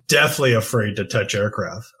am definitely afraid to touch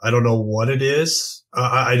aircraft. I don't know what it is.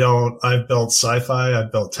 I've built sci-fi.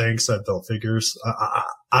 I've built tanks. I've built figures.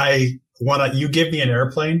 You give me an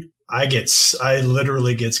airplane, I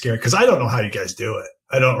literally get scared, because I don't know how you guys do it.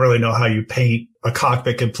 I don't really know how you paint a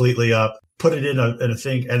cockpit completely up, put it in a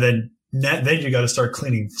thing, and then you got to start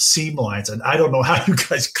cleaning seam lines. And I don't know how you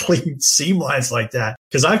guys clean seam lines like that,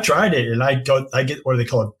 because I've tried it and I get what do they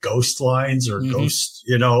call it, ghost lines or ghost,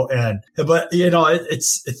 but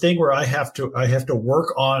it's a thing where I have to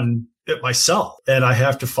work on it myself, and I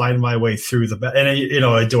have to find my way through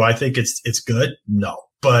do I think it's good? No,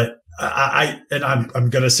 but I'm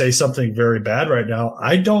going to say something very bad right now.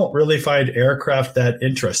 I don't really find aircraft that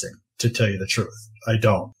interesting, to tell you the truth. I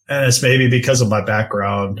don't. And it's maybe because of my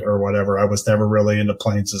background or whatever. I was never really into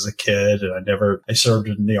planes as a kid, and I served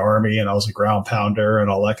in the Army and I was a ground pounder and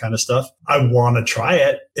all that kind of stuff. I want to try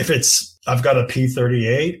it. I've got a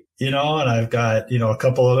P-38, and I've got, a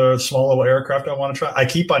couple other small little aircraft I want to try. I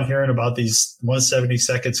keep on hearing about these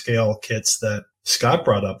 1/72nd scale kits that Scott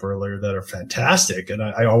brought up earlier that are fantastic. And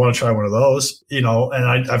I want to try one of those, and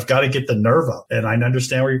I've got to get the nerve up. And I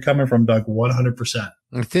understand where you're coming from, Doug, 100%.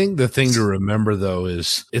 I think the thing to remember, though,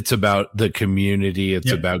 is it's about the community.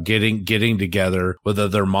 It's about getting together with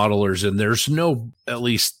other modelers. And there's no, at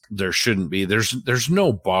least there shouldn't be, there's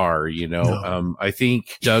no bar, No. I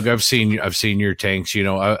think, Doug, I've seen your tanks,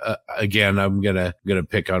 again, I'm going to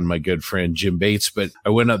pick on my good friend Jim Bates, but I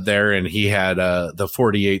went up there and he had the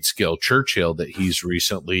 48 scale Churchill that he's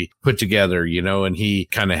recently put together, and he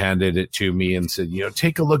kind of handed it to me and said,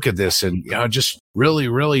 take a look at this, and, just really,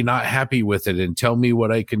 really not happy with it, and tell me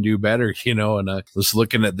what I can do better, and I was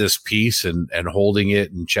looking at this piece and holding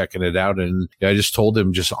it and checking it out. And I just told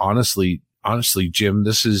him, just honestly, Jim,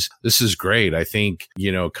 this is great. I think,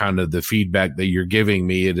 kind of the feedback that you're giving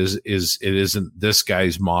me, it isn't this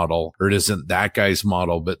guy's model or it isn't that guy's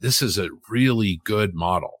model, but this is a really good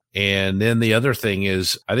model. And then the other thing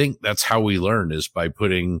is, I think that's how we learn, is by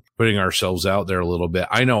putting ourselves out there a little bit.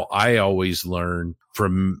 I know I always learn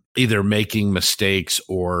from either making mistakes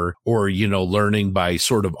or, learning by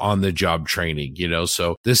sort of on the job training,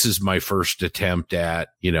 so this is my first attempt at,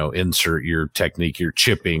 insert your technique, your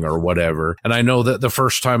chipping or whatever. And I know that the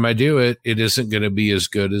first time I do it, it isn't going to be as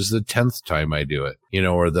good as the 10th time I do it,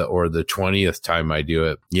 or the 20th time I do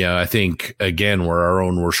it. Yeah. I think, again, we're our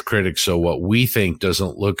own worst critics. So what we think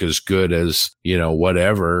doesn't look as good as,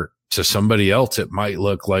 whatever, to somebody else, it might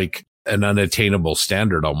look like an unattainable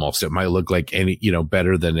standard almost. It might look like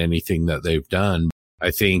better than anything that they've done. I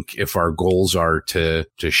think if our goals are to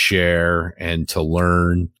share and to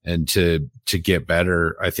learn and to get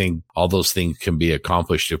better, I think all those things can be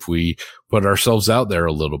accomplished if we put ourselves out there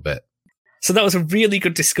a little bit. So that was a really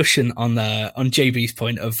good discussion on JB's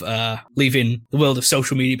point of leaving the world of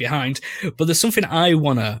social media behind. But there's something I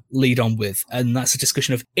want to lead on with, and that's a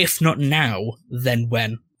discussion of, if not now, then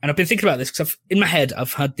when? And I've been thinking about this because in my head,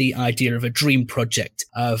 I've had the idea of a dream project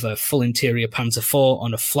of a full interior Panzer IV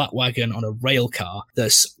on a flat wagon on a rail car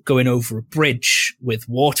that's going over a bridge with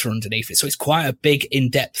water underneath it. So it's quite a big,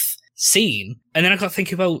 in-depth scene. And then I got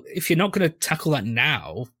thinking, well, if you're not going to tackle that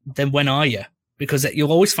now, then when are you? Because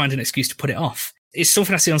you'll always find an excuse to put it off. It's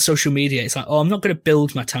something I see on social media. It's like, I'm not going to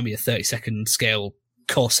build my Tamiya 32nd scale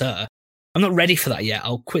Corsair. I'm not ready for that yet.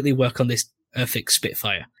 I'll quickly work on this Airfix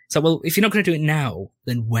Spitfire. So, well, if you're not going to do it now,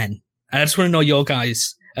 then when? And I just want to know you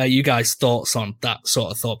guys' thoughts on that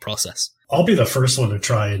sort of thought process. I'll be the first one to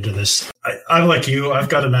try into this. I'm like you. I've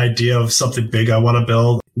got an idea of something big I want to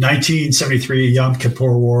build. 1973 Yom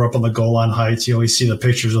Kippur War up on the Golan Heights. You always see the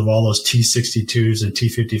pictures of all those T-62s and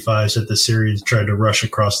T-55s that the Syrians tried to rush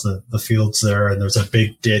across the fields there. And there's a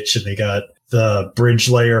big ditch, and they got the bridge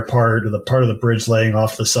layer part, or the part of the bridge laying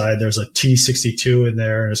off the side. There's a T-62 in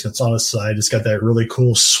there, and it's on the side. It's got that really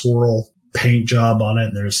cool swirl paint job on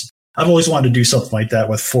it. And I've always wanted to do something like that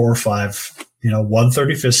with 4 or 5,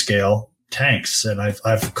 1/35th scale tanks. And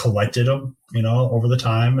I've collected them, over the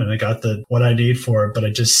time, and I got what I need for it, but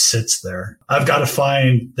it just sits there. I've got to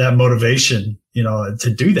find that motivation,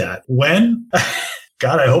 to do that. When?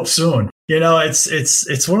 God, I hope soon.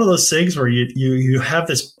 It's one of those things where you have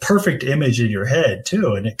this perfect image in your head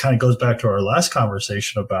too. And it kind of goes back to our last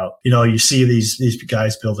conversation about, you see these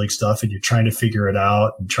guys building stuff and you're trying to figure it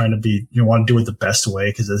out and trying to want to do it the best way,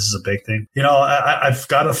 because this is a big thing. I've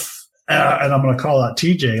got to, and I'm going to call out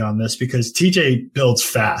TJ on this, because TJ builds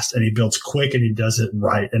fast and he builds quick and he does it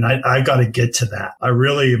right. And I got to get to that. I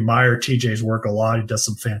really admire TJ's work a lot. He does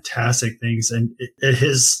some fantastic things, and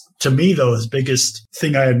his to me, though, his biggest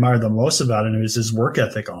thing I admire the most about him is his work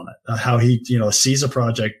ethic on it. How he, sees a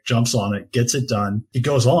project, jumps on it, gets it done. He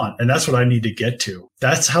goes on. And that's what I need to get to.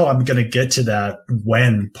 That's how I'm going to get to that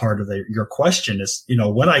when part of your question is,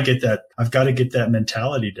 when I get that, I've got to get that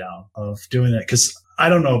mentality down of doing that. Because I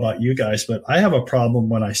don't know about you guys, but I have a problem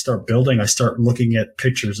when I start building. I start looking at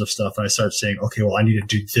pictures of stuff and I start saying, okay, well, I need to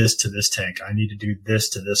do this to this tank. I need to do this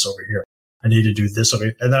to this over here. I need to do this over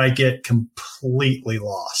here. And then I get completely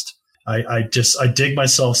lost. I dig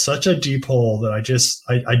myself such a deep hole that I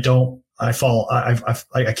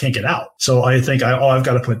can't get out. So I think I've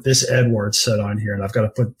got to put this Edwards set on here, and I've got to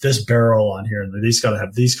put this barrel on here, and these got to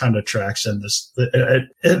have these kind of tracks. And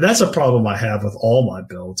that's a problem I have with all my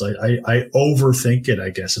builds. I overthink it, I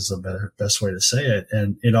guess is the best way to say it.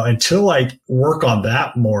 And, until I work on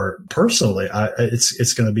that more personally,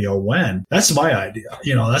 it's going to be a when. That's my idea.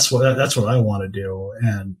 That's what I want to do.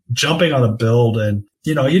 And jumping on a build, and,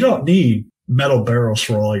 you don't need metal barrels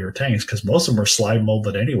for all your tanks because most of them are slide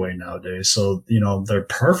molded anyway nowadays. So, they're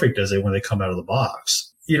perfect when they come out of the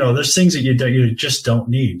box. There's things that you just don't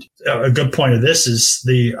need. A good point of this is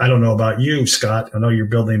I don't know about you, Scott. I know you're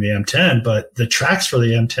building the M10, but the tracks for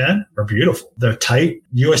the M10 are beautiful. They're tight.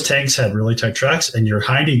 US tanks had really tight tracks, and you're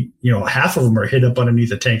hiding, half of them are hid up underneath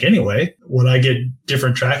the tank anyway. Would I get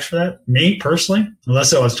different tracks for that? Me personally,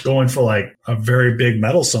 unless I was going for like a very big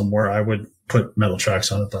metal somewhere, I would put metal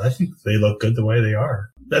tracks on it, but I think they look good the way they are.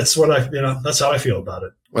 That's what that's how I feel about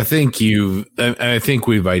it. I think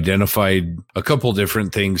we've identified a couple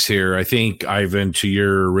different things here. I think, Ivan, to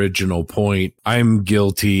your original point, I'm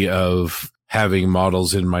guilty of having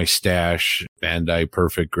models in my stash, Bandai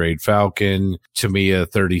Perfect Grade Falcon, Tamiya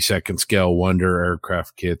 32nd scale Wonder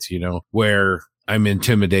aircraft kits, where I'm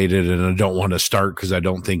intimidated and I don't want to start because I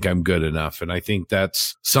don't think I'm good enough. And I think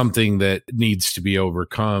that's something that needs to be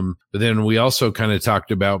overcome. But then we also kind of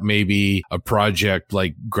talked about maybe a project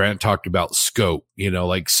like Grant talked about scope,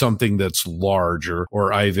 like something that's large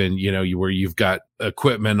or Ivan, where you've got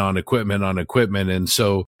equipment on equipment on equipment.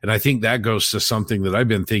 And I think that goes to something that I've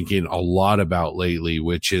been thinking a lot about lately,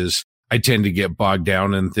 which is I tend to get bogged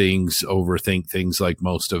down in things, overthink things like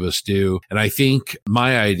most of us do. And I think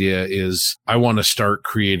my idea is I want to start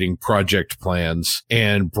creating project plans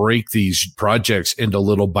and break these projects into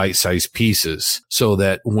little bite-sized pieces so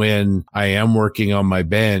that when I am working on my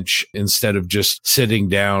bench, instead of just sitting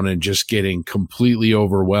down and just getting completely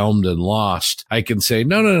overwhelmed and lost, I can say,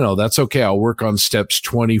 no, that's okay. I'll work on steps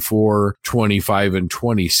 24, 25, and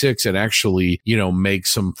 26 and actually, make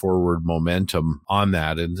some forward momentum on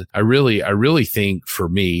that. And I really think for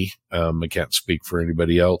me, I can't speak for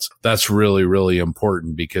anybody else, that's really, really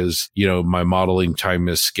important because, my modeling time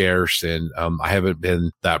is scarce and I haven't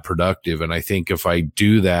been that productive. And I think if I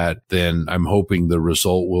do that, then I'm hoping the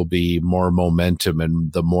result will be more momentum.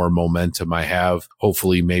 And the more momentum I have,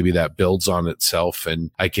 hopefully maybe that builds on itself and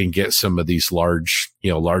I can get some of these large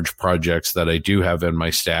projects that I do have in my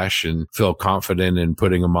stash and feel confident in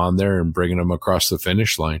putting them on there and bringing them across the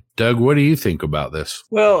finish line. Doug, what do you think about this?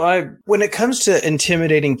 Well, when it comes to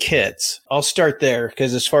intimidating kits, I'll start there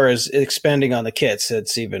because as far as expanding on the kits,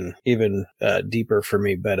 it's even deeper for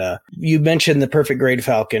me. But you mentioned the Perfect Grade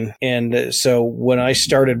Falcon. And so when I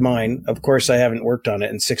started mine, of course, I haven't worked on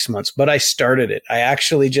it in 6 months, but I started it. I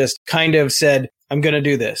actually just kind of said, I'm going to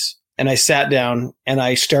do this. And I sat down and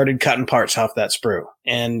I started cutting parts off that sprue.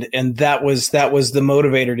 And that was the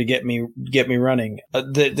motivator to get me running.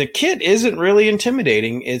 The kit isn't really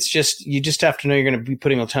intimidating. It's just, you just have to know you're going to be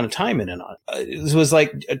putting a ton of time in and on. It was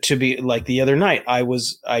like the other night,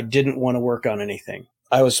 I didn't want to work on anything.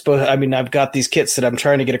 I've got these kits that I'm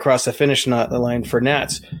trying to get across the finish line for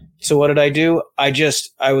Nats. So what did I do? I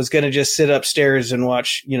was going to just sit upstairs and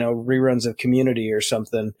watch, reruns of Community or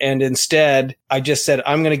something. And instead I just said,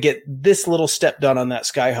 I'm going to get this little step done on that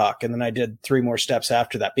Skyhawk. And then I did 3 more steps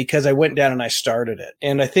after that because I went down and I started it.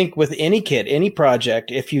 And I think with any kit, any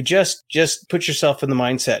project, if you just put yourself in the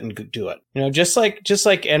mindset and do it, just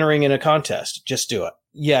like entering in a contest, just do it.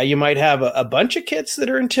 Yeah, you might have a bunch of kits that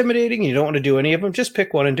are intimidating. You don't want to do any of them. Just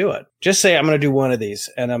pick one and do it. Just say, I'm going to do one of these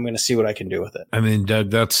and I'm going to see what I can do with it. I mean,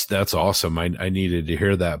 Doug, that's awesome. I needed to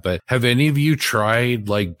hear that. But have any of you tried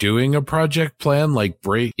like doing a project plan, like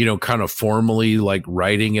kind of formally like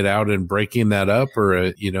writing it out and breaking that up? Or,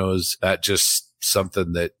 is that just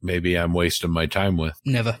something that maybe I'm wasting my time with?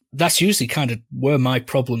 Never. That's usually kind of where my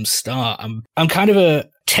problems start. I'm kind of a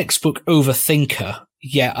textbook overthinker.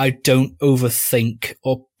 Yeah, I don't overthink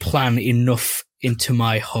or plan enough into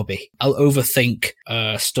my hobby. I'll overthink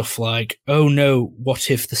stuff like, oh no, what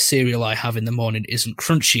if the cereal I have in the morning isn't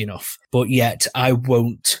crunchy enough? But yet I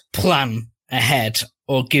won't plan ahead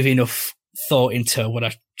or give enough thought into what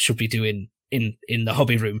I should be doing in the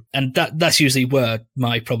hobby room. And that's usually where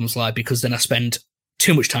my problems lie, because then I spend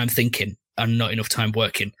too much time thinking and not enough time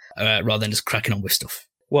working, rather than just cracking on with stuff.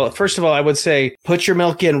 Well, first of all, I would say put your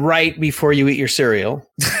milk in right before you eat your cereal.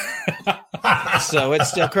 So it's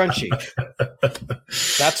still crunchy.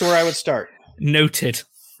 That's where I would start. Noted.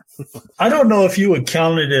 I don't know if you would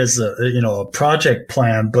count it as a project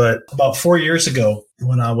plan, but about 4 years ago,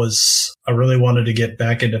 when I really wanted to get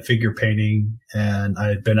back into figure painting, and I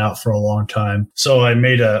had been out for a long time. So I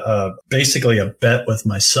made basically a bet with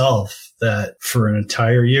myself that for an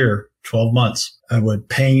entire year, 12 months, I would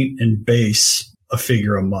paint and base a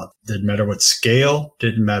figure a month. Didn't matter what scale,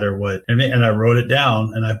 didn't matter what, and I wrote it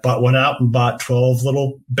down, and I went out and bought 12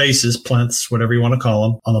 little bases, plinths, whatever you want to call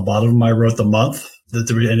them. On the bottom of them, I wrote the month and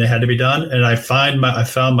it had to be done. And I found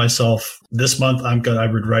myself this month, I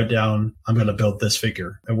would write down, I'm going to build this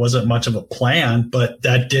figure. It wasn't much of a plan, but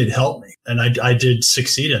that did help me. And I did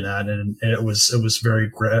succeed in that. And it was very,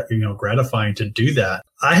 gratifying to do that.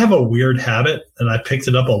 I have a weird habit, and I picked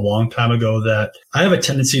it up a long time ago, that I have a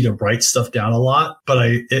tendency to write stuff down a lot. But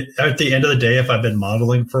at the end of the day, if I've been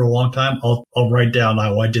modeling for a long time, I'll write down,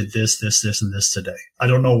 I did this, and this today. I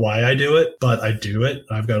don't know why I do it, but I do it.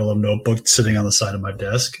 I've got a little notebook sitting on the side of my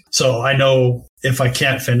desk. So I know if I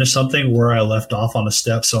can't finish something, where I left off on a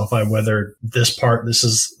step. So if I weathered this part, this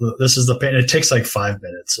is the paint. It takes like 5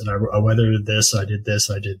 minutes, and I weathered this, I did this,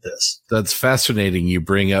 I did this. That's fascinating. You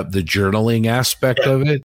bring up the journaling aspect of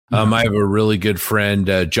it. I have a really good friend,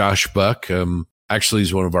 Josh Buck. Actually,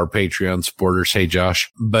 he's one of our Patreon supporters. Hey,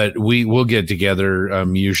 Josh. But we'll get together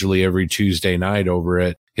usually every Tuesday night over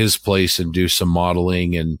at his place and do some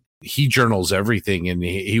modeling, and he journals everything. And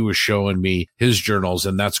he was showing me his journals,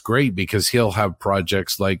 and that's great because he'll have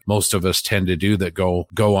projects like most of us tend to do that go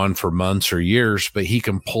on for months or years, but he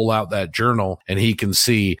can pull out that journal and he can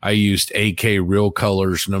see I used AK Real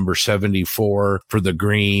Colors number 74 for the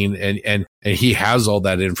green, and he has all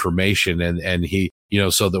that information, and he,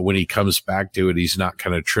 so that when he comes back to it, he's not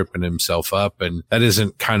kind of tripping himself up. And that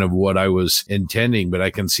isn't kind of what I was intending, but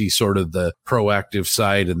I can see sort of the proactive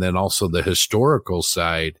side and then also the historical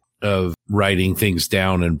side of writing things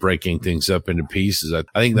down and breaking things up into pieces.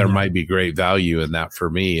 I think there might be great value in that for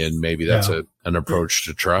me, and maybe that's an approach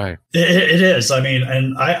to try. It is. I mean,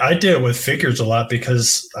 and I deal with figures a lot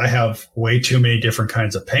because I have way too many different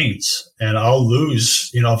kinds of paints, and I'll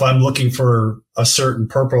lose, if I'm looking for a certain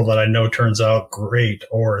purple that I know turns out great,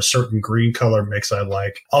 or a certain green color mix I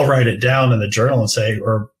like, I'll write it down in the journal and say,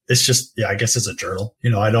 or it's just, I guess it's a journal.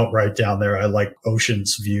 I don't write down there, I like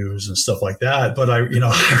oceans views and stuff like that, but I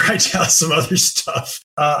write down some other stuff.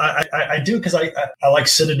 I do because I like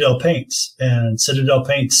Citadel paints, and Citadel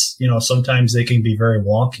paints, sometimes they can be very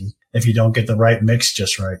wonky if you don't get the right mix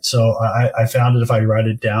just right. So I found that if I write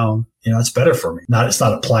it down, it's better for me. It's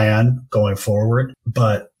not a plan going forward,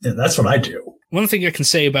 but that's what I do. One thing I can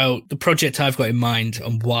say about the project I've got in mind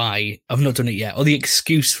and why I've not done it yet, or the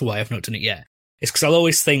excuse for why I've not done it yet, is because I'll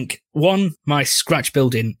always think, one, my scratch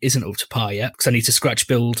building isn't up to par yet, because I need to scratch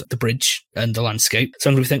build the bridge and the landscape. So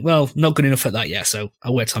I'm going to think, well, not good enough at that yet, so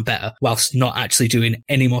I'll wait till I'm better, whilst not actually doing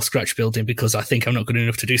any more scratch building because I think I'm not good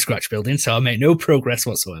enough to do scratch building, so I make no progress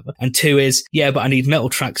whatsoever. And two is, but I need metal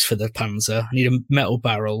tracks for the Panzer, I need a metal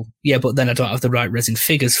barrel, but then I don't have the right resin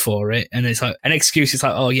figures for it, and it's like, an excuse is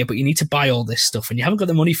like, but you need to buy all this stuff, and you haven't got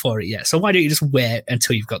the money for it yet, so why don't you just wait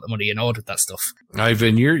until you've got the money and order that stuff?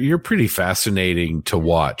 Ivan, you're pretty fascinating to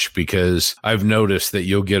watch, because I've noticed that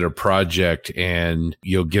you'll get a project and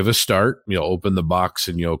you'll give a start, you'll open the box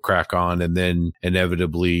and you'll crack on, and then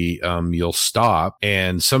inevitably you'll stop,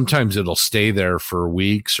 and sometimes it'll stay there for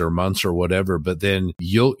weeks or months or whatever, but then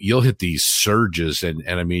you'll hit these surges, and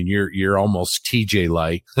I mean you're almost TJ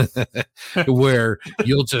like where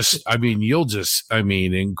you'll just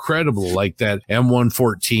incredible, like that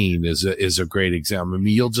M114 is a great example. I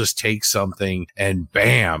mean, you'll just take something and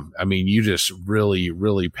bam, I mean, you just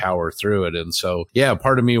really power through it. And so,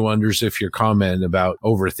 part of me wonders if your comment about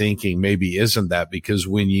overthinking maybe isn't that, because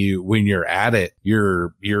when you're at it,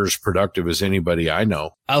 you're as productive as anybody I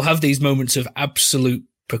know. I'll have these moments of absolute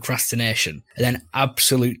procrastination and then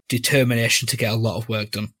absolute determination to get a lot of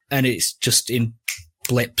work done. And it's just in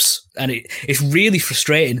blips. And it's really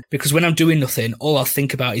frustrating because when I'm doing nothing, all I'll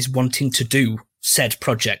think about is wanting to do said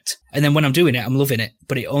project. And then when I'm doing it, I'm loving it,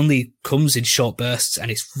 but it only comes in short bursts and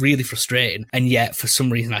it's really frustrating. And yet for some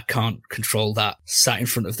reason, I can't control that sat in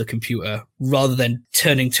front of the computer rather than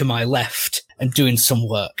turning to my left and doing some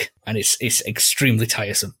work. And it's extremely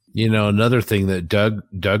tiresome. You know, another thing that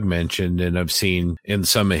Doug mentioned, and I've seen in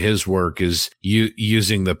some of his work, is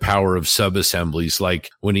using the power of sub-assemblies. Like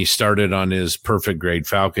when he started on his perfect grade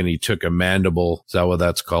Falcon, he took a mandible. Is that what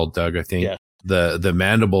that's called, Doug? I think. Yeah. The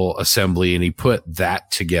mandible assembly, and he put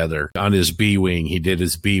that together on his B-wing. He did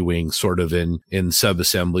his B-wing sort of in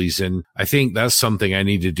sub-assemblies. And I think that's something I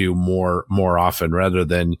need to do more often, rather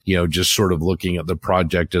than, you know, just sort of looking at the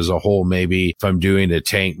project as a whole. Maybe if I'm doing a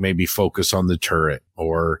tank, maybe focus on the turret,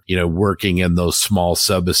 or, you know, working in those small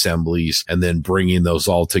sub-assemblies and then bringing those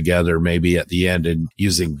all together maybe at the end and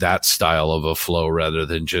using that style of a flow rather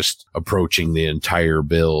than just approaching the entire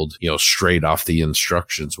build, you know, straight off the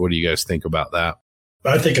instructions. What do you guys think about that?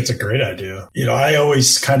 I think it's a great idea. You know, I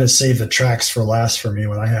always kind of save the tracks for last for me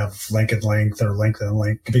when I have length and length or length and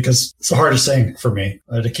length, because it's the hardest thing for me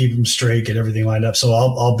to keep them straight, get everything lined up. So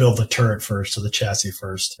I'll build the turret first, or the chassis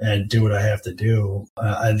first, and do what I have to do,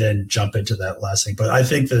 and then jump into that last thing. But I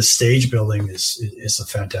think the stage building is a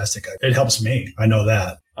fantastic idea. It helps me. I know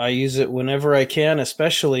that. I use it whenever I can,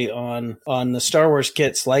 especially on the Star Wars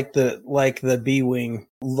kits, like the B-wing,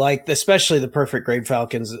 especially the perfect grade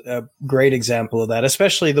Falcon's a great example of that.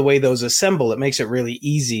 Especially the way those assemble, it makes it really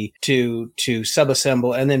easy to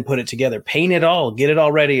sub-assemble and then put it together. Paint it all, get it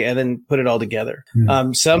all ready, and then put it all together.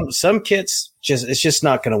 Some kits, it's just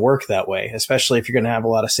not going to work that way, especially if you're going to have a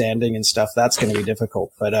lot of sanding and stuff. That's going to be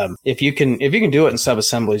difficult. But if you can do it in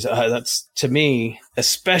sub-assemblies, that's, to me,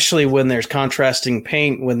 especially when there's contrasting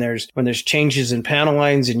paint, when there's changes in panel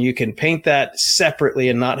lines, and you can paint that separately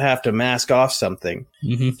and not have to mask off something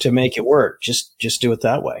to make it work. Just do it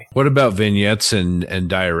that way. What about vignettes and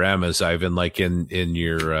dioramas, Ivan? Like in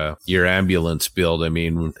your ambulance build, I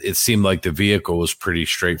mean, it seemed like the vehicle was pretty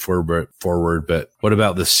straightforward, but what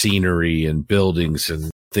about the scenery and buildings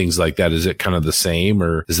and things like that? Is it kind of the same,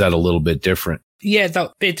 or is that a little bit different? Yeah,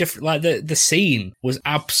 that bit different. Like the scene was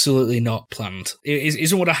absolutely not planned. It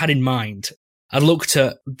isn't what I had in mind. I looked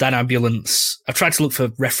at that ambulance. I tried to look for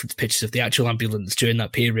reference pictures of the actual ambulance during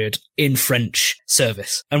that period in French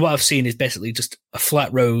service. And what I've seen is basically just a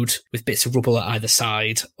flat road with bits of rubble at either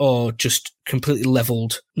side, or just completely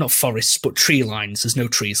leveled, not forests, but tree lines. There's no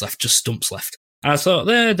trees left, just stumps left. And I thought,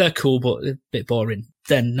 they're cool, but a bit boring.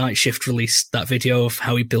 Then Night Shift released that video of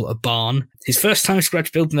how he built a barn. His first time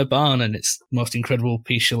scratch building a barn, and it's the most incredible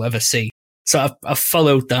piece you'll ever see. So I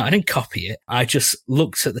followed that. I didn't copy it. I just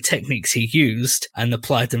looked at the techniques he used and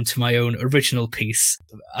applied them to my own original piece.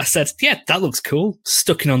 I said, yeah, that looks cool.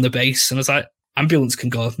 Stuck it on the base. And I was like, ambulance can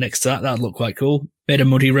go next to that. That'd look quite cool. Made a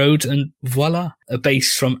muddy road, and voila. A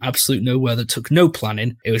base from absolute nowhere that took no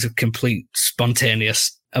planning. It was a complete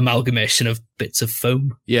spontaneous amalgamation of bits of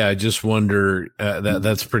foam. Yeah, I just wonder,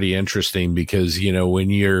 that's pretty interesting, because, you know, when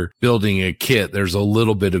you're building a kit, there's a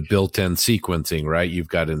little bit of built-in sequencing, right? You've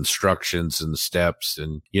got instructions and steps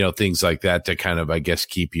and, you know, things like that to kind of, I guess,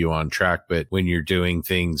 keep you on track. But when you're doing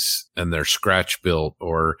things and they're scratch built,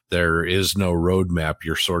 or there is no roadmap,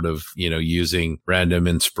 you're sort of, you know, using random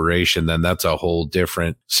inspiration, then that's a whole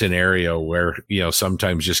different scenario where, you know,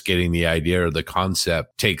 sometimes just getting the idea or the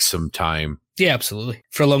concept takes some time. Yeah, absolutely.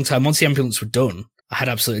 For a long time, once the ambulance were done, I had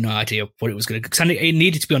absolutely no idea what it was going to do. Because it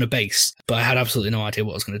needed to be on a base, but I had absolutely no idea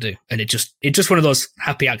what I was going to do. And it's just one of those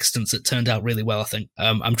happy accidents that turned out really well, I think.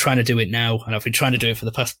 I'm trying to do it now, and I've been trying to do it for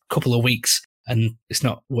the past couple of weeks, and it's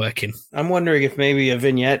not working. I'm wondering if maybe a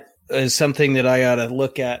vignette is something that I ought to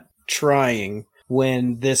look at trying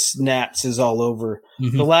when this Nats is all over.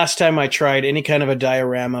 Mm-hmm. The last time I tried any kind of a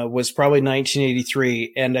diorama was probably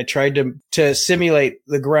 1983, and I tried to simulate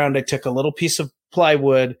the ground. I took a little piece of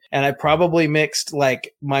plywood, and I probably mixed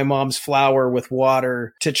like my mom's flour with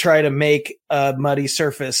water to try to make a muddy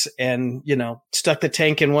surface, and, you know, stuck the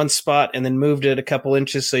tank in one spot and then moved it a couple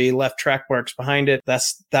inches so you left track marks behind it.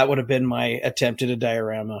 That would have been my attempt at a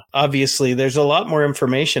diorama. Obviously, there's a lot more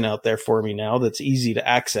information out there for me now that's easy to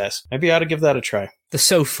access. Maybe I ought to give that a try. They're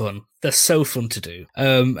so fun. They're so fun to do.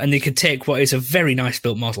 And they can take what is a very nice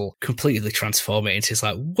built model, completely transform it into,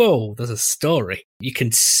 like, whoa, there's a story. You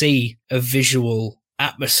can see a visual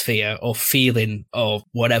atmosphere or feeling or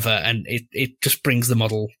whatever, and it just brings the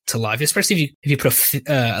model to life. Especially if you put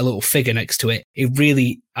a little figure next to it, it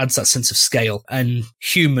really adds that sense of scale and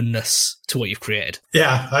humanness to what you've created.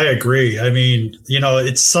 Yeah, I agree. I mean, you know,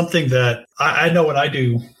 it's something that I know when I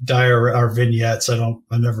do vignettes, I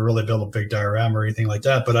never really build a big diorama or anything like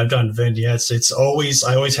that, but I've done vignettes. I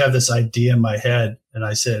always have this idea in my head, and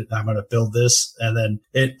I said, I'm going to build this. And then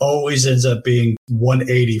it always ends up being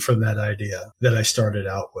 180 from that idea that I started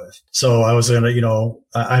out with. So I was going to, you know,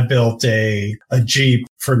 I built a Jeep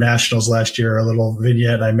for nationals last year, a little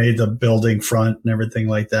vignette. I made the building front and everything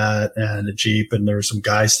like that, and a Jeep, and there were some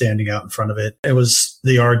guys standing out in front of it. It was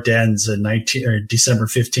the Ardennes in December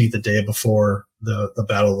 15th, the day before the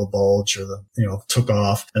Battle of the Bulge took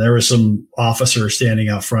off. And there were some officers standing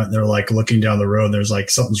out front, and they're like looking down the road, and there's like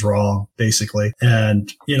something's wrong, basically.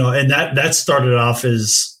 And, and that started off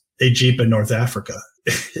as a Jeep in North Africa.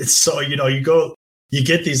 It's so, you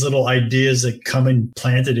get these little ideas that come and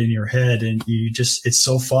planted in your head, and it's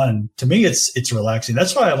so fun. To me, it's relaxing.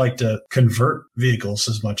 That's why I like to convert vehicles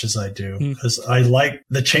as much as I do, because I like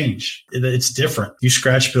the change. It's different. You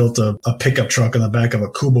scratch built a pickup truck on the back of a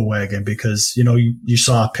Kuba wagon because, you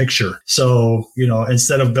saw a picture. So,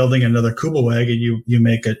 instead of building another Kuba wagon, you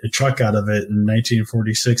make a truck out of it in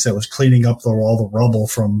 1946 that was cleaning up all the rubble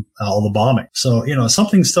from all the bombing. So,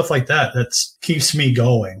 stuff like that keeps me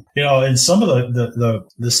going, and some of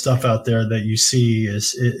the stuff out there that you see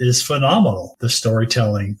is phenomenal. The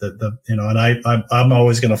storytelling, and I'm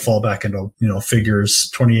always going to fall back into, figures,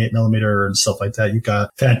 28 millimeter and stuff like that. You've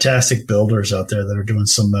got fantastic builders out there that are doing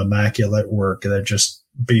some immaculate work that are just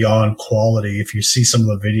beyond quality. If you see some of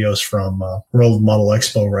the videos from World Model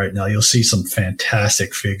Expo right now, you'll see some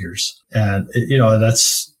fantastic figures, and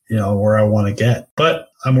that's where I want to get. But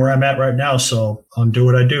I'm where I'm at right now, so I'll do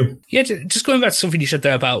what I do. Yeah, just going back to something you said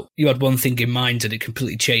there about you had one thing in mind and it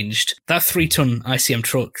completely changed. That 3-ton ICM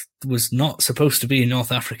truck was not supposed to be in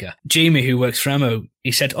North Africa. Jamie, who works for Ammo,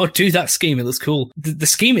 he said, do that scheme, it looks cool. The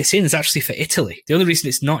scheme it's in is actually for Italy. The only reason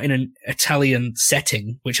it's not in an Italian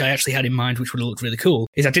setting, which I actually had in mind, which would have looked really cool,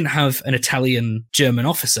 is I didn't have an Italian German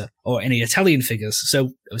officer or any Italian figures. So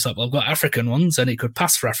it was like, well, I've got African ones and it could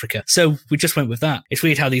pass for Africa. So we just went with that. It's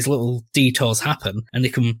weird how these little detours happen and they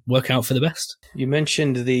can work out for the best. You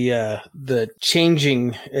mentioned the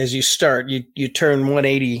changing as you start. You turn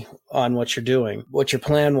 180 on what you're doing, what your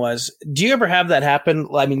plan was. Do you ever have that happen?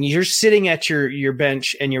 I mean, you're sitting at your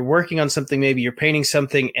bench and you're working on something, maybe you're painting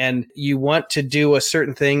something and you want to do a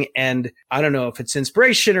certain thing. And I don't know if it's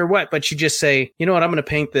inspiration or what, but you just say, you know what, I'm going to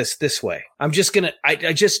paint this way. I'm just going to,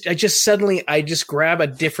 I just grab a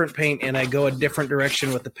different paint and I go a different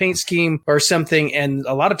direction with the paint scheme or something. And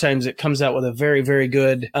a lot of times it comes out with a very, very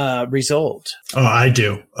good result. Oh, I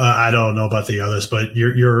do. I don't know about the others, but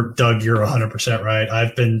you're Doug, you're 100% right.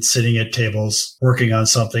 I've been sitting at tables working on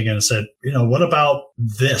something and said, what about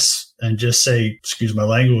this? And just say, excuse my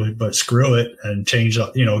language, but screw it and change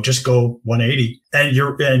up, just go 180.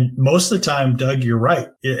 And most of the time, Doug, you're right.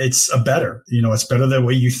 It's it's better than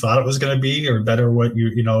what you thought it was going to be, or better what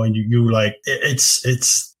and you like,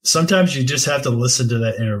 it's sometimes you just have to listen to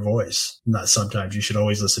that inner voice. Not sometimes, you should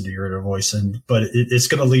always listen to your inner voice. But it's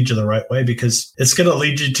going to lead you the right way because it's going to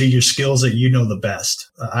lead you to your skills that you know the best.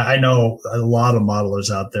 I know a lot of modelers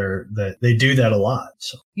out there that they do that a lot.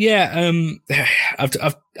 So. Yeah,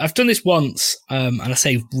 I've done this once, and I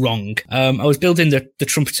say wrong. I was building the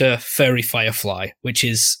Trumpeter Furry Firefly, which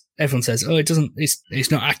is, everyone says,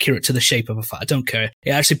 it's not accurate to the shape of a fire. I don't care.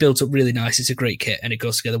 It actually builds up really nice. It's a great kit and it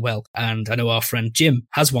goes together well. And I know our friend Jim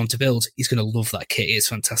has one to build. He's going to love that kit. It's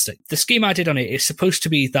fantastic. The scheme I did on it is supposed to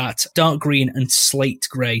be that dark green and slate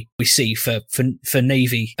grey we see for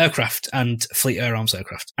Navy aircraft and Fleet Air Arms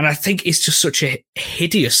aircraft. And I think it's just such a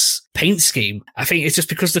hideous paint scheme. I think it's just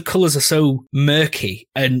because the colours are so murky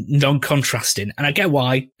and non-contrasting. And I get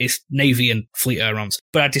why it's Navy and Fleet Air Arms.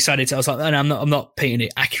 But I decided I was like, no, I'm not painting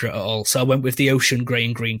it accurate at all. So I went with the ocean grey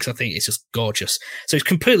and green because I think it's just gorgeous. So it's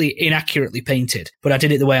completely inaccurately painted, but I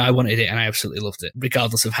did it the way I wanted it and I absolutely loved it,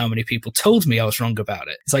 regardless of how many people told me I was wrong about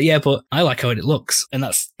it. It's like, yeah, but I like how it looks. And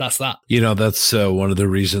that's that. That's one of the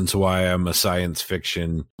reasons why I'm a science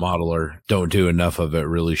fiction modeler. Don't do enough of it,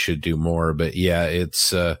 really should do more. But yeah,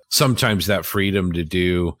 it's sometimes that freedom to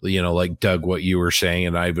do, like Doug, what you were saying,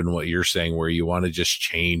 and Ivan, what you're saying, where you want to just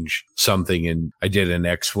change something. And I did an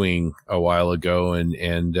X-Wing a while ago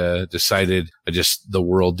and decided the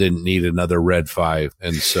world didn't need another Red 5.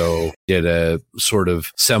 And so did a sort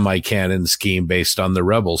of semi-canon scheme based on the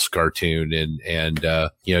Rebels cartoon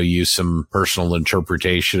and use some personal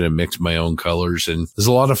interpretation and mix my own colors. And it's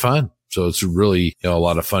a lot of fun. So it's really a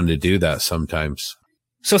lot of fun to do that sometimes.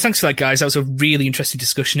 So thanks for that, guys. That was a really interesting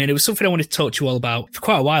discussion, and it was something I wanted to talk to you all about for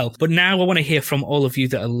quite a while. But now I want to hear from all of you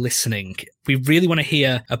that are listening. We really want to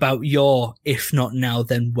hear about your if not now,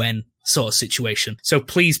 then when sort of situation. So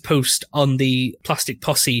please post on the Plastic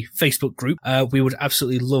Posse Facebook group. We would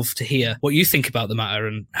absolutely love to hear what you think about the matter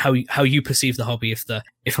and how you perceive the hobby.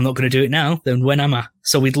 If I'm not going to do it now, then when am I?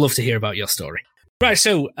 So we'd love to hear about your story. Right,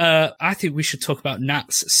 so I think we should talk about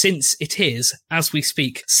Nats, since it is, as we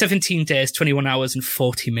speak, 17 days, 21 hours, and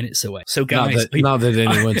 40 minutes away. So, guys... Not that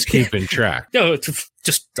anyone's keeping track. No,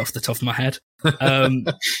 just off the top of my head.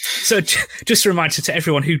 So just a reminder to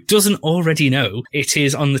everyone who doesn't already know, it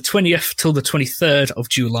is on the 20th till the 23rd of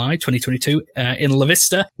July 2022 in La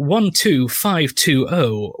Vista,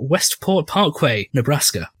 12520 Westport Parkway,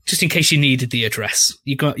 Nebraska. Just in case you needed the address,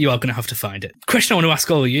 you are going to have to find it. Question I want to ask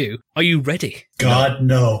all of you, are you ready? God,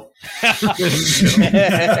 no. Heck no.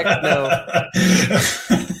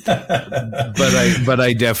 But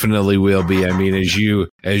I definitely will be. I mean,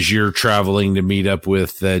 as you're traveling to meet up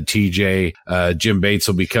with TJ, Jim Bates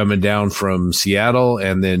will be coming down from Seattle,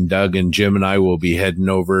 and then Doug and Jim and I will be heading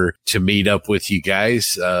over to meet up with you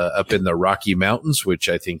guys up in the Rocky Mountains, which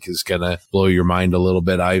I think is gonna blow your mind a little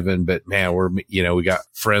bit, Ivan. But man, we got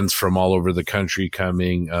friends from all over the country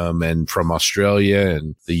coming, and from Australia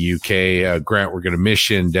and the UK. Grant, we're gonna miss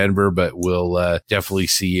you in Denver, but we'll definitely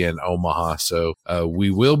see you in Omaha. So we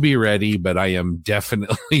will be ready, but I am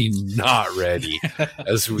definitely not ready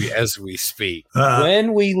as we speak.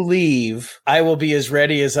 When we leave, I will be as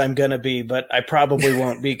ready as I'm gonna be, but I probably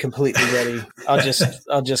won't be completely ready. I'll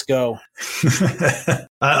just go.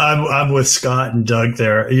 I'm with Scott and Doug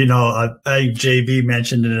there. You know, JB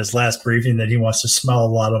mentioned in his last briefing that he wants to smell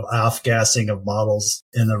a lot of off-gassing of models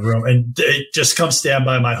in the room. And just come stand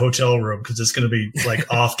by my hotel room because it's going to be like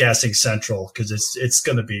off-gassing central because it's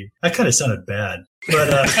going to be – that kind of sounded bad. But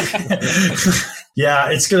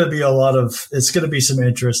yeah, it's going to be some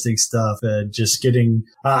interesting stuff. And just getting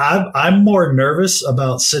I'm more nervous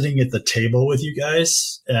about sitting at the table with you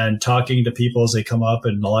guys and talking to people as they come up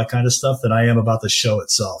and all that kind of stuff than I am about the show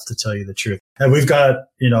itself, to tell you the truth. And we've got,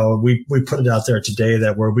 you know, we put it out there today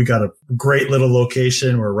that we got a great little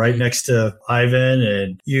location. We're right next to Ivan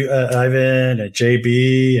and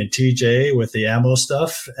JB and TJ with the ammo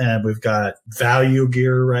stuff. And we've got value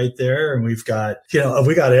gear right there. And we've got, you know,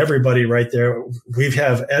 we got everybody right there. We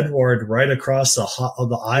have Edward right across the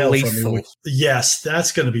aisle from me. Yes,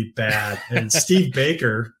 that's going to be bad. And Steve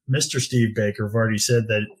Baker, Mr. Steve Baker, have already said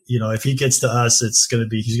that, you know, if he gets to us, he's going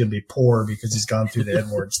to be poor because he's gone through the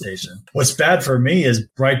Edward station. What's bad for me is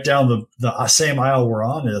right down the same aisle we're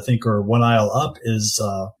on, I think, or one aisle up is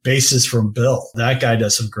Bases from Bill. That guy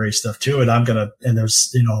does some great stuff too. And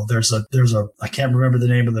there's a, I can't remember the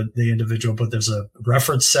name of the individual, but there's a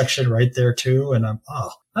reference section right there too. And I'm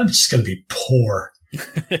just going to be poor.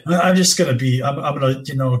 I'm going to,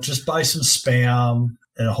 you know, just buy some Spam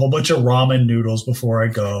and a whole bunch of ramen noodles before I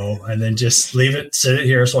go, and then just sit it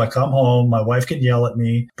here. So I come home, my wife can yell at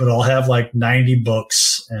me, but I'll have like 90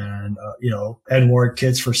 books and, you know, Edward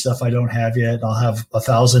kits for stuff I don't have yet. And I'll have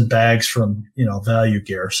 1,000 bags from, you know, value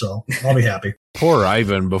gear. So I'll be happy. Poor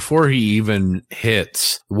Ivan, before he even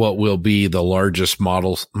hits what will be the largest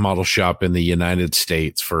model shop in the United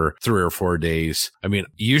States for 3 or 4 days. I mean,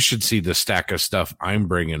 you should see the stack of stuff I'm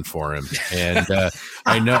bringing for him. And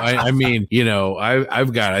I mean, you know,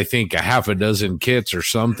 I've got, I think, a half a dozen kits or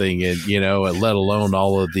something, and, you know, let alone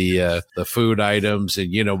all of the food items.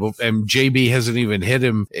 And, you know, and JB hasn't even hit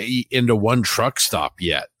him into one truck stop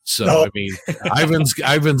yet. So, I mean,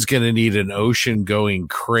 Ivan's going to need an ocean-going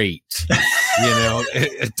crate, you know,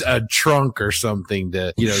 a trunk or something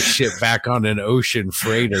to, you know, ship back on an ocean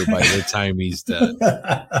freighter by the time he's done.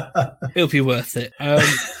 It'll be worth it.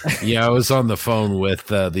 Yeah, I was on the phone with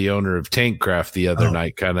the owner of Tankcraft the other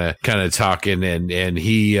night, kind of talking, and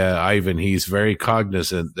he, Ivan, he's very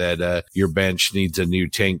cognizant that your bench needs a new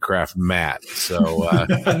Tankcraft mat. So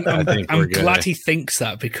I'm glad he thinks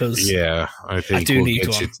that, because I think I do need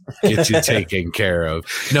one. Get you taken care of.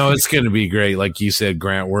 No, it's going to be great. Like you said,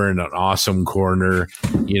 Grant, we're in an awesome corner.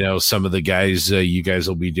 You know, some of the guys, you guys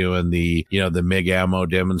will be doing the MiG ammo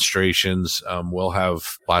demonstrations. We'll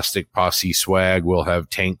have Plastic Posse swag. We'll have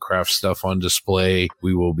Tankcraft stuff on display.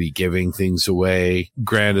 We will be giving things away.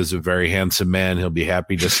 Grant is a very handsome man. He'll be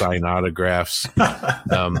happy to sign autographs.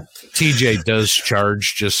 TJ does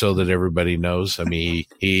charge, just so that everybody knows. I mean,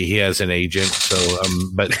 he has an agent. So,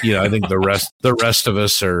 but you know, I think the rest of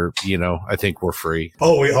us are, you know, I think we're free.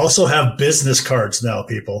 Oh, we also have business cards now,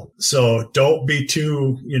 people. So don't be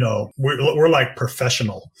too, you know, we're like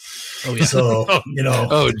professional. Oh, yeah. So, you know.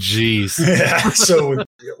 Oh, geez. Yeah. So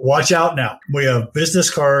watch out now. We have business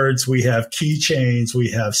cards. We have keychains.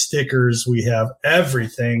 We have stickers. We have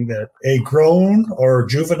everything that a grown or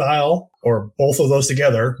juvenile, or both of those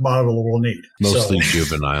together, model will need. Mostly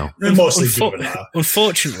juvenile. Mostly juvenile.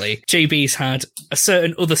 Unfortunately, JB's had a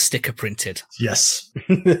certain other sticker printed. Yes.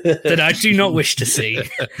 That I do not wish to see.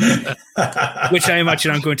 Which I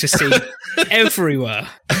imagine I'm going to see everywhere.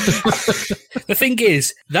 The thing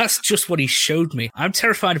is, that's just what he showed me. I'm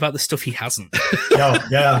terrified about the stuff he hasn't.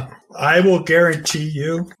 Yeah. I will guarantee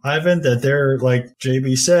you, Ivan, that there, like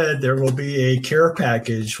JB said, there will be a care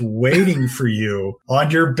package waiting for you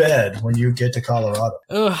on your bed when you get to Colorado.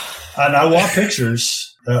 Ugh. And I want pictures.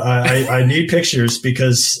 I need pictures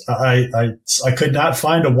because I could not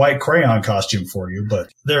find a white crayon costume for you,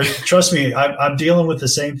 but trust me, I'm dealing with the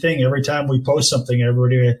same thing. Every time we post something,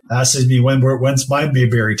 everybody asks me when's my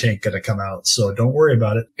Mayberry tank going to come out. So don't worry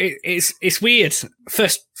about it. It's weird.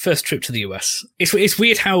 First trip to the US. It's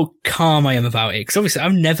weird how calm I am about it, because obviously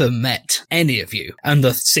I've never met any of you and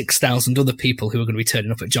the 6,000 other people who are going to be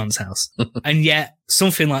turning up at John's house. And yet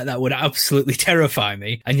something like that would absolutely terrify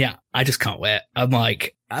me. And yet I just can't wait. I'm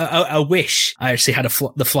like, I wish I actually had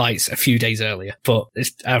the flights a few days earlier, but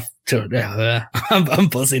I'm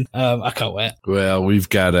buzzing. I can't wait. Well, we've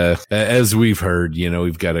got as we've heard,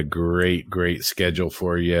 we've got a great schedule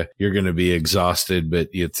for you. You're going to be exhausted, but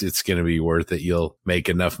it's going to be worth it. You'll make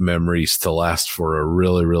enough memories to last for a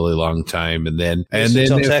really, really long time. And then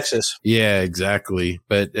Texas. Yeah, exactly.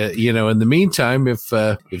 But, in the meantime, if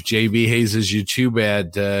JB hazes you too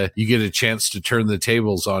bad, you get a chance to turn the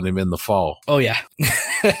tables on him in the fall. Oh yeah.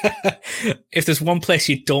 If there's one place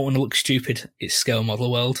you don't want to look stupid, it's Scale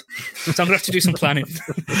Model World. So I'm going to have to do some planning.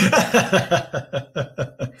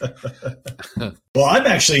 Well, I'm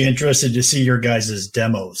actually interested to see your guys'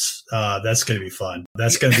 demos. That's going to be fun.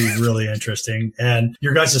 That's going to be really interesting. And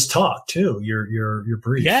your guys' talk too, your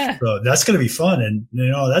brief. Yeah. So that's going to be fun. And,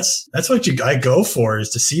 that's what I go for,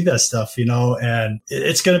 is to see that stuff, and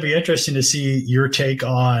it's going to be interesting to see your take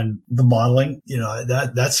on the modeling.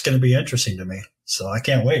 That's going to be interesting to me. So I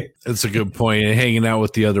can't wait. That's a good point. And hanging out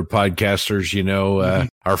with the other podcasters,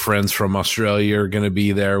 our friends from Australia are going to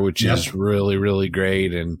be there, which is really, really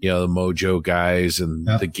great. And, the Mojo guys and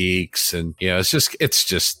the geeks. And, it'll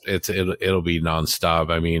be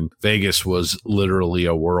nonstop. I mean, Vegas was literally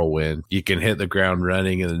a whirlwind. You can hit the ground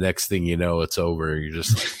running and the next thing you know, it's over. You're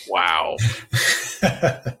just like, wow.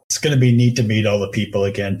 It's going to be neat to meet all the people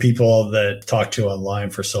again, people that talked to online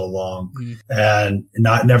for so long and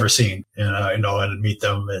never seen, and meet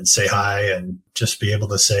them and say hi and just be able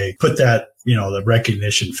to put that, the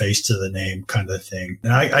recognition face to the name kind of thing.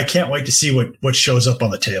 And I can't wait to see what shows up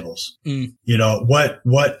on the tables.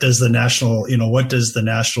 What does the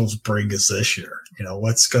Nationals bring us this year?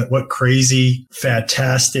 What crazy,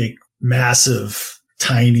 fantastic, massive,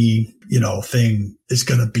 tiny, thing is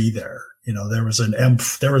going to be there. There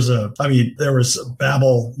was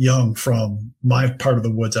Babel Young from my part of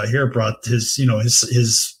the woods out here brought his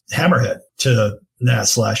hammerhead to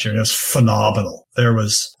Nats last year. And it was phenomenal. There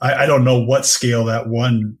was, I don't know what scale that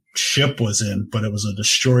one ship was in, but it was a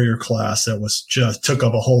destroyer class that was just took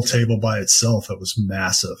up a whole table by itself. It was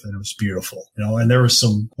massive and it was beautiful, and there was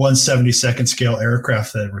some 1/72nd scale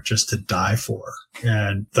aircraft that were just to die for.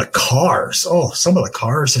 And the cars, some of the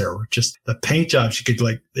cars there were just the paint jobs. You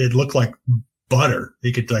could it looked like butter.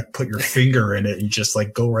 You could put your finger in it and just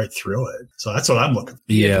go right through it. So that's what I'm looking for.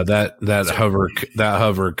 Yeah, that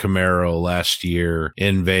hover Camaro last year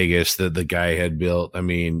in Vegas that the guy had built. I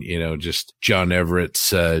mean, just John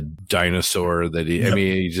Everett's dinosaur that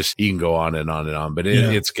you can go on and on and on, but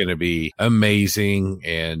it's going to be amazing.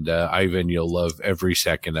 And Ivan, you'll love every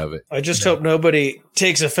second of it. I just hope nobody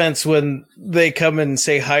takes offense when they come and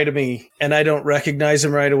say hi to me and I don't recognize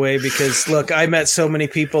them right away, because look, I met so many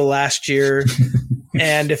people last year.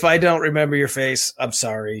 And if I don't remember your face, I'm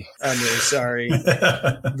sorry. I'm really sorry.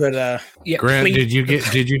 But Grant, did you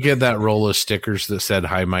get that roll of stickers that said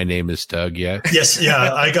 "Hi, my name is Doug" yet? Yes,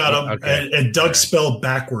 yeah, I got them. Okay. And Doug spelled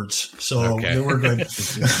backwards, so we're good.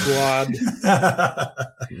 Squad.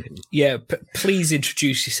 Please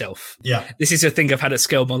introduce yourself. Yeah, this is a thing I've had at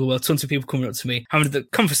Scale Model World. Tons of people coming up to me, having the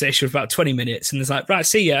conversation for about 20 minutes, and there's like, right,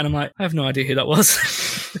 see ya, and I'm like, I have no idea who that was.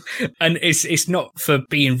 And it's not for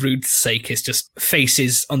being rude's sake. It's just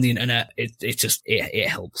faces on the internet. It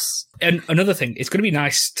helps. And another thing, it's going to be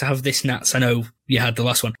nice to have this Nats. I know you had the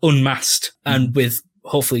last one unmasked and with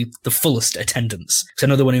hopefully the fullest attendance. Because I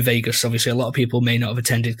know the one in Vegas, obviously a lot of people may not have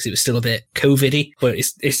attended because it was still a bit COVID-y, but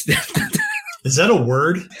it's Is that a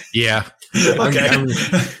word? Yeah. Okay.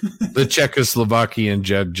 The Czechoslovakian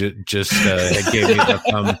judge just gave me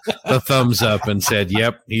the thumbs up and said,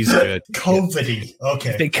 "Yep, he's good." COVID-y.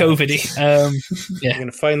 Okay. Bit COVID-y. I'm going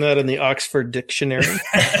to find that in the Oxford Dictionary.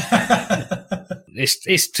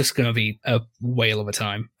 It's just going to be a whale of a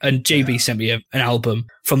time. And JB sent me an album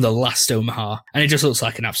from the last Omaha, and it just looks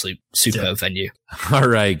like an absolute superb venue. All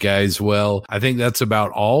right, guys. Well, I think that's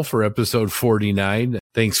about all for episode 49.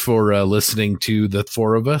 Thanks for listening to the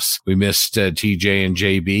four of us. We missed TJ and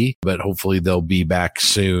JB, but hopefully they'll be back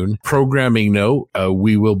soon. Programming note,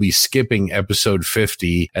 we will be skipping episode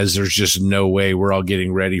 50 as there's just no way. We're all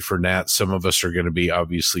getting ready for Nats. Some of us are going to be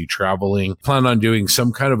obviously traveling. Plan on doing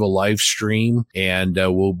some kind of a live stream, and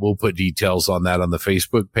we'll put details on that on the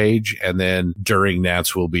Facebook page. And then during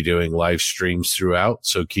Nats, we'll be doing live streams throughout.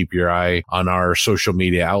 So keep your eye on our social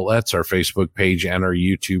media outlets, our Facebook page and our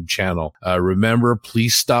YouTube channel. Remember, please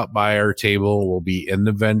stop by our table. We'll be in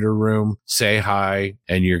the vendor room. Say hi,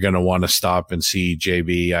 and you're going to want to stop and see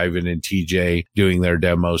JB, Ivan, and TJ doing their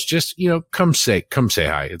demos. Just, come say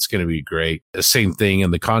hi. It's going to be great. The same thing in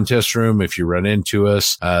the contest room. If you run into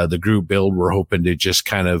us, the group build, we're hoping to just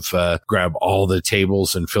kind of grab all the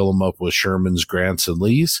tables and fill them up with Shermans, Grants, and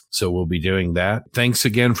Lees. So we'll be doing that. Thanks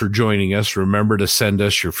again for joining us. Remember to send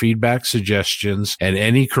us your feedback, suggestions, and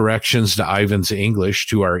any corrections to Ivan's English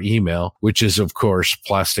to our email, which is, of course,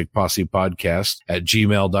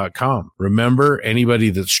 plasticpossepodcast@gmail.com. Remember, anybody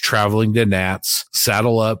that's traveling to Nats,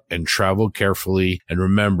 saddle up and travel carefully. And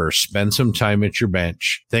remember, spend some time at your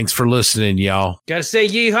bench. Thanks for listening, y'all. Gotta say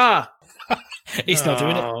yeehaw. He's not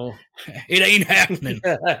doing it. It ain't happening.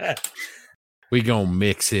 We gonna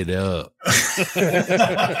mix it up.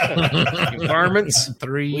 Varmints.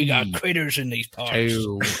 3, We got critters in these parts.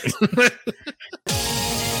 2.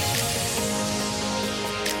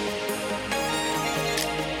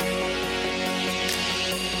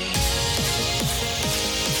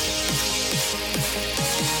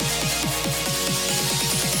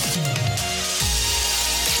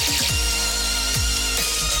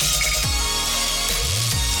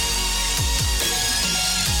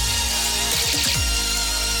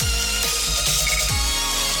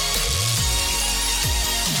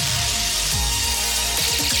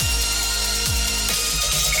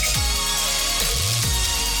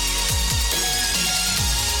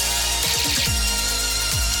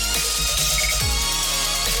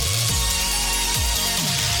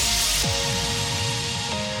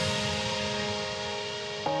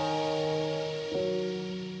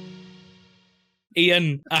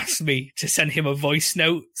 Ian asked me to send him a voice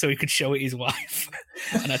note so he could show it his wife,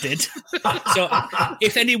 and I did. So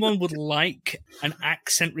if anyone would like an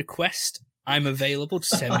accent request, I'm available.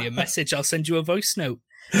 Just send me a message. I'll send you a voice note.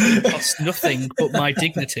 It costs nothing but my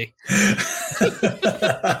dignity.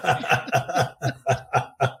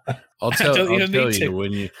 I'll tell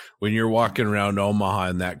you when you're walking around Omaha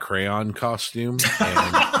in that crayon costume,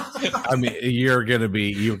 and I mean you're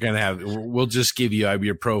gonna have. We'll just give you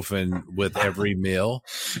ibuprofen with every meal,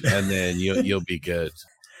 and then you'll be good.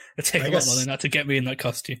 It'll take a lot more than that to get me in that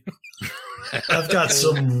costume. I've got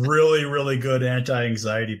some really, really good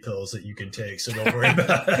anti-anxiety pills that you can take, so don't worry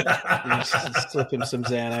about it. Just slip him some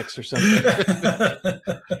Xanax or something.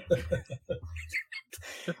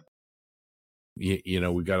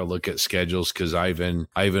 We got to look at schedules because Ivan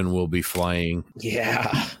will be flying.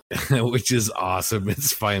 Yeah, which is awesome.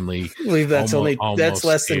 It's finally. I believe that's that's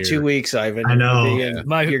less than 2 weeks, Ivan. I know.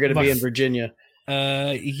 You're going to be in Virginia.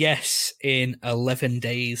 Yes, in 11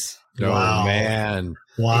 days. Wow. Oh man!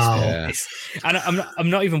 Wow. And I'm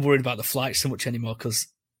not even worried about the flights so much anymore because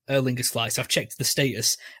Aer Lingus flights. I've checked the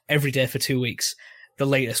status every day for 2 weeks. The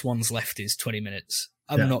latest one's left is 20 minutes.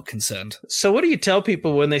 I'm not concerned. So what do you tell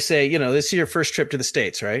people when they say, this is your first trip to the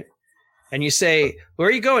States, right? And you say, where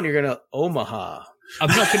are you going? You're going to Omaha. I'm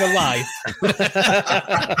not going to lie.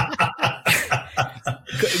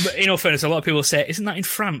 But in all fairness, a lot of people say, isn't that in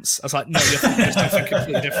France? I was like, no, you're thinking something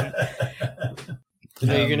completely different.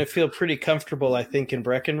 You're going to feel pretty comfortable, I think, in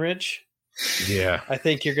Breckenridge. Yeah. I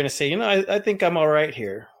think you're going to say, I think I'm all right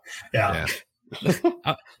here. Yeah.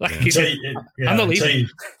 I'm not leaving.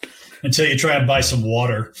 Until you try and buy some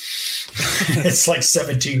water. It's like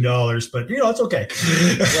 $17, but it's okay.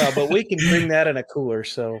 Well, but we can bring that in a cooler,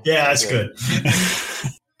 so. Yeah, that's good.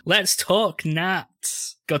 Let's talk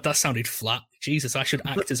Nats. God, that sounded flat. Jesus, I should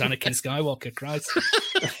act as Anakin Skywalker, Christ.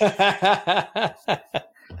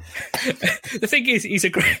 The thing is, he's a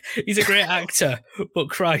great actor, but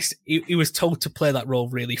Christ, he was told to play that role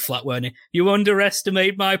really flat, weren't he? You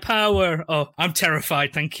underestimate my power. Oh, I'm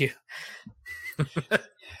terrified, thank you.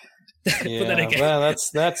 Yeah, but then again, well,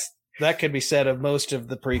 that could be said of most of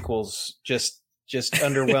the prequels. Just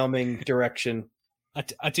underwhelming direction.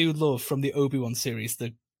 I do love from the Obi-Wan series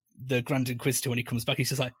the Grand Inquisitor when he comes back. He's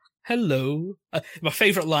just like, "Hello." My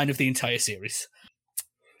favorite line of the entire series.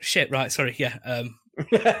 Shit, right? Sorry, yeah.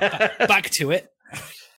 Back to it.